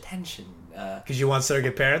so much attention. Because you want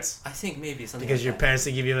surrogate parents? I think maybe something Because like your that. parents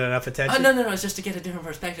didn't give you enough attention? No, it's just to get a different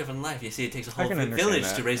perspective on life. You see, it takes a whole can understand village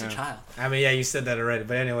that, to raise a yeah. child. I mean, yeah, you said that already.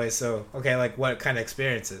 But anyway, so, okay, like, what kind of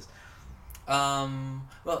experiences?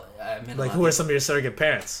 Well, I met Like, a who lot are some of your surrogate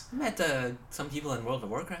parents? I met some people in World of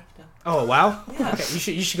Warcraft. Yeah. Oh, wow? Yeah.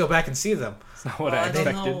 Okay, you should go back and see them. That's not what Well, I I don't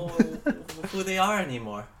expected. know who they are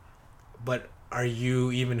anymore. But are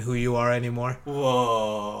you even who you are anymore?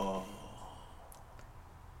 Whoa.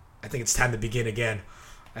 I think it's time to begin again,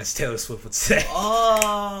 as Taylor Swift would say.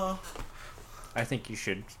 Oh. I think you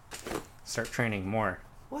should start training more.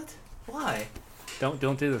 What? Why? Don't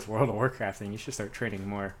do this World of Warcraft thing. You should start training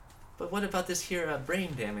more. But what about this here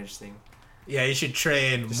brain damage thing? Yeah, you should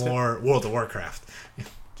train Just more World of Warcraft.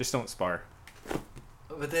 Just don't spar.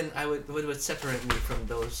 But then I would what would separate me from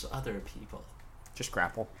those other people? Just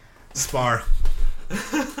grapple. Spar.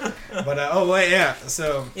 But, oh, wait, yeah,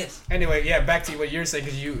 so... Yes. Anyway, yeah, back to what you were saying,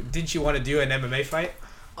 because didn't you want to do an MMA fight?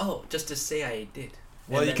 Oh, just to say I did.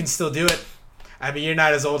 Well, And you then can still do it. I mean, you're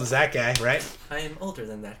not as old as that guy, right? I am older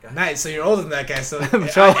than that guy. Nice, so you're older than that guy, so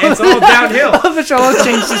Michelle- it's all downhill. Michelle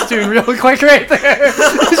changed his tune real quick right there. It's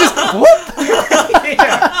just whoop.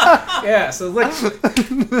 Yeah, so look,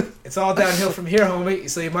 it's all downhill from here, homie,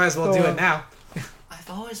 so you might as well do it now. I've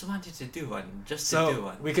always wanted to do one, just to do So,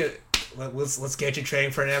 one. we could... Let's get you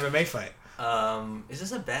training for an MMA fight. Is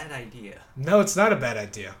this a bad idea? No, it's not a bad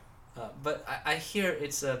idea. But I hear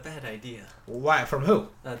it's a bad idea. Why? From who?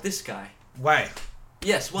 This guy. Why?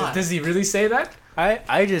 Yes, why? Does he really say that?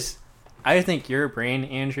 I think your brain,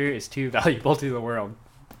 Andrew, is too valuable to the world.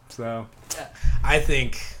 So I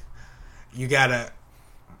think you gotta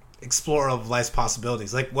explore all of life's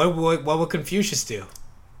possibilities. Like, what would Confucius do?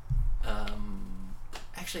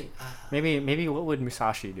 Actually, maybe what would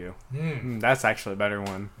Musashi do? That's actually a better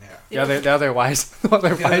one. Yeah. The other wise wise The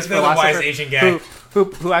other philosopher wise Asian guy.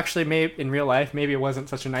 who actually made in real life maybe wasn't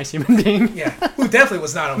such a nice human being. Yeah, who definitely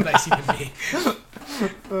was not a nice human being.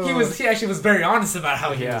 He actually was very honest about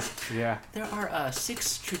how he was. Yeah. there are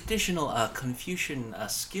 6 traditional Confucian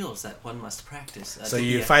skills that one must practice. So to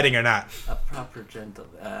you be fighting or not? a proper gentle.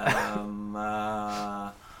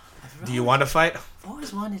 Do you want to fight? I've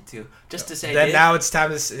always wanted to, just to say. Then it. now it's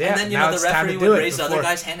time to. Yeah, And then now the it's time referee to do would it raise the other before-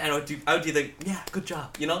 guy's hand, and I would do the good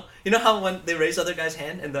job. You know how when they raise the other guy's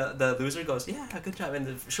hand and the loser goes good job, and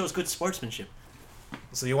it shows good sportsmanship.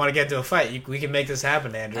 So you want to get into a fight? We can make this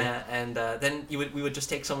happen, Andrew. And then we would just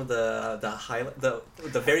take some of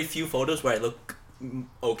the very few photos where I look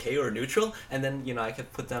okay or neutral, and then I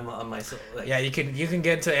could put them on my Yeah, you can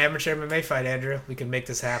get into an amateur MMA fight, Andrew. We can make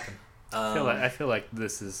this happen. I feel like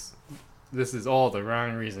this is all the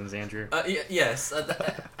wrong reasons, Andrew. Yes.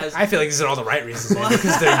 I feel like these are all the right reasons, Andrew,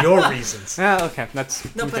 because they're your reasons. Okay, that's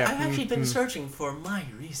No, but okay. I've actually been searching for my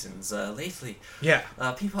reasons lately. Yeah.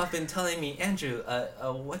 People have been telling me, Andrew,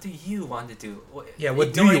 what do you want to do? Yeah,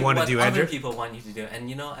 what do you Ignoring want to what do, other Andrew? people want you to do,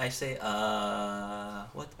 and I say,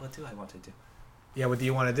 what do I want to do? Yeah, what do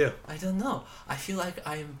you want to do? I don't know. I feel like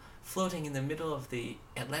I'm floating in the middle of the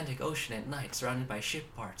Atlantic Ocean at night, surrounded by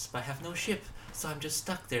ship parts, but I have no ship, so I'm just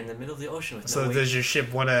stuck there in the middle of the ocean with So no way. does your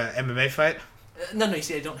ship want a MMA fight? No, you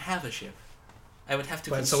see, I don't have a ship. I would have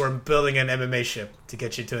to. So we're building an MMA ship to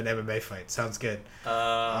get you to an MMA fight. Sounds good.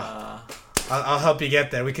 I'll help you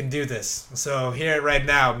get there. We can do this. So here right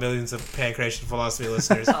now, millions of Pancreation Philosophy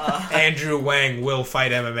listeners, Andrew Wang will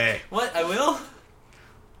fight MMA. What? I will?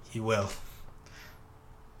 He will.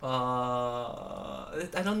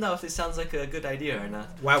 I don't know if this sounds like a good idea or not.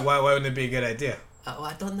 Why wouldn't it be a good idea? Well,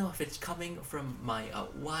 I don't know if it's coming from my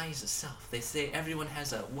wise self. They say everyone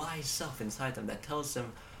has a wise self inside them that tells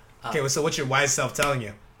them. Okay, well, so what's your wise self telling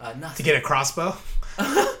you? Nothing. To get a crossbow?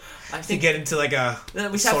 I To think get into like a we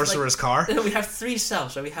have, sorcerer's car? we have three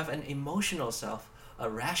selves. So we have an emotional self, a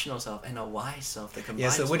rational self, and a wise self that combines. Yeah,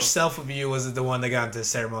 so which both. self of you was the one that got into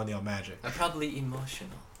ceremonial magic? Probably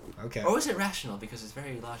emotional. Okay. Or was it rational? Because it's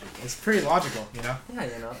very logical. It's pretty logical, you know? Yeah,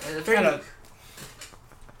 very. Kinda-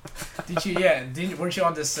 weren't you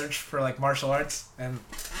on this search for like martial arts? And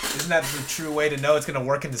isn't that the true way to know it's gonna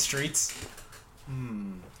work in the streets?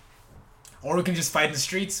 Or we can just fight in the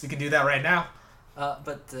streets. We can do that right now.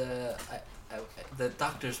 But the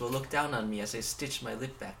doctors will look down on me as I stitch my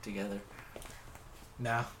lip back together.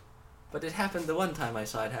 No. But it happened the one time I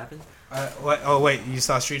saw it happen. What? Oh wait, you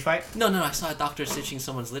saw Street Fight? No, I saw a doctor stitching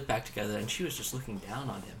someone's lip back together, and she was just looking down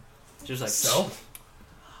on him. She was like, So?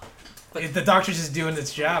 But- If the doctor's just doing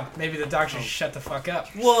its job, maybe the doctor should shut the fuck up.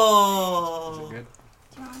 whoa! Good.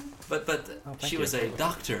 Do you want But Oh, thank she you. was a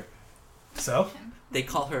doctor. So? They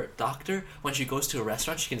call her doctor. When she goes to a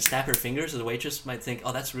restaurant, she can snap her fingers. The waitress might think,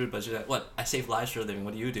 "Oh, that's rude," but she's like, "What? I save lives for a living.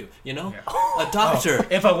 What do you do? You know, Yeah. a doctor."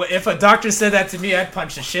 Oh, if a doctor said that to me, I'd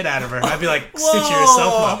punch the shit out of her. I'd be like, stitch Whoa.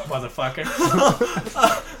 yourself up, motherfucker.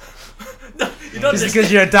 No, you don't Just just. because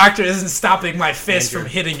you're a doctor isn't stopping my fist Andrew,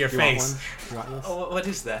 from hitting your You want face. one? You want this? Oh, what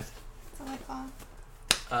is that? It's a White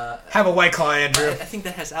Claw. Have a White Claw, I Andrew. think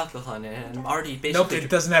that has alcohol in it, and I'm already basically. Nope, it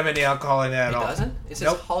doesn't have any alcohol in it at It all. doesn't. It says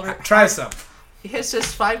Nope. holler. Try some. It says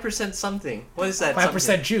 5% something. What is that?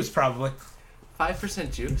 5% juice, probably.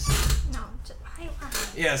 5% juice. No, just I want.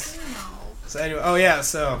 Yes. No. So anyway, oh yeah,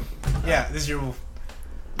 so yeah, this is your.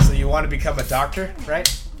 So you want to become a doctor, right?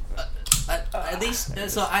 At least,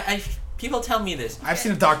 so I people tell me this. I've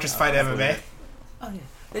seen doctors fight MMA. Oh yeah,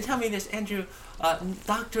 they tell me this, Andrew.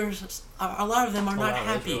 Doctors, a lot of them are not wow, that's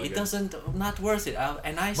happy. really It good. doesn't, not worth it.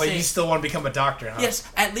 And I But say, you still want to become a doctor, huh? yes,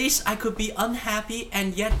 at least I could be unhappy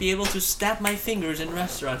and yet be able to snap my fingers in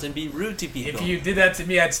restaurants and be rude to people. If you did that to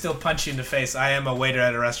me, I'd still punch you in the face. I am a waiter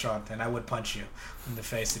at a restaurant, and I would punch you in the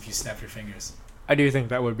face if you snap your fingers. I do think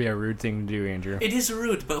that would be a rude thing to do, Andrew. It is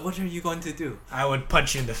rude, but what are you going to do? I would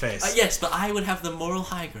punch you in the face. Yes, but I would have the moral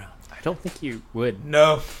high ground. I don't think you would.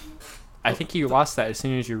 No. I think you lost that as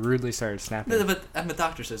soon as you rudely started snapping. No, but I'm a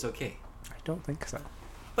doctor, so it's okay. I don't think so.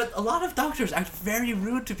 But a lot of doctors act very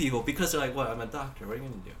rude to people because they're like, "Well, I'm a doctor. What are you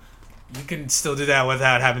going to do?" You can still do that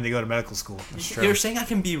without having to go to medical school. That's true. You're saying I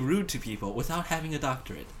can be rude to people without having a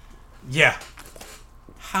doctorate. Yeah,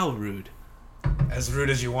 How rude? as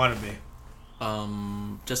rude as you want to be.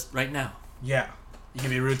 Just right now. Yeah. You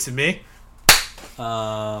can be rude to me.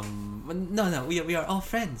 No, we are all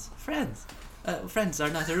friends. Friends are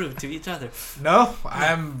not rude to each other. No,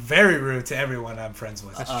 I'm very rude to everyone I'm friends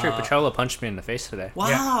with. That's true. Pachola punched me in the face today. Wow,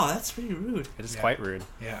 Yeah. that's pretty rude. It is Yeah. quite rude.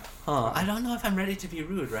 Yeah. I don't know if I'm ready to be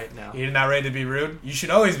rude right now. You're not ready to be rude? You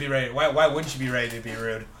should always be ready. Why wouldn't you be ready to be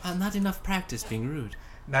rude? Not enough practice being rude.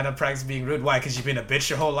 Not enough practice being rude? Why? Because you've been a bitch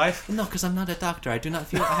your whole life? No, because I'm not a doctor. I do not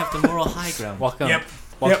feel I have the moral high ground. Welcome. Yep.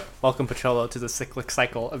 Welcome, Pachola, to the cyclic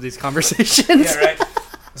cycle of these conversations. Yeah, right?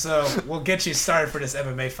 So, we'll get you started for this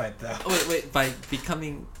MMA fight, though. Oh, wait, by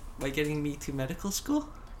getting me to medical school?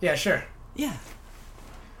 Yeah, sure. Yeah.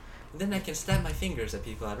 Then I can snap my fingers at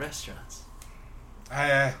people at restaurants.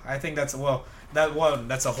 I think that's,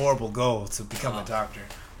 that's a horrible goal, to become a Oh. doctor.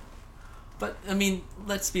 But, I mean,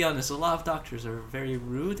 let's be honest, a lot of doctors are very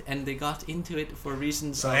rude, and they got into it for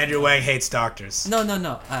reasons So of... Andrew Wang hates doctors. No.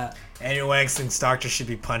 Andrew Wang thinks doctors should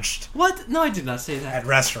be punched What? No, I did not say that. at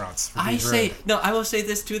restaurants. for I being say... rude. No, I will say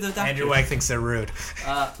this to the doctors. Andrew Wang thinks they're rude.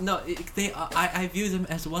 I view them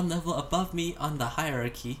as one level above me on the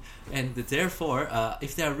hierarchy, and therefore,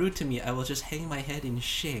 if they are rude to me, I will just hang my head in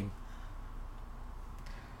shame.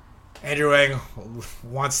 Andrew Wang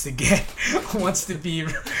wants to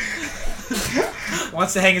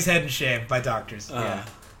hang his head in shame by doctors. Yeah.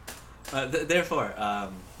 Therefore,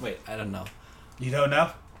 wait, I don't know. You don't know?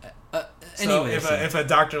 So Anyways, if a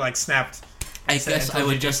doctor like snapped, I said- guess and I told you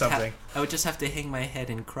would to do just something. I would just have to hang my head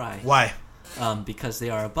and cry. why? Because they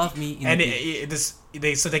are above me. In And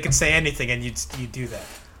the, so they can say anything, and you do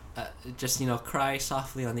that. just cry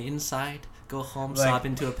softly on the inside. Go home, Like- sob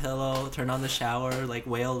into a pillow, turn on the shower,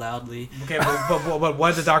 wail loudly. Okay, but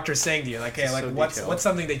what the doctor saying to you? Like, hey, It's like so what's detailed.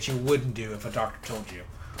 something that you wouldn't do if a doctor told you?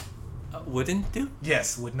 Wouldn't do?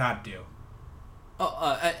 Yes, would not do.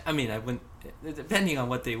 I mean, I wouldn't. Depending on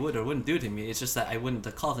what they would or wouldn't do to me, it's just that I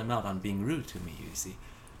wouldn't call them out on being rude to me. You see.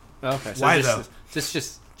 Okay. So Why,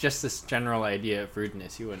 just this general idea of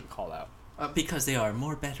rudeness you wouldn't call out. Because they are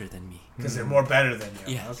more better than me. Because they're more better than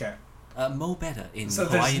you. Yes. Okay. Mo better in So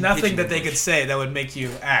Hawaiian there's nothing Pidgin that they English. could say that would make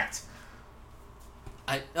you act.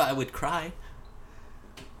 I would cry.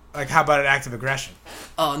 Like, how about an act of aggression?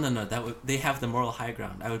 Oh no, they have the moral high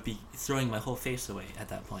ground. I would be throwing my whole face away at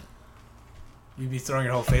that point. You'd be throwing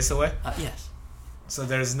your whole face away? Yes. So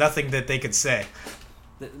there's nothing that they could say.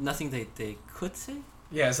 Nothing they could say?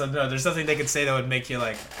 Yeah, so no, there's nothing they could say that would make you,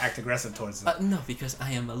 like, act aggressive towards them. No, because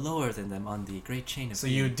I am lower than them on the great chain of So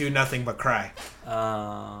you would do nothing but cry.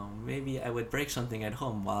 Maybe I would break something at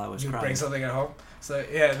home while I was You'd crying. bring something at home? So,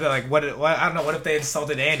 yeah, they're like, what, I don't know, what if they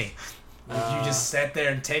insulted Annie? Would you just sit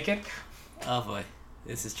there and take it? Oh boy,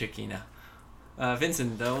 this is tricky now.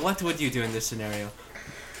 Vincent, what would you do in this scenario?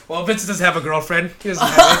 Well, Vincent doesn't have a girlfriend. He doesn't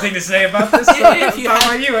have anything to say about this. If you How had-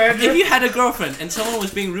 about you, Andrew? If you had a girlfriend and someone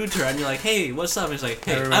was being rude to her and you're like, hey, what's up? And it's like,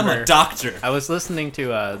 I hey, I'm remember. a doctor. I was listening to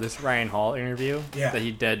this Ryan Hall interview Yeah. that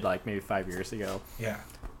he did like maybe 5 years ago, Yeah,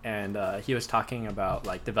 and he was talking about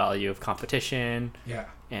like the value of competition, yeah,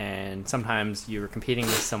 and sometimes you were competing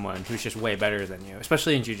with someone who's just way better than you,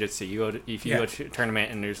 especially in jiu-jitsu. If you Yeah. go to a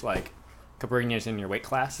tournament and there's like Cabrinhas in your weight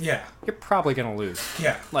class, yeah, you're probably gonna lose.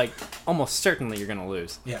 yeah, Like almost certainly you're gonna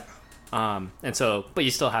lose. yeah, And so, but you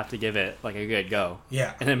still have to give it like a good go.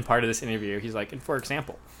 yeah, And then part of this interview, he's like, and for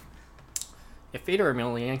example, if Fedor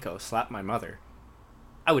Emelianenko slapped my mother,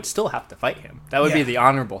 I would still have to fight him. That would be Yeah. the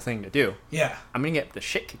honorable thing to do. yeah, I'm gonna get the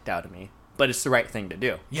shit kicked out of me, but it's the right thing to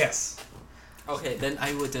do. yes. Okay, then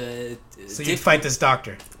I would. So you'd fight this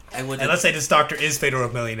doctor. I would. And let's say this doctor is Fedor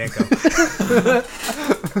Emelianenko.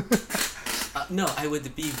 No, I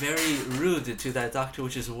would be very rude to that doctor,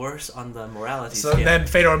 which is worse on the morality So scale. then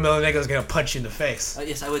Fedor Emelianenko is going to punch you in the face.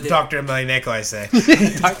 Yes, I would. Dr. Emelianenko, I say.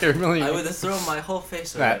 Dr. Emelianenko. I would throw my whole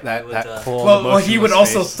face away. that I would, whole Well, he would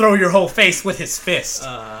emotionless also face. throw your whole face with his fist.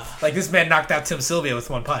 uh, Like this man knocked out Tim Sylvia with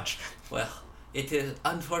one punch. well, it is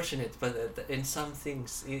unfortunate, but in some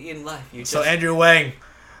things in life, you just So Andrew Wang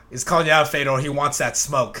is calling you out, Fedor. He wants that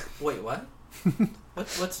smoke. wait. What?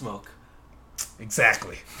 What smoke?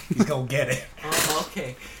 Exactly. He's gonna get it. Oh,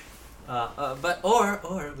 okay. But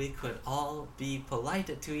or we could all be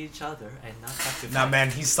polite to each other and not have to. Nah, fight. man,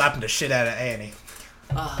 he's slapping the shit out of Annie.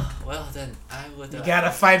 Well then I would. You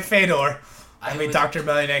gotta fight Fedor. I I mean, would- Dr.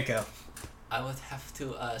 Emelianenko. I would have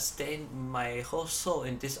to stain my whole soul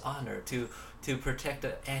in dishonor to protect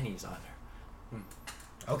Annie's honor.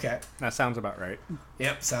 Okay. That sounds about right.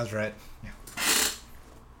 Yep, sounds right.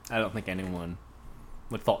 I don't think anyone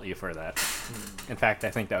would fault you for that. In fact,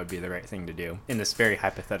 I think that would be the right thing to do in this very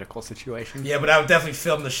hypothetical situation. Yeah, but I would definitely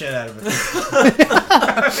film the shit out of it. I'd be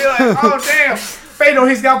like, oh damn, Fedor,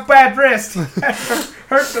 he's got bad wrist.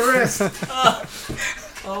 Hurt the wrist.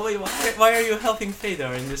 Oh wait, why are you helping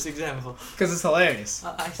Fedor in this example? Because it's hilarious.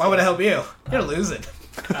 I Why would I help you? You're losing.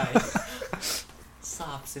 cry?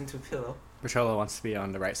 Sobs into pillow. Pachola wants to be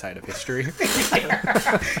on the right side of history.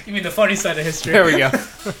 You mean the funny side of history? There we go.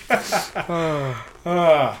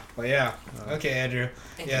 Well, yeah. Okay, Andrew.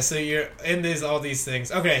 Yeah, so you're in all these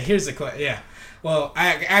things. Okay, here's the question. Yeah. Well,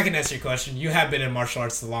 I can answer your question. You have been in martial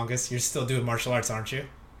arts the longest. You're still doing martial arts, aren't you?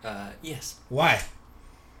 Yes. Why?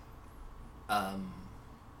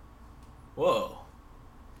 Whoa.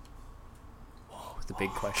 The big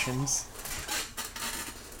questions.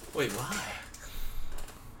 Wait, why?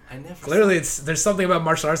 I never. Clearly, there's something about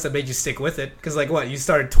martial arts that made you stick with it. Because, like, what? You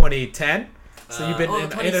started 2010? So you've been in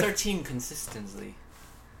 2013 consistently.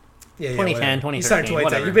 Yeah, 2010, whatever. You started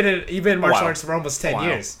 2013, 2010. You've been in martial while. arts for almost 10 A while.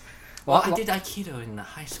 years. Well, I did Aikido in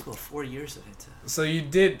high school, 4 years of it. So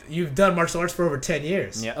you've done martial arts for over 10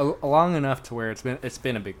 years. Yeah, long enough to where it's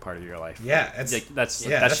been a big part of your life. Yeah, it's Like, that's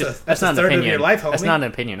that's just a that's not third an of opinion. your life, That's homie. not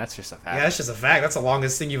an opinion. That's just a fact. yeah, that's just a fact. That's the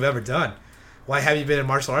longest thing you've ever done. Why have you been in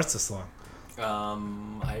martial arts this long?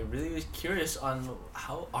 I really was curious on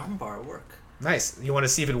how armbar work. Nice. You want to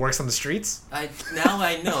see if it works on the streets? Now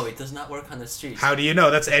I know it does not work on the streets. How do you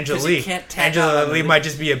know? That's Angela 'Cause you Lee. can't tag out Angela on Lee the- might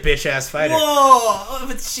just be a bitch ass fighter. Whoa!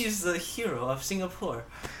 But she's the hero of Singapore.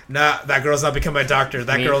 Nah, that girl's not becoming a doctor.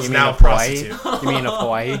 That You mean- girl's you mean now a of Hawaii? prostitute. You mean of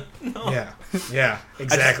Hawaii? Yeah,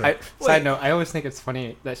 exactly. Side note, I always think it's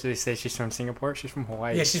funny that they say she's from Singapore. She's from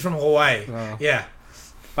Hawaii. Yeah, she's from Hawaii. Oh. Yeah,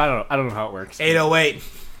 But I don't know how it works. 808.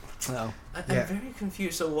 No. I'm Yeah. very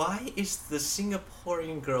confused. So why is the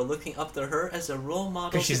Singaporean girl looking up to her as a role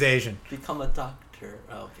model Because she's to Asian. become a doctor?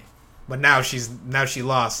 Oh, okay. But now she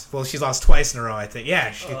lost. Well, she's lost twice in a row, I think.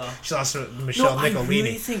 Yeah, she lost to Michelle I Nicolini.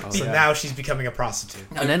 really think. So yeah. now she's becoming a prostitute.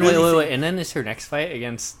 I And then really wait, think- and then is her next fight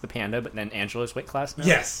against the Panda, but then Angela's weight class now?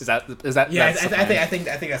 Yes. Is that Yeah, that's I the think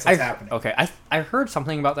plan? that's what's happening. Okay, I heard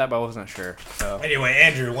something about that, but I wasn't sure. So Anyway,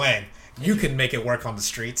 Andrew Wang, you can make it work on the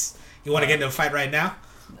streets. You want to get into a fight right now?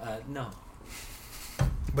 No.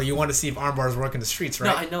 But you want to see if arm bars work in the streets, No,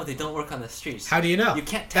 I right? know they don't work on the streets. How do you know? You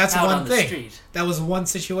can't tap That's out one on the thing. street. That was one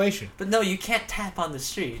situation. But no, you can't tap on the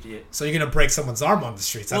street. So you're gonna break someone's arm on the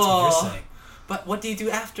streets. That's what Whoa. you're saying. But what do you do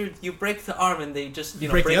after you break the arm and they just You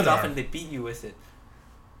know break the break it other off arm. and they beat you with it?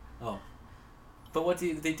 Oh, but what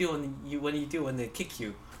do they do when they kick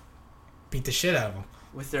you Beat the shit out of them.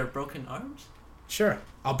 with their broken arms? Sure,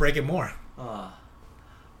 I'll break it more.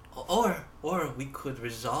 Or we could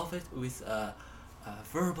resolve it with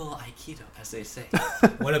verbal aikido, as they say.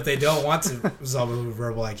 What if they don't want to resolve it with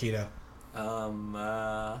verbal aikido?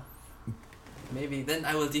 Maybe then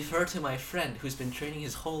I will defer to my friend who's been training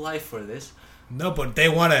his whole life for this. No, but they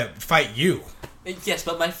want to fight you. Yes,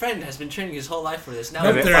 but my friend has been training his whole life for this. Now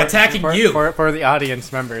No, we- they're attacking you. For the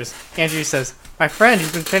audience members, Andrew says, "My friend,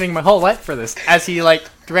 he's been training my whole life for this." As he like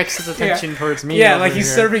directs his attention towards me. Yeah, over like he's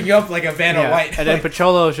here. serving you up like a Vanna Yeah. White. And then Like,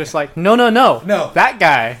 Pocholo is just like, "No, No. that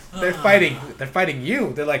guy." they're fighting. They're fighting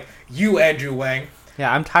you. They're like, you, Andrew Wang.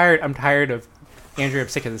 Yeah, I'm tired. I'm tired of Andrew. I'm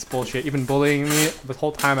sick of this bullshit. You've been bullying me the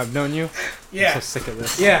whole time I've known you. Yeah. I'm so sick of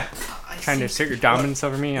this. Yeah. Trying to assert your dominance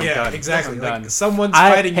over me. I'm Yeah, done. exactly. I'm Like done. someone's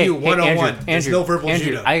fighting you one on one. Andrew, There's no verbal Andrew,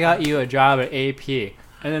 judo. I got you a job at AP,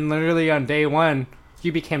 and then literally on day one,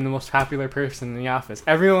 you became the most popular person in the office.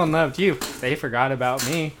 Everyone loved you. They forgot about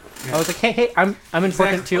me. I was like, hey, I'm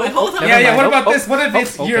important too. Wait, hold on. Yeah, yeah. What about Oh, this? What if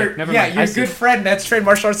it's okay, your never yeah mind. your I see. good friend that's trained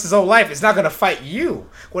martial arts his whole life is not gonna fight you?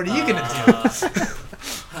 What are you gonna do?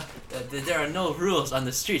 There are no rules on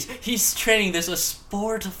the streets. He's training this a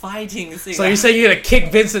sport fighting thing. So you're saying you're gonna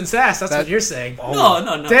kick Vincent's ass? That's what you're saying.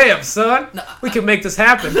 No. Damn, son. No, We can make this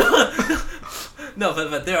happen. No,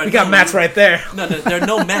 but there are We got no mats right there. No, there are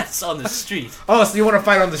no mats on the street. Oh, so you want to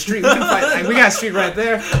fight on the street? We can fight. We got a street right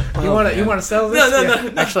there. You want to sell this? No, Yeah.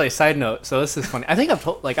 no. Actually, side note. So this is funny. I think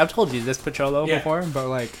I've told you this, Pocholo, Yeah. before, but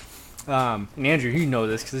like, and Andrew, you know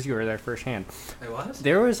this because you were there firsthand. I was?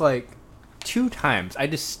 There was like 2 times I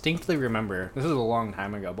distinctly remember. This was a long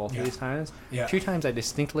time ago. Both Yeah. of these times. Yeah. 2 times I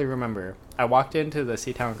distinctly remember. I walked into the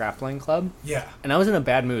Seatown Grappling Club. Yeah. And I was in a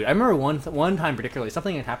bad mood. I remember one time particularly,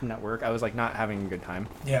 something had happened at work. I was like not having a good time,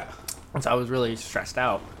 Yeah. and so I was really stressed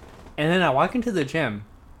out. And then I walk into the gym,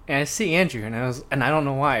 and I see Andrew, and I don't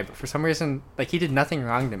know why, but for some reason, like he did nothing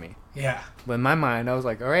wrong to me. Yeah. But in my mind, I was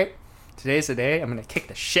like, all right, today's the day. I'm gonna kick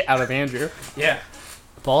the shit out of Andrew. Yeah.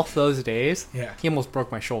 Both those days, Yeah. he almost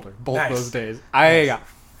broke my shoulder. Both Nice. those days, I got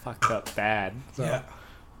fucked up bad. So. Yeah.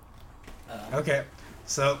 Okay.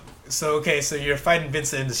 So you're fighting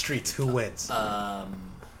Vincent in the streets. Who wins?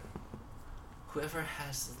 Whoever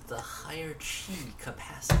has the higher chi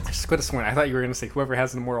capacity. I just could have sworn. I thought you were gonna say whoever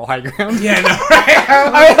has the moral high ground. Yeah, no, right?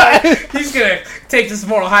 I was like, he's gonna take this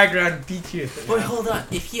moral high ground and beat you. Wait, hold on.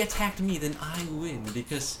 If he attacked me, then I win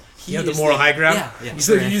because he You have the is moral high ground? Yeah.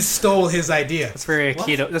 So you just stole his idea. That's very What?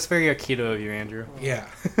 Aikido. That's very Aikido of you, Andrew. Yeah.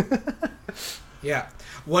 Yeah.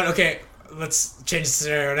 What? Okay, let's change the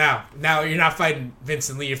scenario now. Now you're not fighting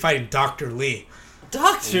Vincent Lee. You're fighting Dr. Lee.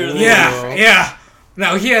 Doctor Lee. Yeah. Yeah.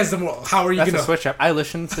 Now he has the moral. How are you That's gonna? a switch up. I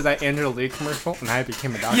listened to that Andrew Lee commercial, and I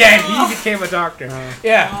became a doctor. Yeah, he became a doctor.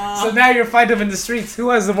 Yeah. So now you're fighting him in the streets. Who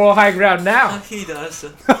has the moral high ground now? He does.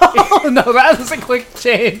 Oh no, that was a quick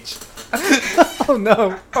change. Oh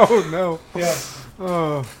no. Oh no. Yeah.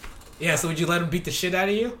 Oh. Yeah. So would you let him beat the shit out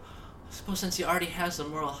of you? Suppose since he already has the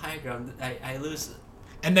moral high ground, I lose.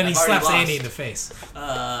 And then he I've already slaps lost. Andy in the face.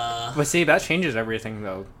 But see, that changes everything,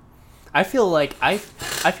 though. I feel like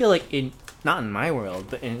in not in my world,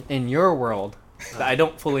 but in your world, that I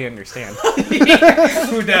don't fully understand.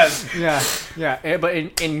 Who does? Yeah. But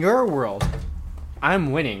in your world,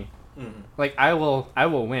 I'm winning. Like I will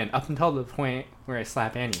win up until the point where I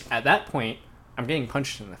slap Annie. At that point, I'm getting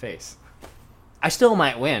punched in the face. I still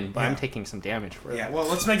might win, but I'm Yeah. taking some damage for it. Yeah. Well,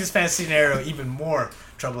 let's make this fantasy scenario even more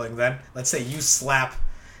troubling. Then let's say you slap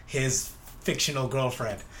his fictional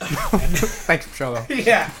girlfriend. And, Thanks, Cholo.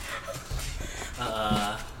 yeah.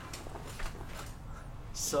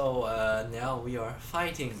 So now we are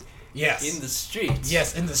fighting Yes. in the streets.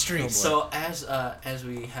 Yes, in the streets. So as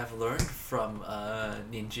we have learned from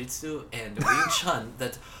ninjutsu and Wing Chun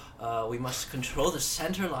that we must control the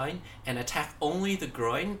center line and attack only the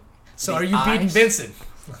groin. So the are you beating eyes. Vincent?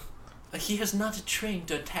 He has not trained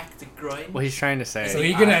to attack the groin. What he's trying to say. So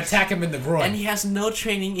you're gonna eyes. attack him in the groin. And he has no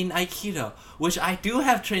training in Aikido, which I do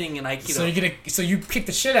have training in Aikido. So you kick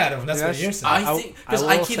the shit out of him. That's what Yes. you're saying. I think because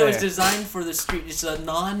I will Aikido is say- designed for the street. It's a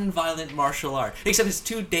non-violent martial art, except it's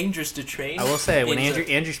too dangerous to train. I will say when It's a-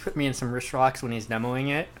 Andrew's put me in some wrist locks when he's demoing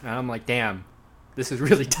it, and I'm like, damn, this is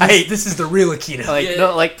really tight. This is the real Aikido. Like Yeah.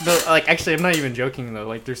 no, actually, I'm not even joking though.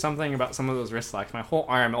 Like, there's something about some of those wrist locks. My whole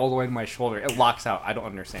arm, all the way to my shoulder, it locks out. I don't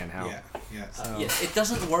understand how. Yeah. Yeah, it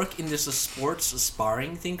doesn't work in this sports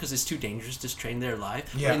sparring thing because it's too dangerous to train there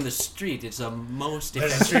live. Yeah. But in the street, it's a most There's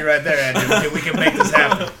a effective. street right there, Andrew. We can make this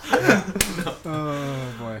happen.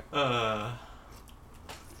 Oh boy.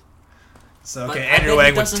 So, But okay, I Andrew bet he Wang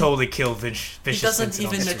would doesn't- totally kill Vicious He doesn't Vincent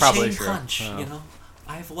on even the a street. probably chain true. punch, Oh. you know?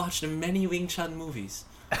 I've watched many Wing Chun movies.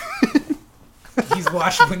 He's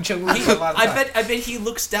watched Wing Chun movies a lot of I times. bet he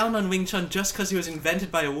looks down on Wing Chun just because he was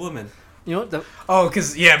invented by a woman. You know what? The, Oh,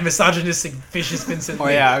 because, misogynistic Vicious Vincent. oh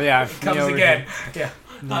yeah. Comes Me over again. here.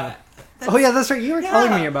 Yeah. Uh, Oh yeah, that's right. You were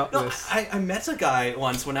telling me about no, this. I met a guy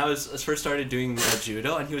once when I was first started doing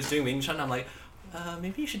judo, and he was doing Wing Chun. I'm like,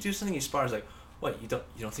 maybe you should do something he spars. Like, what, you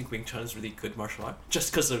don't think Wing Chun is really good martial art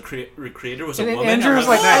just because the creator was a And then woman? Andrew I'm was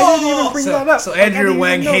like, "Whoa!" I didn't even bring that up. So Like, I Andrew didn't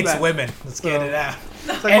Wang even know hates that. women. Let's get So- it out.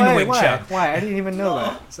 It's like, And why, Wing why? Chun. Why? I didn't even know No.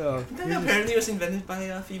 that. So Then you're just- apparently it was invented by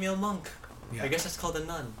a female monk. Yeah. I guess that's called a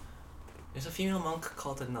nun. There's a female monk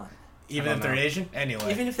called a nun. Even I if don't they're know. Asian?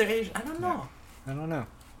 Anyway. Even if they're Asian, I don't know. I don't know.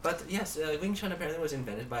 But yes, Wing Chun apparently was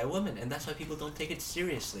invented by a woman, and that's why people don't take it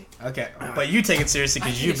seriously. Okay, but you take it seriously I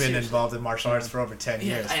because take you've it been seriously. involved in martial arts for over 10 Yeah,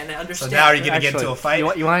 years. and I So understand. now are you going to get into Actually, a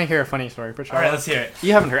fight? You want to hear a funny story, Pritchard? All right, let's hear it.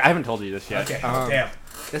 You haven't heard. I haven't told you this yet. Okay, Um, damn.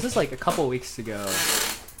 This is like a couple weeks ago.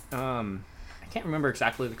 I can't remember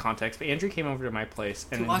exactly the context, but Andrew came over to my place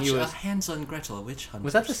to and watch he was. Hands on Gretel, a witch hunt.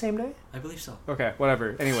 Was that the same day? I believe so. Okay,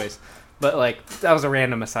 whatever. Anyways, but like that was a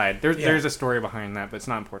random aside. Yeah. There's a story behind that, but it's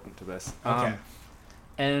not important to this. Okay.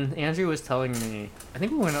 And Andrew was telling me, I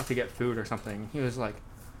think we went out to get food or something. He was like,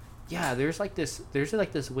 "Yeah, there's like this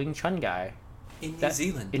Wing Chun guy In New that-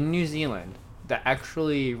 Zealand. in New Zealand that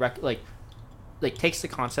actually like takes the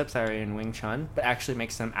concepts that are in Wing Chun, but actually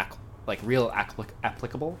makes them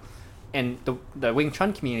applicable." And the Wing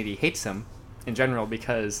Chun community hates him in general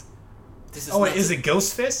because This is Oh, wait, not- is it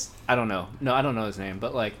Ghost Fist? I don't know. No, I don't know his name,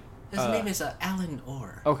 but like His name is Alan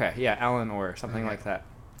Orr. okay, yeah, Alan or something Okay. like that.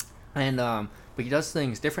 And but he does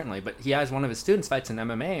things differently. But he has one of his students fights in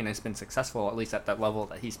MMA and has been successful at least at that level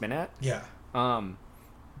that he's been at. Yeah.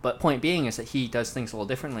 But point being is that he does things a little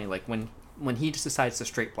differently. Like when he just decides to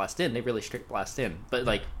straight blast in, they really straight blast in. But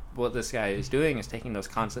like what this guy is doing is taking those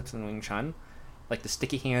concepts in Wing Chun, like the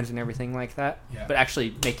sticky hands and everything like that, Yeah. but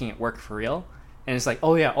actually making it work for real. And it's like,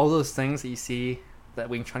 oh yeah, all those things that you see that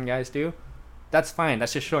Wing Chun guys do, that's fine.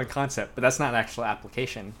 That's just showing concept, but that's not actual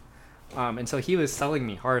application. And so he was selling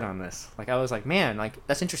me hard on this. Like I was like, man, like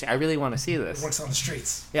that's interesting. I really want to see It this. works on the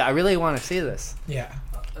streets. Yeah, I really want to see this. Yeah.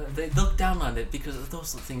 They look down on it because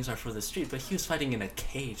those things are for the street, but he was fighting in a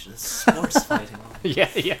cage, a sports fighting.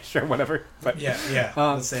 Yeah, sure, whatever. But Yeah.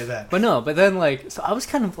 Let's say that. But no, but then like, so I was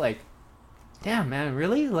kind of like, damn, man,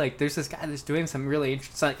 really? Like, there's this guy that's doing some really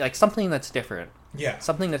interesting, like something that's different, Yeah.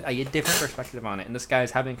 something that I get different perspective on it, and this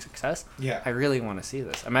guy's having success. Yeah. I really want to see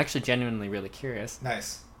this. I'm actually genuinely really curious.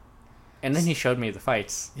 Nice. And then he showed me the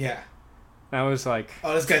fights, Yeah. and I was like,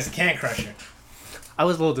 Oh, this guy's a can crusher. I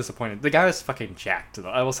was a little disappointed. The guy was fucking jacked, though.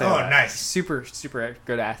 I will say Oh, that. nice. Super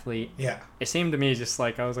good athlete. Yeah. It seemed to me just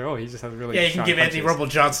like I was like, oh, he just has really Yeah, you can strong give Anthony punches. Rumble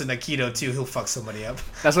Johnson Aikido too. He'll fuck somebody up.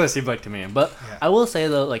 That's what it seemed like to me. But Yeah. I will say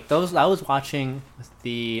though, like those, I was watching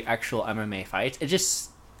the actual MMA fights. It just,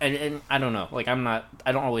 and I don't know, like I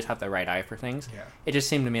don't always have the right eye for things. Yeah. It just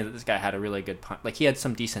seemed to me that this guy had a really good punch. Like he had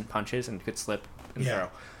some decent punches and could slip and Yeah. throw.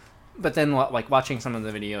 But then, like watching some of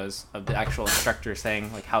the videos of the actual instructor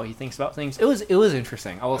saying like how he thinks about things, it was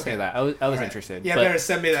interesting. I will say Okay. that I was Alright. interested. Yeah, but better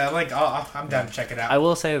send me that link. I'm down to check it out. I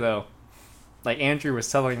will say though, like Andrew was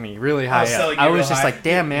selling me really high was up. selling you I real was just high. like,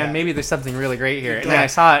 damn man, Yeah. maybe there's something really great here. And Yeah. then I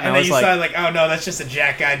saw it and, and I then was you like, saw like, oh no, that's just a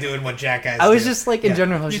jack guy doing what jack guys I was do. just like in Yeah.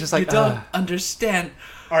 general, I was just like, you don't ugh. understand.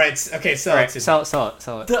 All right, okay, sell All it right, to me.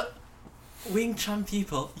 sell it. The Wing Chun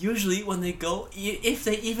people, usually when they go, if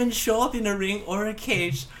they even show up in a ring or a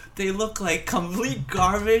cage, they look like complete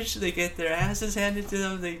garbage. They get their asses handed to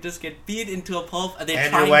them. They just get beat into a pulp. And they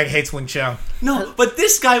Andrew Wang hates Wing Chun. No, but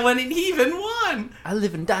this guy went and he even won. I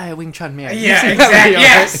live and die a Wing Chun man. You Yeah, seen that exactly. video,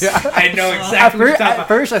 Yes, right? Yeah. I know exactly what you're talking At about.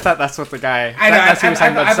 first, I thought that's what the guy. I know. That's who he was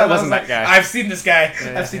talking about. I That wasn't was that guy. I've seen this guy.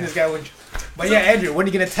 Yeah, I've seen yeah. this guy. But yeah, Andrew, when are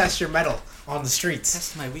you gonna test your medal on the streets?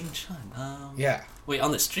 Test my Wing Chun. Yeah, Wait,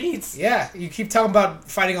 on the streets? yeah. You keep talking about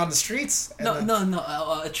fighting on the streets. and then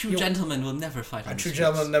No. A true You- gentleman will never fight on A the true streets.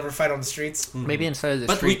 gentleman will never fight on the streets. Maybe instead of the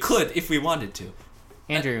But we streets, could if we wanted to.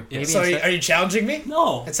 Andrew. Yeah. Maybe So instead, are you challenging me?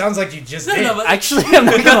 No. It sounds like you just No, did. no, but actually, I'm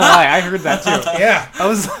not gonna lie. I heard that too. Yeah, I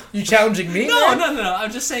was. you challenging me? no, man? no.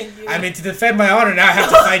 I'm just saying. I mean, to defend my honor, now I have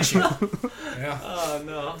to fight you. Yeah. Oh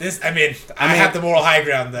no. I mean, I have the moral high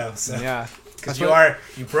ground though. So Yeah. Because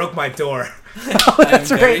That's you broke my door. Oh, I'm that's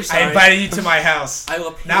very right. sorry. I invited you to my house. I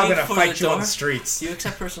will pay Now I'm gonna for fight the you on door. the streets. Do you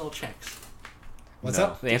accept personal checks? What's No,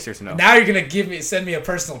 up? The answer is no. Now you're gonna send me a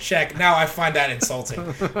personal check. Now I find that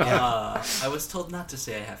insulting. Yeah. I was told not to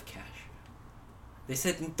say I have cash. They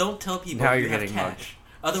said don't tell people Now you you're have getting cash. mugged.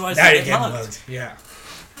 Otherwise, Now you you're get getting mugged. mugged. Yeah.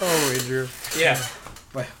 Oh, Andrew. Yeah.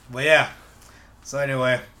 But yeah. So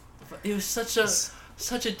anyway, But it was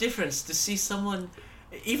such a difference to see someone.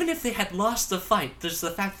 Even if they had lost the fight, just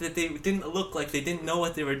the fact that they didn't look like they didn't know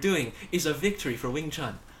what they were doing is a victory for Wing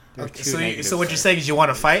Chun. There are okay, two so negatives what you're there. saying is you want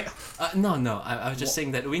to fight? No. I was just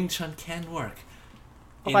saying that Wing Chun can work.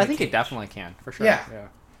 Oh, in I the think it cage. definitely can, for sure. Yeah. yeah.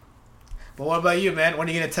 But what about you, man? When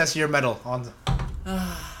are you gonna test your metal on?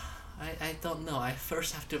 I don't know. I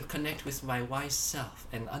first have to connect with my wise self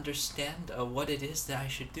and understand what it is that I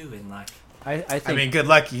should do in life. I think I mean, good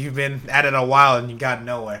luck. You've been at it a while and you got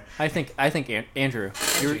nowhere. I think Andrew,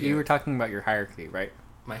 you were talking about your hierarchy, right?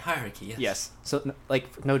 My hierarchy, yes. Yes. So,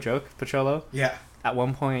 like, no joke, Pacholo. Yeah. At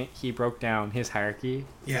one point, he broke down his hierarchy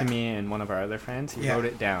Yeah. to me and one of our other friends. He Yeah. wrote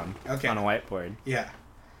it down Okay. on a whiteboard, Yeah.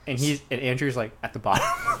 and Andrew's like at the bottom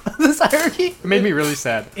of this hierarchy. It made me really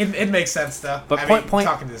sad. It makes sense though. But I point- mean, point-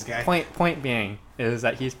 talking to this guy. Point being is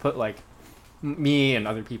that he's put like me and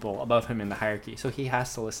other people above him in the hierarchy, so he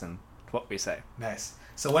has to listen to what we say. Nice.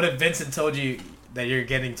 So what if Vincent told you that you're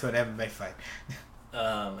getting to an MMA fight?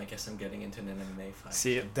 I guess I'm getting into an MMA fight.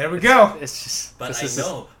 See, There we go. it's just. But this I is-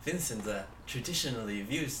 know Vincent traditionally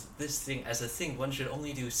views this thing as a thing one should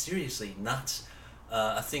only do seriously, not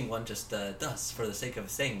a thing one just does for the sake of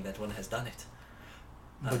saying that one has done it.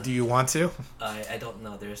 But do you want to? I don't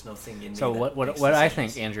know. There is no thing in me. So that what makes I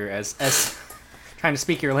decisions. think, Andrew, as trying to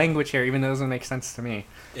speak your language here, even though it doesn't make sense to me,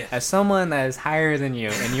 Yeah. as someone that is higher than you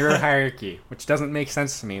in your hierarchy, which doesn't make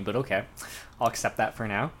sense to me, but okay, I'll accept that for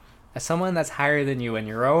now. As someone that's higher than you in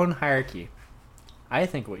your own hierarchy, I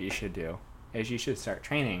think what you should do is you should start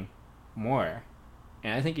training more,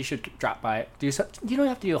 and I think you should drop by. You don't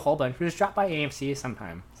have to do a whole bunch, but just drop by AMC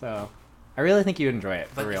sometime. So I really think you'd enjoy it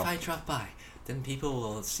for But real. if I drop by, then people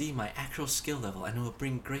will see my actual skill level and it will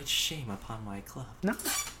bring great shame upon my club.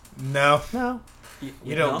 No, No. You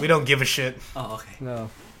We don't. know? We don't give a shit. Oh, okay. no.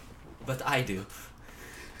 But I do.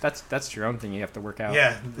 That's your own thing. You have to work out.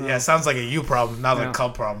 Yeah. Yeah. It sounds like a you problem, not like No. a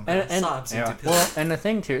club problem. And Sobs yeah. into Well, pillows. and the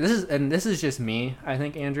thing too, this is just me. I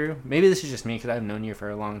think, Andrew. Maybe this is just me because I've known you for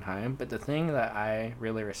a long time. But the thing that I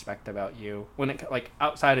really respect about you, when it like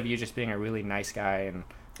outside of you just being a really nice guy and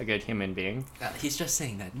a good human being, He's just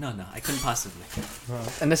saying that. No, I couldn't possibly.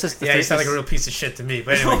 and this is the Yeah, you thing- sound like a real piece of shit to me.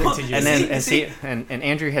 But anyway, continue. And then See- and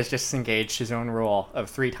Andrew has just engaged his own rule of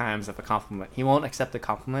 3 times of a compliment. He won't accept a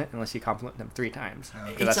compliment unless you compliment him 3 times. 'Cause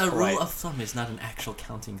It's that's a polite. rule of thumb. It's not an actual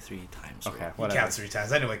counting 3 times. Okay, rule. He whatever. counts 3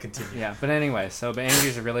 times. Anyway, continue. Yeah, but anyway, but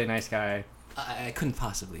Andrew's a really nice guy, I couldn't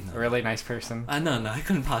possibly. No. a really nice person, No, I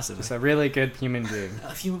couldn't possibly. just a really good human being.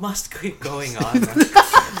 If you must keep going on.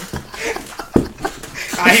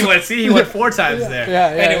 He went 4 times there.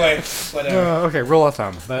 Yeah, yeah, Anyway, whatever. Okay, rule of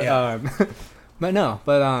thumb. But Yeah.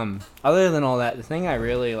 but other than all that, the thing I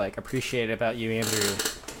really like appreciate about you, Andrew,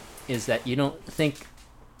 is that you don't think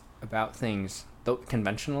about things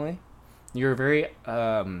conventionally. You're a very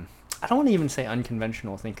I don't want to even say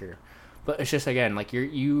unconventional thinker, but it's just again like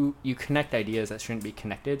you connect ideas that shouldn't be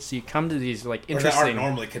connected. So you come to these like Or that interesting. aren't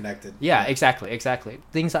normally connected. Yeah, exactly.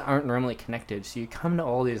 Things that aren't normally connected. So you come to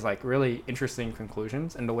all these like really interesting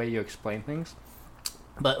conclusions in the way you explain things.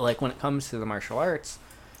 But like when it comes to the martial arts,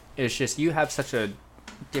 it's just you have such a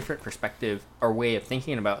different perspective or way of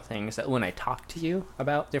thinking about things that when I talk to you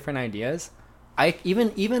about different ideas, I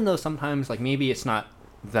even though sometimes like maybe it's not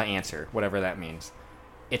the answer, whatever that means,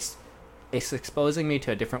 it's exposing me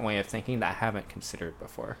to a different way of thinking that I haven't considered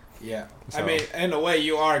before. Yeah, So- I mean, in a way,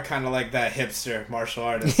 you are kind of like that hipster martial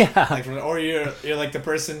artist. Yeah. Like, or you're like the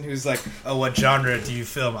person who's like, oh, what genre do you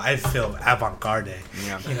film? I film avant-garde.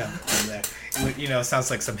 Yeah. You know, and it sounds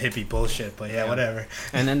like some hippie bullshit, but yeah, whatever.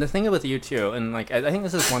 And then the thing with you too, and like I think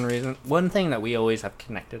this is one thing that we always have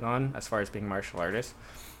connected on as far as being martial artists.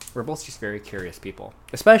 We're both just very curious people,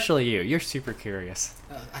 especially you. You're super curious.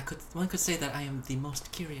 One could say that I am the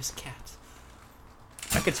most curious cat.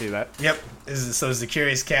 I could see that. Yep. So is the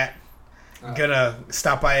Curious Cat gonna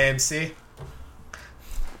stop by AMC?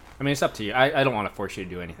 I mean, it's up to you. I don't want to force you to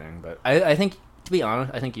do anything, but I think, to be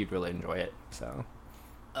honest, I think you'd really enjoy it. So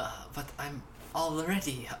But I'm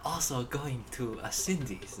already also going to a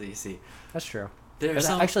Cindy's. You see, that's true. there's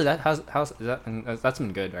some. Actually, how's is that? That's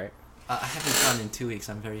been good, right? I haven't gone in 2 weeks.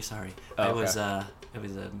 I'm very sorry. Oh, I okay.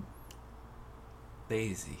 was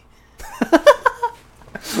lazy.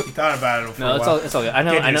 You thought about it for No, a it's while. all good. I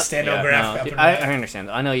know. Get I your know. stenograph no, up dude, and I running.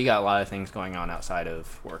 understand. I know you got a lot of things going on outside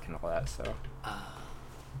of work and all that. So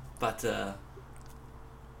But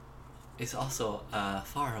it's also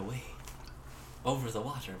far away, over the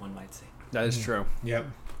water, one might say. that is true. Yep.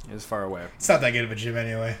 It's far away. It's not that good of a gym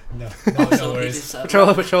anyway. No, no Also, it worries. is,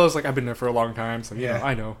 Patrola's like, I've been there for a long time, so Yeah.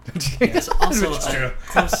 I know. it is also It's true.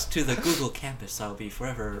 close to the Google campus. I'll be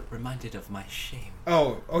forever reminded of my shame.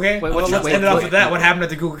 Oh, okay. Wait, Well, what's let's your- end it wait, off wait, with that. wait. What happened at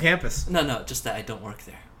the Google campus? No, just that I don't work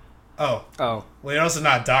there. Oh, Oh, well, you're also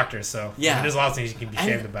not a doctor, so Yeah. there's a lot of things you can be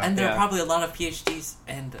ashamed about. And there Yeah. are probably a lot of PhDs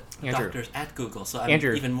and Andrew. doctors at Google, so I'm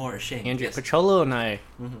Andrew. even more ashamed. Andrew, Yes. Pacholo and I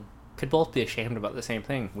Mhm. could both be ashamed about the same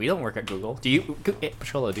thing. We don't work at Google. Do you,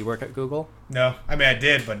 Pacholo? Do you work at Google? No, I mean I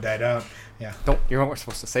did, but I don't. Yeah. Don't. You weren't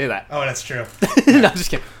supposed to say that. Oh, that's true. No, I'm just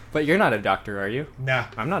kidding. But you're not a doctor, are you? Nah.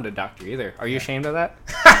 I'm not a doctor either. Are you ashamed of that?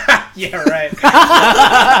 Yeah, right.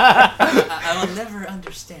 I will never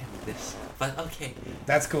understand this, but okay.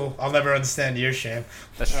 That's cool. I'll never understand your shame.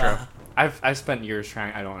 That's true. Uh, I've spent years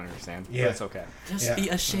trying. I don't understand. Yeah. But it's okay. Just Yeah. be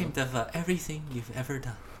ashamed of everything you've ever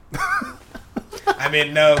done. I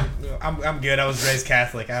mean, no, I'm good. I was raised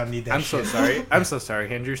Catholic. I don't need that I'm shit. so sorry. I'm so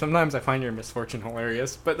sorry, Andrew. Sometimes I find your misfortune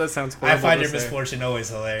hilarious, but that sounds I horrible. find to your say. misfortune always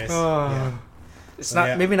hilarious. Oh. It's So, not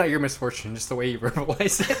yeah. maybe not your misfortune, just the way you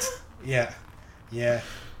verbalize it. Yeah. Yeah.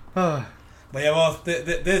 Oh. But yeah, well,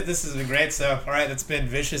 this has been great. So, all right, that's been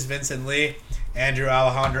Vicious Vincent Lee, Andrew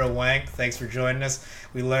Alejandro Wang. Thanks for joining us.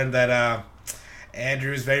 We learned that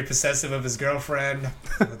Andrew is very possessive of his girlfriend.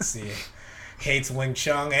 Let's see. Hates Wing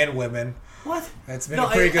Chun and women. What? It's been No,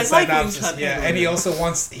 a pretty I good like Wing synopsis. Chun Yeah, and and he women. also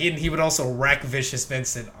wants he would also wreck Vicious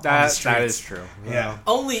Vincent on the That streets. is true. Yeah.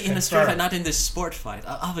 Only in a That's street fair. fight, not in this sport fight.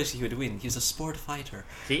 Obviously, he would win. He's a sport fighter.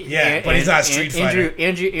 Yeah, but he's not a street fighter.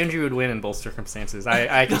 Andrew would win in both circumstances.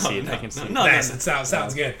 I can see it. I can see it. no. Nice. It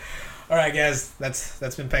sounds good. All right, guys.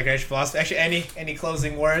 That's been Peg Creation Philosophy. Actually, any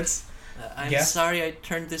closing words? I'm Yeah? sorry I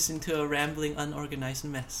turned this into a rambling, unorganized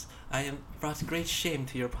mess. I am brought great shame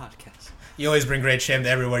to your podcast. You always bring great shame to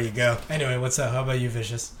everywhere you go. Anyway, what's up? How about you,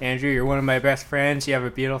 Vicious? Andrew, you're one of my best friends. You have a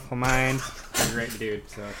beautiful mind. You're a great dude.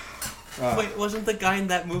 So. Wait, wasn't the guy in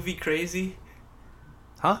that movie crazy?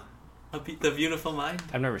 Huh? The Beautiful Mind?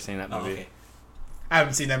 I've never seen that Oh, movie. okay. I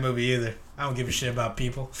haven't seen that movie either. I don't give a shit about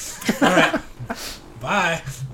people. All right. Bye.